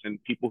famous.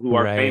 And people who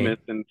are Right. famous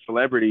and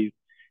celebrities,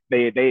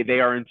 they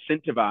are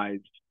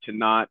incentivized to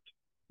not,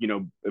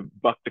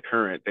 buck the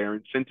current. They are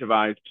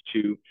incentivized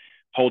to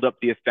hold up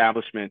the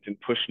establishment and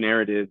push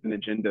narratives and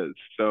agendas.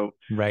 So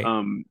Right.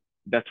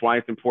 that's why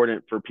it's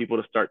important for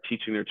people to start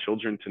teaching their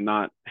children to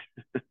not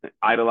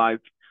idolize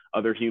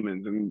other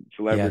humans and Yes.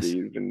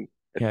 celebrities and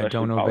Yeah. especially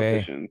Don't obey.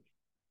 politicians.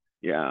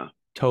 Yeah.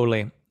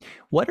 Totally.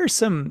 What are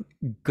some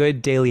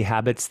good daily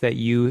habits that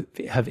you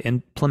have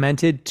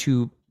implemented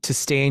to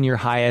stay in your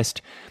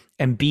highest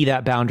and be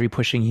that boundary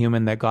pushing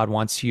human that God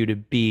wants you to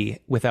be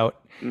without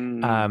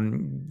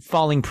Mm,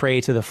 falling prey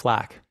to the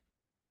flack?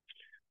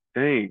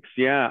 thanks.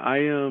 Yeah,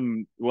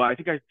 well, I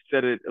think I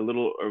said it a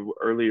little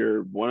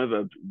earlier. One of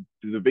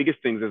the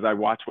biggest things is I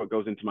watch what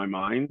goes into my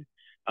mind.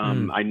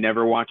 Mm, I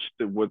never watch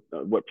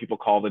what people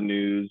call the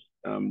news,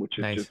 which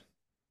is just nice.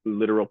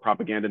 literal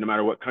propaganda. No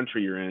matter what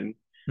country you're in,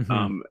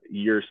 Hmm.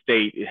 your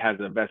state has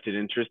a vested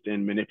interest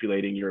in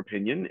manipulating your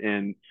opinion,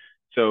 and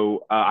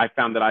so I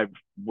found that I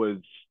was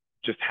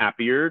just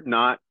happier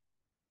not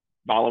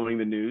following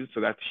the news. So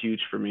that's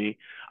huge for me.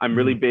 I'm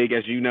really Hmm. big,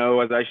 as you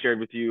know, as I shared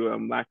with you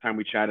last time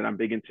we chatted, I'm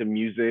big into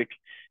music.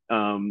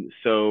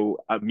 So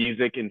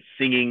music and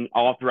singing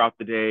all throughout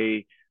the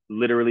day,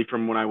 literally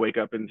from when I wake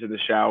up into the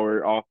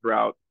shower, all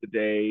throughout the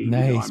day,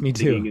 Nice. I'm Me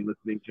too. singing and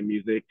listening to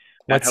music.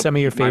 That What's helps some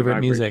of your keep my favorite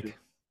vibration. music?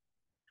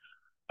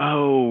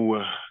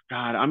 Oh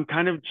God, I'm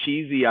kind of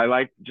cheesy. I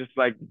like just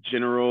like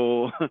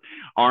general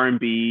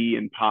R&B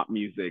and pop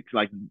music.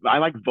 Like I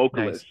like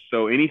vocalists. Nice.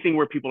 So anything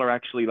where people are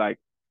actually like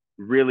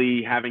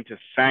really having to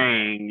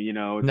sing,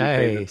 as we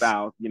say in the Nice.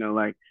 South,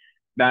 like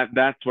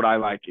that's what I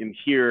like. And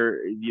here,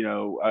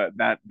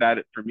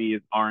 that for me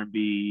is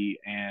R&B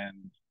and,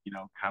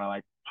 kind of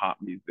like pop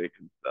music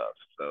and stuff.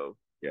 So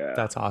yeah.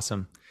 That's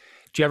awesome.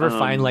 Do you ever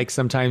find Um, like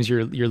sometimes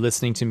you're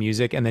listening to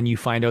music and then you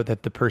find out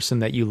that the person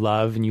that you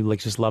love and you like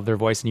just love their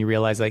voice and you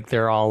realize like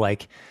they're all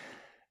like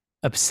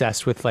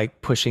obsessed with like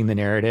pushing the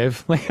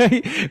narrative.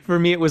 Like for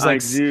me, it was I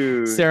like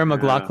do. Sarah Yeah.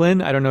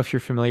 McLachlan. I don't know if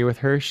you're familiar with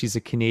her. She's a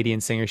Canadian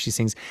singer. She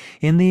sings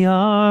 "In the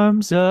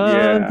Arms of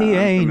Yeah, the I'm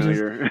Angels."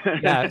 familiar.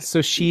 Yeah.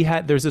 So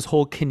there's this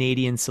whole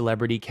Canadian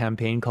celebrity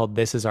campaign called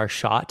This Is Our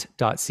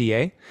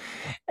Shot.ca.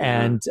 Uh-huh.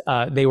 And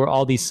they were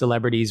all these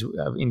celebrities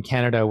in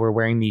Canada were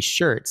wearing these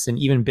shirts. And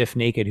even Biff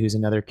Naked, who's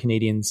another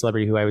Canadian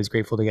celebrity who I was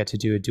grateful to get to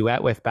do a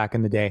duet with back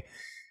in the day,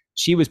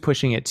 she was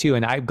pushing it too.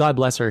 And God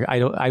bless her. I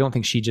don't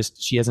think she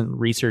hasn't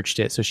researched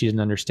it, so she didn't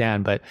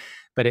understand. But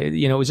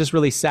it was just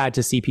really sad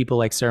to see people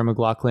like Sarah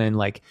McLachlan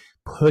like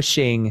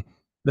pushing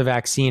the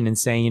vaccine and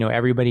saying,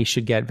 everybody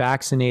should get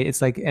vaccinated.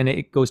 It's like, and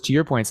it goes to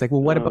your point. It's like,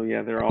 well, what Oh about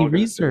yeah, they're any all gonna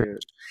say research?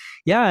 it.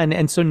 Yeah.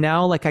 And so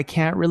now like I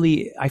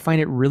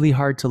find it really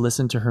hard to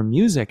listen to her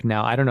music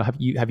now. I don't know. Have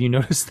you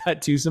noticed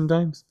that too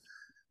sometimes?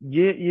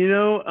 Yeah,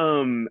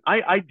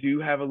 I do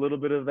have a little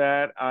bit of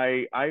that.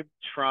 I've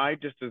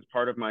tried just as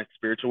part of my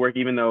spiritual work,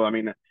 even though I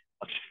mean,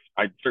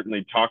 I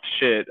certainly talk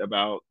shit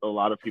about a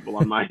lot of people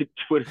on my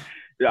Twitter.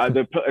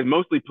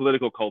 Mostly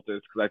political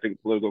cultists, because I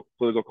think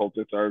political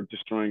cultists are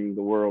destroying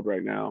the world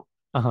right now.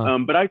 Uh-huh.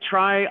 But I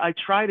try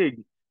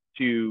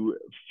to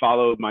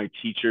follow my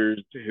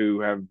teachers who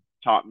have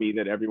taught me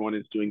that everyone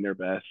is doing their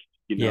best.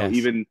 You know,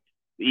 Yes.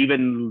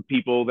 even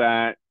people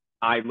that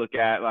I look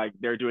at like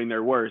they're doing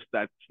their worst,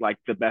 that's like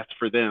the best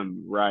for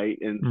them, right?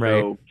 And Right.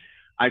 so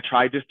I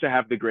try just to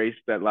have the grace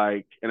that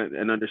like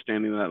and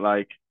understanding that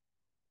like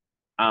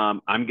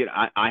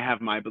I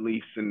have my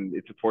beliefs, and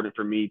it's important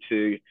for me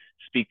to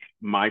speak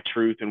my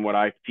truth and what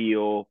I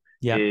feel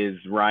Yeah. is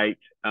right.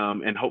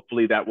 And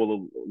hopefully that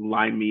will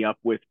line me up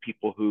with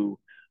people who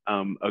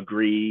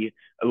agree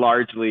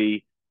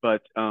largely.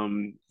 But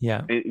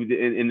Yeah.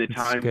 in the It's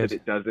times that good.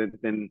 it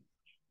doesn't, then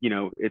you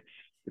know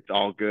it's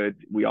all good.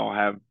 We all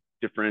have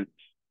different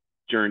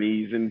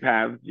journeys and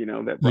paths, you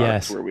know, that brought us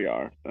Yes. to where we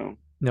are. So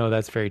No,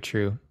 that's very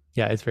true.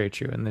 Yeah, it's very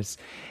true. And this,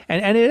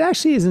 and it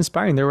actually is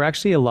inspiring. There were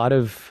actually a lot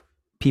of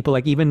people,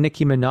 like even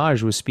Nicki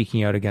Minaj was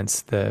speaking out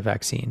against the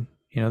vaccine.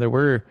 You know, there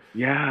were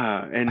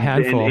yeah, a and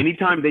handful.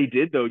 anytime they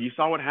did though, you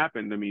saw what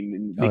happened. I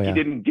mean, Oh Nikki yeah.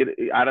 didn't get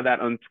out of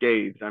that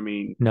unscathed. I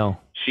mean, No.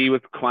 she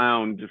was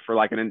clowned for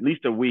like at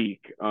least a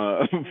week,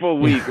 a full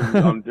week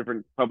Yeah. on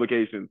different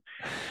publications.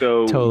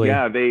 So Totally.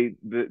 yeah, the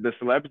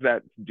celebs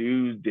that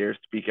do dare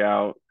speak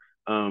out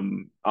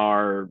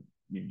are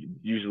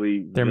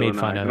usually They're made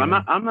fun villainized. of.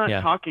 And I'm not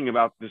Yeah. talking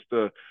about just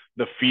the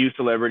few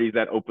celebrities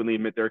that openly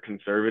admit they're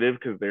conservative,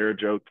 because they're a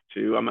joke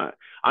too. I'm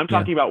Yeah.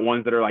 talking about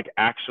ones that are like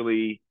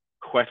actually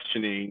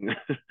questioning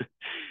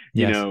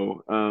you Yes.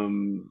 know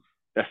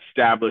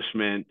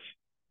establishment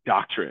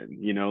doctrine,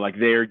 you know, like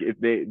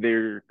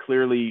they're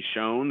clearly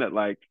shown that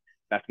like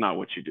that's not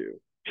what you do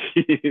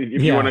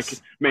if you want to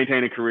Yes.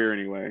 maintain a career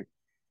anyway.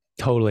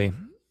 Totally.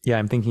 Yeah.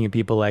 I'm thinking of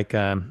people like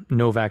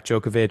Novak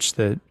Djokovic,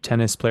 the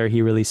tennis player.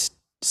 He really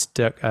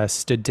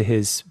stood to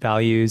his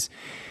values,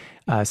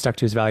 stuck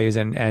to his values.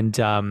 And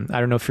I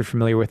don't know if you're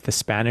familiar with the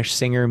Spanish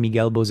singer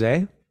Miguel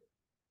Bosé.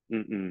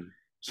 Mm-mm.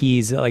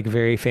 He's like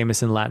very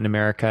famous in Latin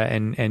America,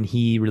 and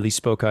he really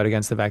spoke out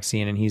against the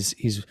vaccine, and he's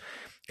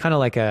kind of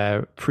like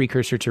a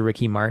precursor to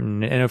Ricky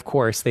Martin. And of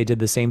course they did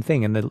the same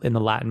thing in the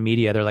Latin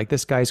media. They're like,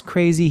 this guy's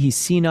crazy, he's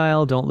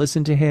senile, don't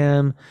listen to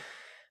him.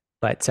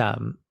 But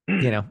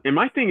you know, And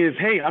my thing is,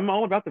 hey, I'm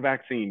all about the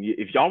vaccine.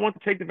 If y'all want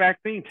to take the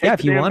vaccine, yeah, take if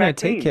the you damn want to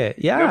take vaccine. it,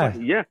 yeah.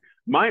 Nobody, yeah.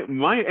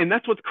 And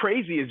that's what's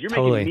crazy is you're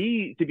Totally. making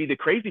me to be the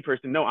crazy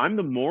person. No, I'm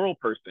the moral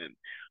person.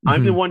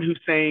 I'm the Mm-hmm. one who's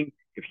saying,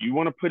 if you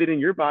want to put it in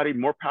your body,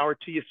 more power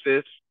to you,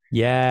 sis.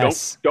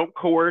 Yes. Don't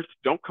coerce,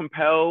 don't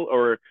compel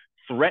or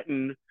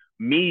threaten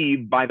me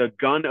by the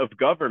gun of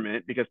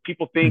government, because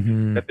people think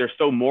Mm-hmm. that they're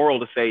so moral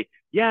to say,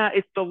 yeah,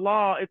 it's the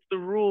law, it's the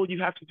rule,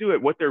 you have to do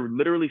it. What they're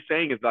literally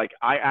saying is like,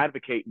 I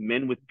advocate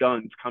men with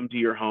guns come to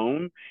your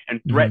home and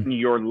Mm-hmm. threaten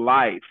your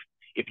life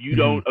if you Mm-hmm.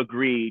 don't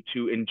agree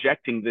to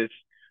injecting this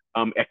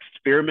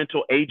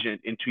experimental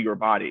agent into your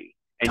body.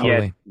 And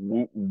Totally.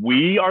 yet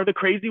we are the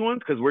crazy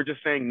ones, because we're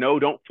just saying, no,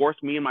 don't force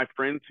me and my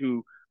friends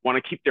who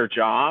want to keep their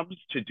jobs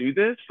to do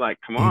this. Like,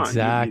 come on.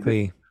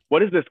 Exactly.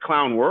 What is this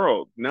clown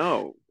world?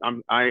 No,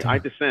 I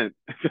dissent.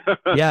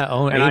 Yeah.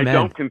 Oh, And I amen.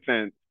 don't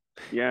consent.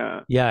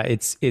 Yeah. Yeah,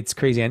 it's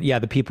crazy. And yeah,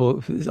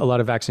 a lot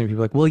of vaccinated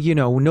people are like, well, you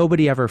know,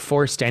 nobody ever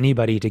forced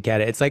anybody to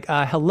get it. It's like,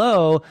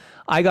 hello,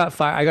 I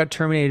got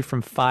terminated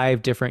from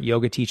 5 different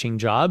yoga teaching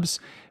jobs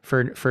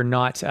for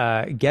not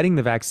getting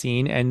the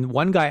vaccine. And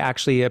one guy,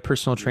 actually a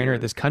personal trainer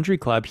at this country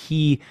club,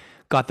 he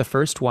got the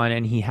first one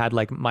and he had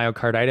like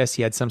myocarditis.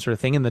 He had some sort of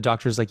thing, and the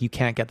doctor's like, you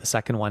can't get the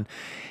second one.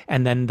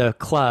 And then the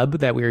club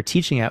that we were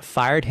teaching at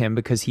fired him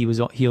because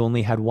he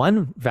only had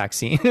one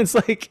vaccine. It's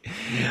like,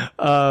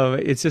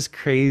 it's just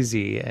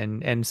crazy.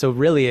 And so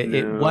really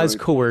it was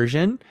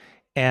coercion.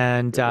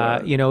 And,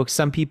 you know,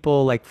 some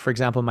people, like, for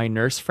example, my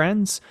nurse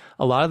friends,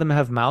 a lot of them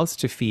have mouths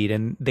to feed,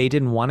 and they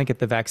didn't want to get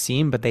the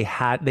vaccine, but they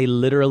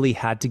literally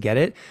had to get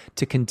it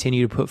to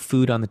continue to put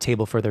food on the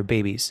table for their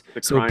babies.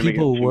 So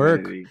people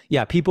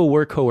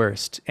were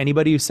coerced.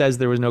 Anybody who says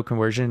there was no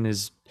coercion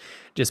is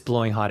just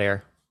blowing hot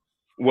air.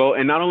 Well,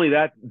 and not only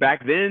that,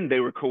 back then they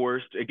were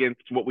coerced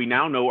against what we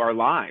now know are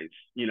lies,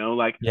 you know,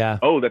 like,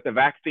 oh, that the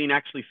vaccine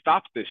actually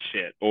stops this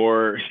shit,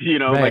 or, you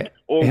know, Right. like,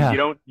 oh, Yeah.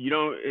 you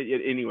don't,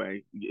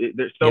 anyway,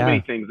 there's so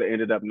many things that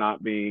ended up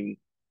not being,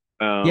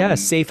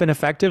 safe and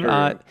effective.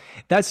 true.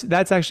 That's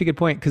actually a good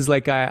point. Cause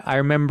like, I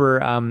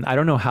remember, I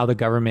don't know how the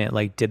government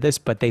like did this,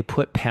 but they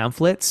put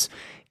pamphlets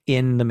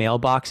in the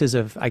mailboxes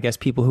of, I guess,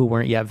 people who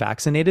weren't yet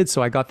vaccinated.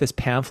 So I got this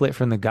pamphlet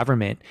from the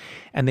government,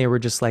 and they were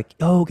just like,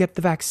 oh, get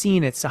the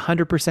vaccine. It's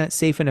 100%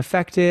 safe and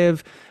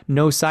effective,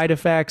 no side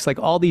effects, like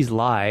all these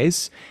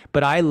lies.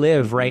 But I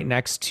live right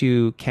next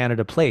to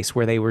Canada Place,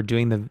 where they were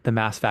doing the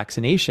mass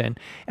vaccination.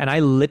 And I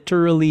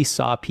literally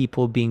saw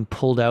people being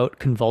pulled out,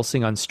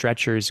 convulsing on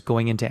stretchers,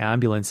 going into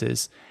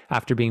ambulances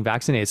after being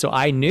vaccinated. So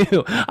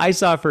I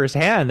saw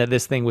firsthand that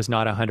this thing was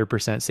not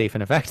 100% safe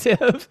and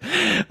effective.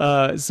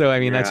 So, I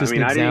mean, that's just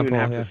an example. don't even example.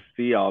 have Yeah. to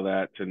see all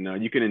that to know.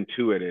 You can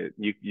intuit it.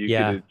 You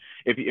Yeah. could,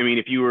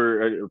 if you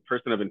were a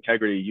person of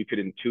integrity, you could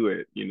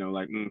intuit,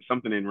 like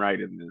something ain't right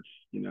in this.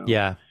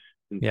 Yeah.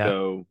 And Yeah.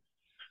 so,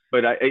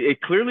 but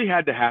it clearly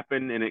had to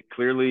happen, and it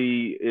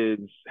clearly is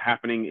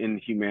happening in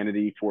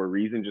humanity for a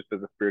reason. Just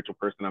as a spiritual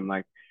person, I'm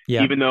like,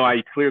 Yeah. even though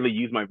I clearly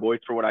use my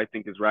voice for what I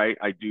think is right,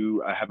 I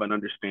have an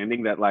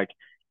understanding that like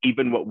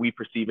even what we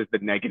perceive as the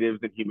negatives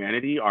in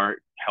humanity are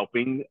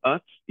helping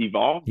us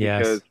evolve,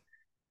 because Yes.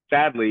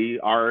 sadly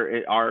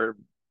our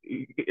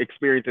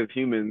experience as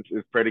humans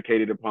is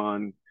predicated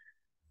upon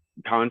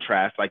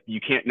contrast. Like you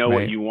can't know what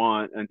Right. you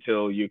want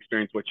until you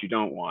experience what you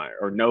don't want,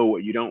 or know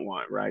what you don't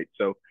want, right?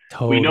 So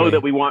we know that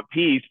Totally. we want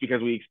peace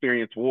because we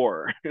experience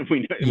war.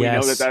 We know that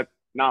Yes. that's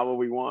not what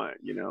we want.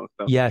 So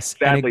Yes.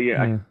 And it, sadly,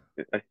 yeah.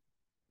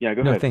 yeah,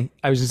 go No, ahead.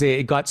 I was just saying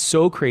it got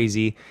so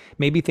crazy.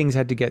 Maybe things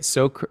had to get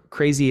so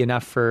crazy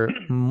enough for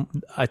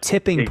a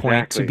tipping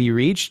point to Exactly. be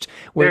reached,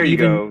 where There you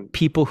even go.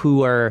 people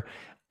who are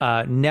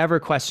never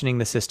questioning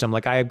the system,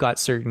 like I have got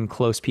certain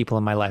close people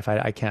in my life.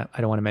 I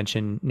don't want to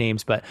mention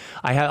names, but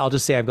I'll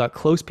just say I've got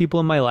close people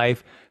in my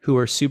life who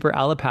are super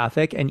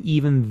allopathic, and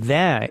even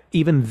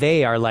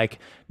they are like,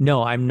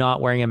 no, I'm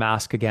not wearing a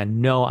mask again.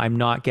 No, I'm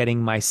not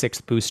getting my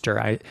sixth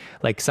booster.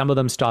 Like some of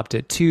them stopped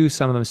at 2,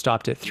 some of them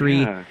stopped at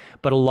 3. Yeah,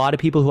 But a lot of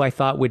people who I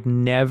thought would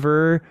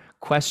never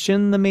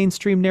question the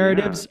mainstream yeah,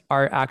 narratives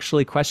are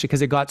actually questioning,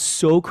 because it got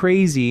so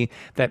crazy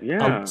that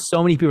yeah.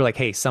 so many people are like,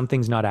 hey,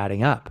 something's not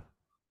adding up.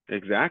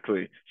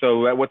 Exactly.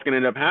 So what's going to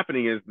end up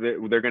happening is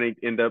that they're going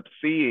to end up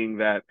seeing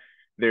that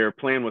their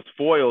plan was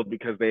foiled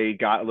because they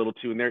got a little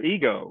too in their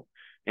ego,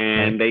 Right.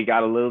 and they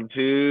got a little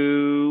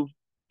too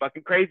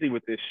fucking crazy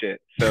with this shit.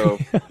 So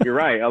you're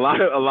right. A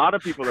lot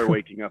of people are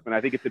waking up, and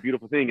I think it's a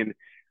beautiful thing. And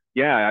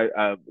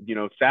yeah,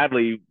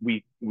 sadly,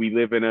 we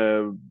live in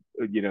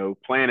a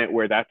planet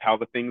where that's how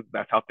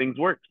things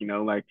work.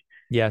 Like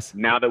Yes.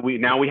 now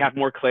we have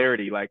more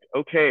clarity. Like,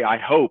 okay, I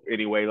hope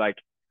anyway. Like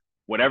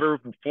whatever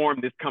form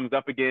this comes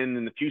up again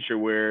in the future,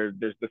 where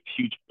there's this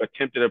huge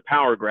attempt at a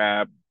power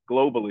grab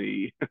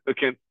globally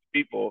against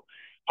people,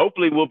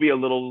 hopefully we'll be a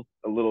little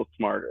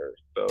smarter.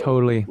 So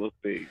Totally. we'll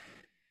see.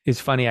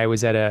 It's funny. I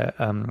was at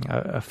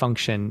a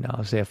function,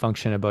 I'll say a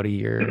function about a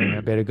year and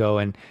a bit ago,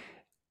 and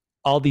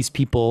all these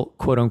people,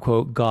 quote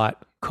unquote,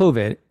 got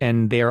COVID,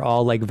 and they are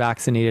all like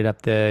vaccinated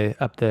up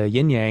the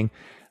yin yang,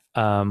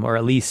 or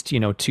at least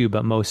 2,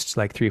 but most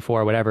like 3,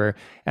 4, whatever.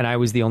 And I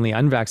was the only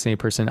unvaccinated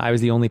person. I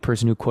was the only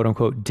person who, quote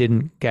unquote,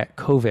 didn't get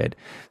COVID.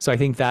 So I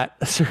think that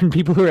certain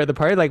people who are at the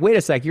party, like, wait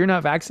a sec, you're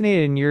not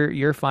vaccinated and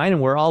you're fine,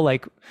 and we're all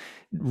like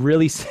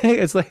really sick.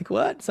 It's like,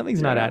 what?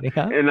 Something's not Yeah, adding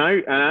up. and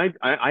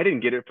I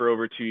didn't get it for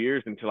over 2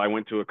 years until I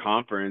went to a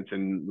conference,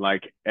 and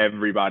like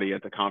everybody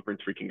at the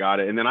conference freaking got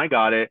it, and then I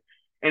got it,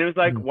 and it was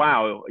like,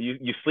 wow,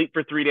 you sleep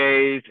for 3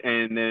 days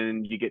and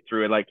then you get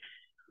through it. Like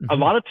a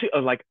Mm-hmm. lot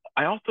of like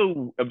I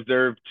also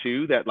observed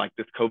too that like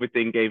this COVID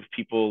thing gave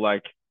people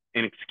like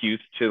an excuse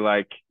to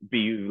like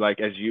be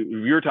like, as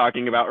you were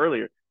talking about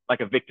earlier, like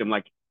a victim.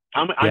 Like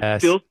I'm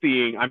Yes. still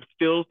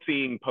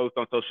seeing posts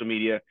on social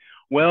media.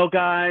 Well,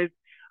 guys,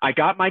 I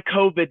got my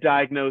COVID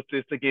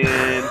diagnosis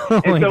again,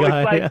 Oh and my so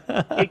it's like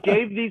God. it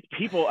gave these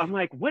people. I'm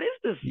like, what is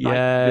this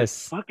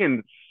Yes.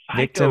 fucking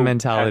Victim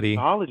mentality.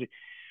 psychopathology?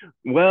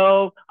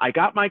 Well, I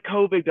got my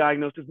COVID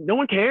diagnosis. No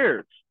one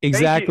cares. Thank you.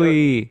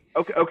 Exactly.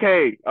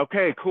 Okay,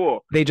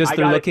 cool. I They're got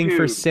it looking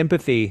for too.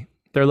 sympathy.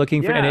 They're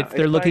looking for, and Yeah,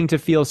 they're it's looking like to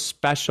feel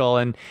special.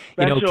 And,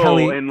 special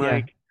Kelly, and yeah.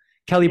 like,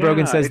 Kelly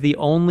Brogan yeah, says it's the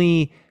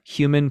only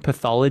human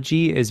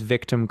pathology is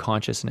victim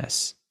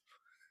consciousness.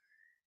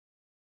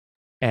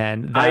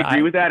 And I that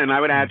agree with that, and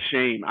I would add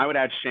shame. I would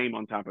add shame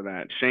on top of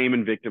that. Shame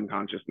and victim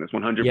consciousness,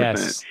 100%.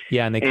 yes.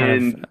 Yeah. And they kind of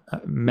And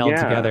meld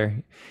yeah,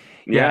 together.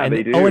 Yeah. yeah, And,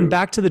 they oh, and do.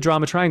 back to the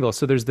drama triangle.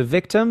 So there's the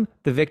victim.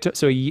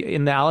 So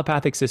in the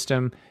allopathic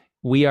system,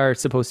 we are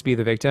supposed to be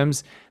the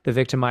victims. The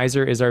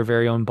victimizer is our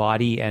very own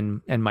body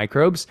and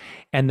microbes.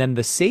 And then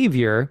the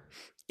savior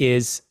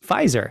is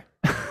Pfizer.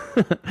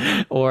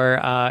 Or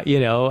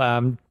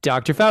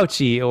Dr.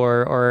 Fauci,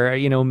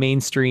 or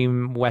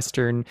mainstream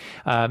Western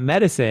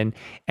medicine.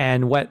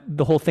 And what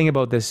the whole thing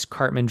about this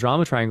Cartman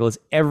drama triangle is,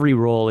 every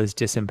role is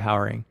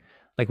disempowering.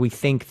 Like we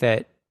think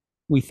that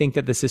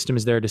the system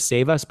is there to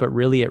save us, but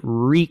really it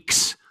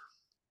reeks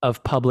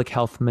of public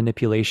health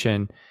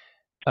manipulation,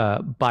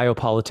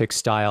 biopolitics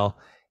style.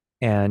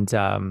 And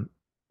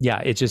yeah,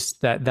 it just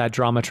that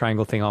drama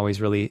triangle thing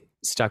always really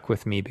stuck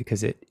with me,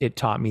 because it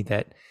taught me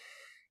that,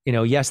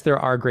 yes, there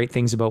are great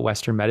things about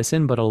Western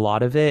medicine, but a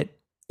lot of it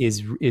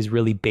is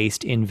really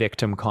based in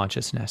victim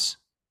consciousness.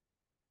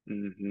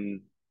 Hmm.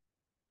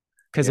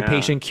 Because a Yeah,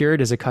 patient cured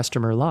is a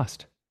customer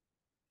lost.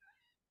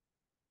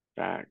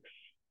 facts.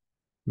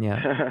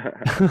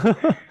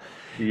 Yeah.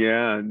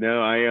 Yeah,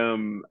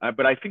 no,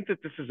 but I think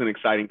that this is an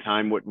exciting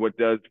time. What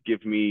does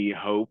give me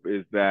hope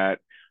is that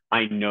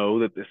I know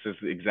that this is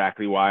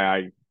exactly why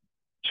I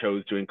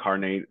chose to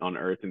incarnate on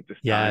Earth at this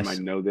time. I Yes.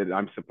 know that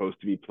I'm supposed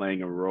to be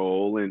playing a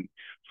role in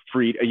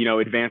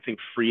advancing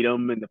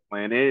freedom in the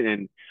planet.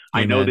 And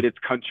I know that Amen. it's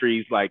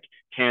countries like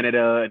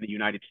Canada and the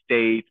United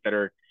States that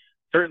are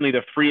certainly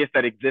the freest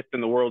that exists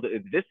in the world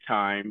at this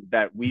time,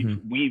 that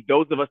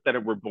those of us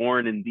that were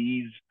born in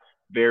these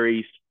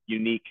very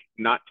unique,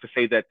 not to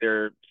say that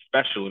they're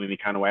special in any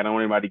kind of way. I don't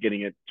want anybody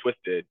getting it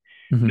twisted.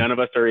 None of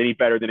us are any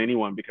better than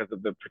anyone because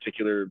of the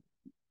particular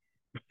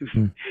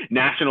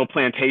national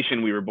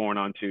plantation we were born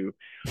onto.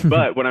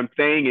 But what I'm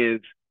saying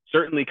is,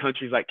 certainly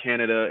countries like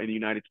Canada and the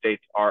United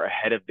States are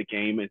ahead of the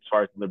game as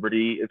far as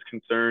liberty is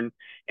concerned.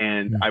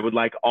 And I would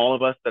like all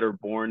of us that are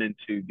born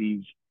into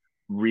these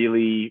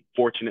really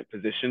fortunate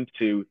positions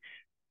to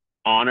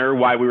honor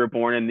why we were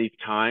born in these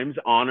times,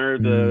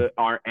 honor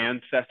our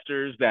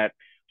ancestors that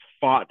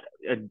fought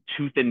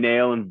tooth and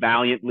nail and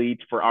valiantly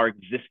for our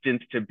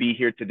existence to be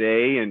here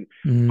today, and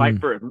fight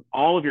for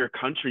all of your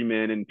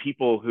countrymen and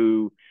people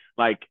who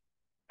like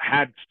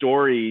had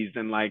stories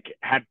and like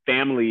had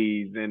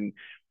families and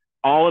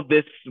all of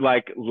this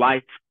like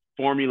life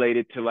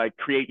formulated to like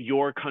create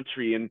your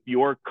country and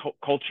your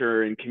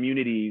culture and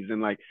communities.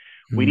 And like,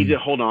 we need to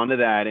hold on to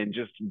that and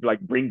just like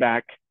bring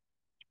back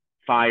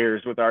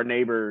fires with our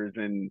neighbors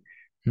and,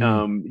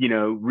 you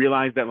know,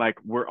 realize that like,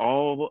 we're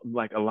all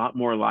like a lot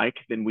more alike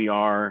than we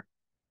are,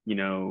 you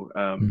know,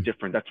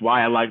 different. That's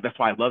why I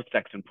love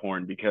sex and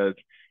porn, because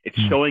it's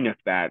showing us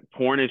that.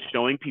 Porn is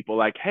showing people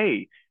like,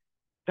 hey,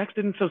 sex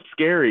isn't so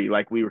scary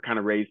like we were kind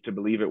of raised to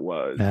believe it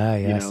was,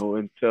 you know?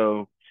 And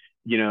so,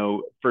 you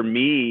know, for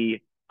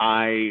me,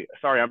 sorry,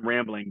 I'm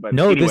rambling, but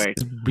no, anyway,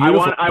 this is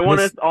beautiful. I want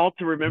us all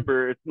to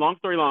remember, it's long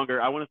story longer.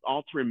 I want us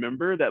all to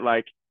remember that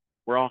like,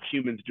 we're all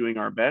humans doing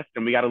our best,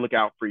 and we got to look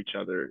out for each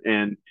other,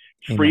 and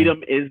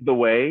freedom is the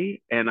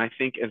way. And I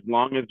think as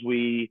long as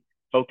we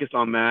focus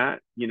on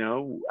that, you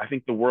know, I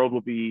think the world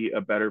will be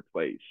a better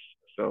place.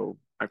 So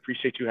I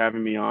appreciate you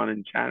having me on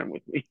and chatting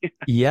with me.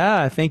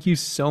 Yeah, thank you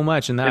so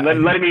much. And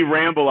letting me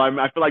ramble. I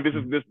feel like this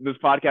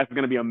podcast is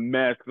going to be a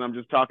mess because I'm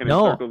just talking in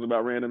circles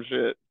about random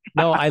shit.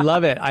 No, I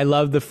love it. I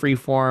love the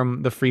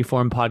freeform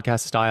podcast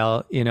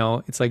style. You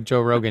know, it's like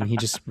Joe Rogan. He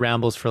just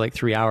rambles for like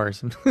 3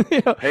 hours. You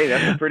know? Hey,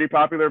 that's a pretty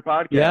popular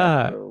podcast.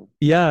 Yeah, so.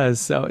 yeah.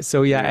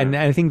 So yeah, and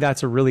I think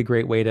that's a really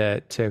great way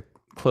to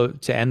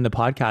end the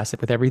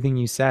podcast with everything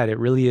you said. It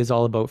really is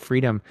all about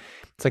freedom.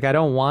 It's like, I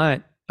don't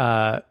want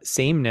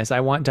sameness. I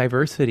want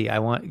diversity. I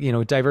want, you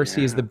know,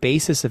 diversity is the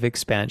basis of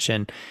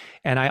expansion.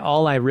 And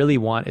all I really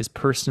want is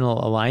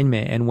personal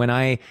alignment. And when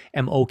I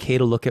am okay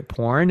to look at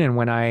porn, and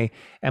when I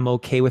am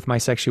okay with my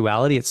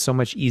sexuality, it's so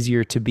much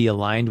easier to be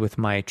aligned with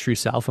my true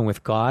self and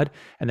with God.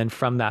 And then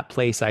from that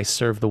place, I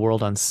serve the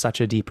world on such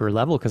a deeper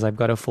level because I've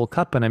got a full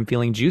cup and I'm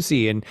feeling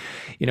juicy. And,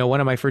 you know, one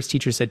of my first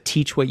teachers said,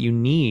 teach what you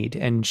need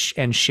and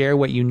share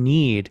what you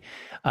need.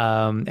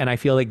 And I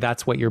feel like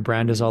that's what your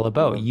brand is all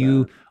about.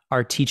 You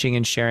are teaching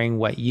and sharing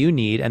what you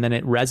need, and then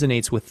it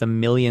resonates with the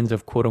millions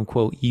of quote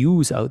unquote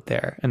yous out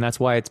there. And that's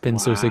why it's been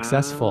so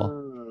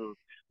successful.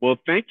 Well,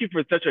 thank you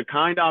for such a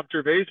kind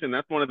observation.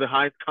 That's one of the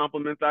highest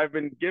compliments I've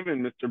been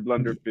given, Mr.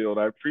 Blunderfield.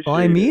 I appreciate it.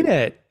 I mean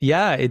it.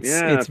 Yeah,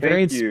 it's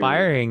very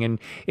inspiring. And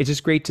it's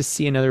just great to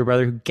see another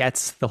brother who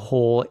gets the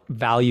whole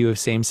value of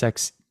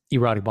same-sex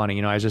erotic bonding.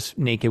 You know, I was just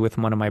naked with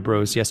one of my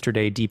bros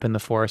yesterday, deep in the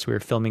forest. We were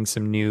filming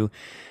some new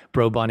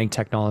bro bonding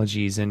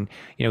technologies, and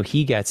you know,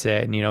 he gets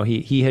it. And you know,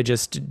 he had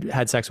just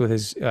had sex with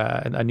his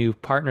a new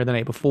partner the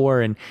night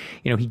before, and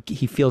you know,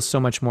 he feels so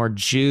much more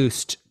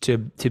juiced to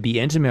be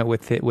intimate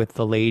with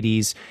the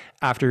ladies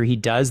after he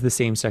does the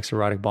same sex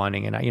erotic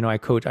bonding. And I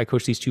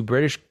coach these two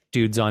British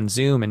dudes on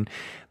Zoom, and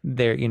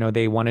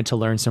they wanted to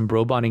learn some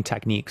bro bonding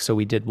techniques. So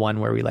we did one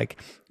where we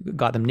like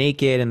got them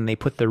naked and they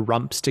put their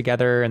rumps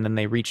together, and then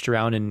they reached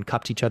around and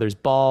cupped each other's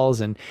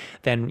balls. And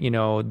then, you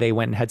know, they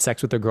went and had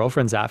sex with their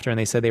girlfriends after, and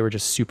they said they were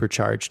just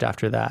supercharged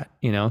after that,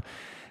 you know?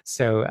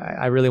 So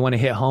I really want to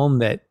hit home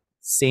that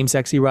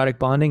same-sex erotic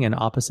bonding and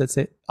opposite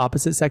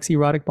sex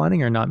erotic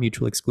bonding are not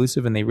mutually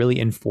exclusive, and they really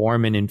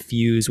inform and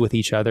infuse with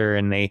each other,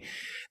 and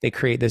they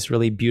create this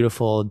really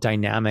beautiful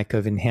dynamic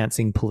of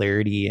enhancing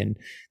polarity. And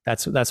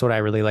that's what I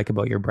really like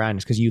about your brand,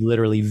 is because you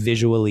literally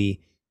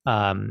visually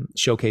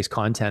showcase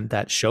content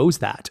that shows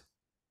that.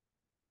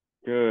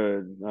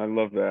 Good. I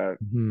love that.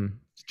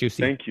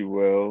 Juicy. Thank you,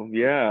 Will.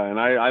 Yeah, and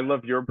I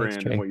love your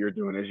brand and what you're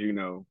doing, as you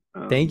know.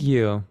 Thank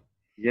you.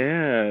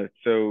 Yeah,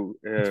 so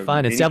it's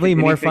fun. It's definitely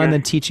more fun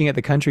than teaching at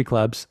the country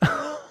clubs.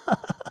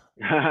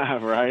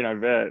 Right, I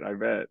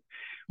bet.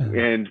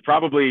 And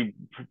probably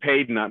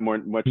paid much more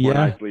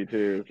nicely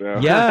too. So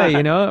yeah,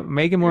 you know,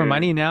 making more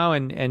money now,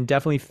 and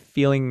definitely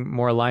feeling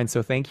more aligned.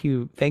 So thanks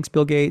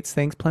Bill Gates,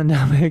 thanks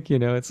pandemic. You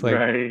know, it's like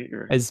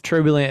as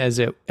turbulent as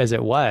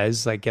it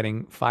was, like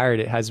getting fired,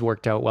 it has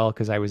worked out well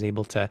because I was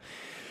able to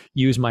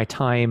use my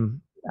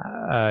time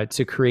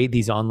to create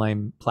these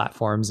online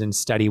platforms and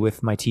study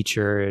with my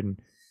teacher and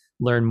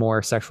learn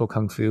more sexual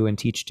kung fu and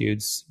teach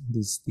dudes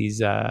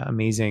these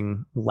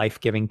amazing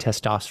life-giving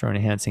testosterone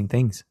enhancing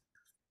things.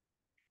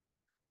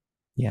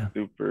 Yeah.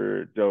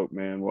 Super dope,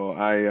 man. Well,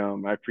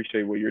 I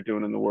appreciate what you're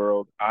doing in the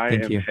world.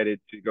 Thank you. Headed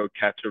to go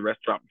catch a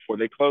restaurant before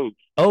they close.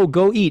 Oh,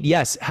 go eat.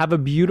 Yes. Have a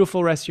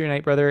beautiful rest of your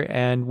night, brother.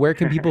 And where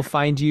can people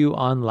find you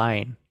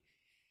online?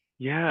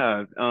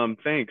 Yeah,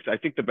 thanks. I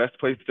think the best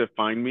place to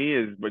find me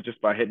is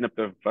just by hitting up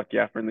the Fuck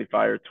Yeah Friendly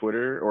Fire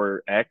Twitter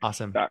or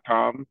Awesome.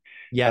 x.com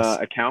Yes.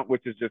 account,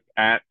 which is just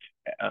at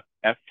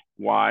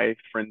FY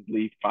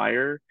Friendly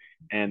Fire.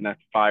 And that's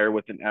fire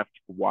with an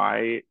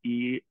FYE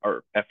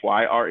or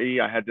FYRE.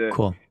 I had to,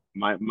 Cool.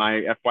 my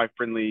FY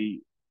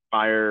Friendly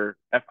Fire,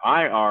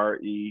 FIRE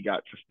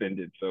got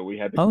suspended. So we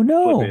had to Oh flip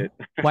no. it.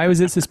 Why was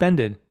it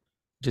suspended?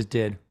 Just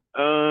did.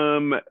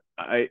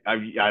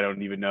 I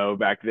don't even know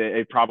back then.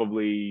 It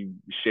probably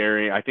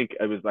sharing. I think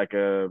it was like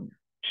a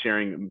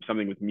sharing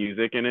something with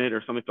music in it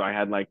or something. So I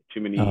had like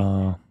too many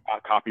Oh.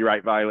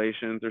 copyright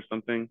violations or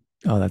something.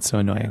 Oh, that's so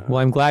annoying. Well,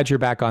 I'm glad you're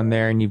back on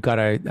there and you've got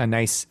a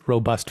nice,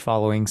 robust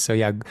following. So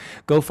yeah,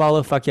 go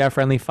follow Fuck Yeah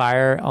Friendly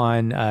Fire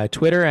on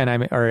Twitter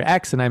or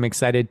X, and I'm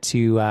excited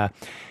to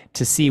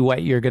see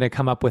what you're going to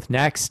come up with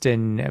next,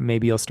 and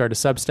maybe you'll start a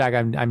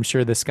Substack. I'm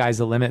sure the sky's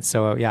the limit.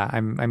 So yeah,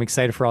 I'm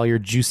excited for all your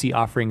juicy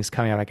offerings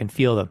coming up. I can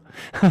feel them.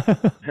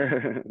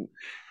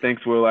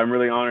 Thanks, Will. I'm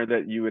really honored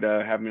that you would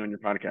have me on your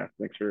podcast.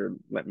 Thanks for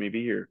letting me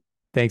be here.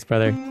 Thanks,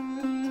 brother.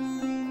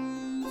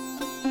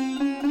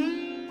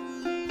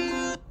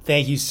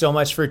 Thank you so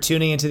much for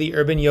tuning into the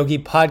Urban Yogi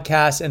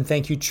podcast. And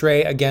thank you,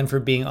 Trey, again for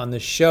being on the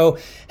show.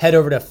 Head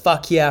over to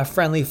Fuck Yeah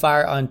Friendly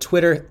Fire on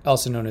Twitter,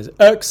 also known as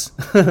X,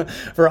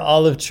 for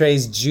all of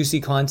Trey's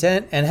juicy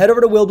content. And head over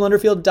to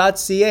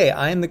willblunderfield.ca.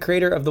 I am the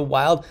creator of the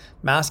Wild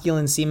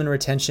Masculine Semen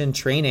Retention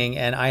Training,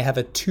 and I have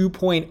a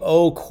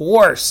 2.0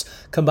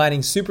 course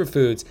combining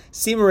superfoods,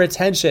 semen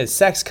retention,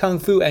 sex kung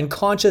fu, and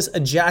conscious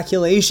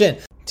ejaculation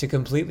to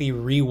completely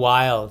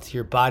rewild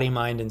your body,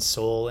 mind, and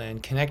soul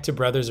and connect to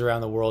brothers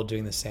around the world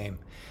doing the same.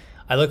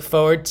 I look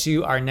forward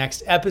to our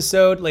next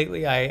episode.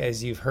 Lately,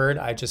 as you've heard,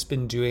 I've just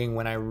been doing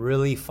when I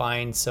really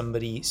find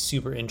somebody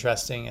super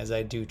interesting, as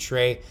I do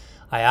Trey,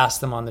 I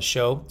ask them on the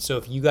show. So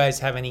if you guys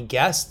have any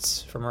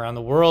guests from around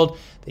the world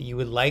that you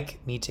would like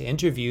me to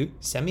interview,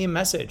 send me a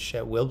message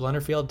at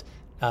willblunderfield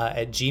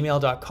at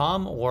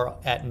gmail.com or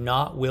at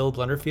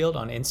notwillblunderfield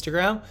on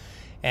Instagram.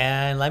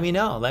 And let me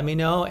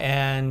know.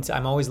 And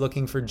I'm always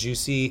looking for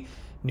juicy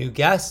new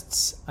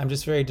guests. I'm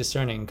just very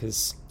discerning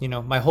because,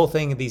 my whole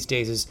thing these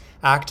days is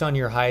act on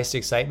your highest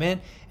excitement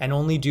and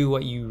only do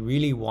what you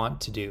really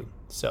want to do.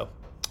 So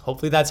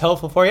hopefully that's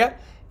helpful for you.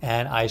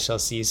 And I shall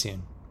see you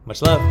soon.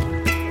 Much love.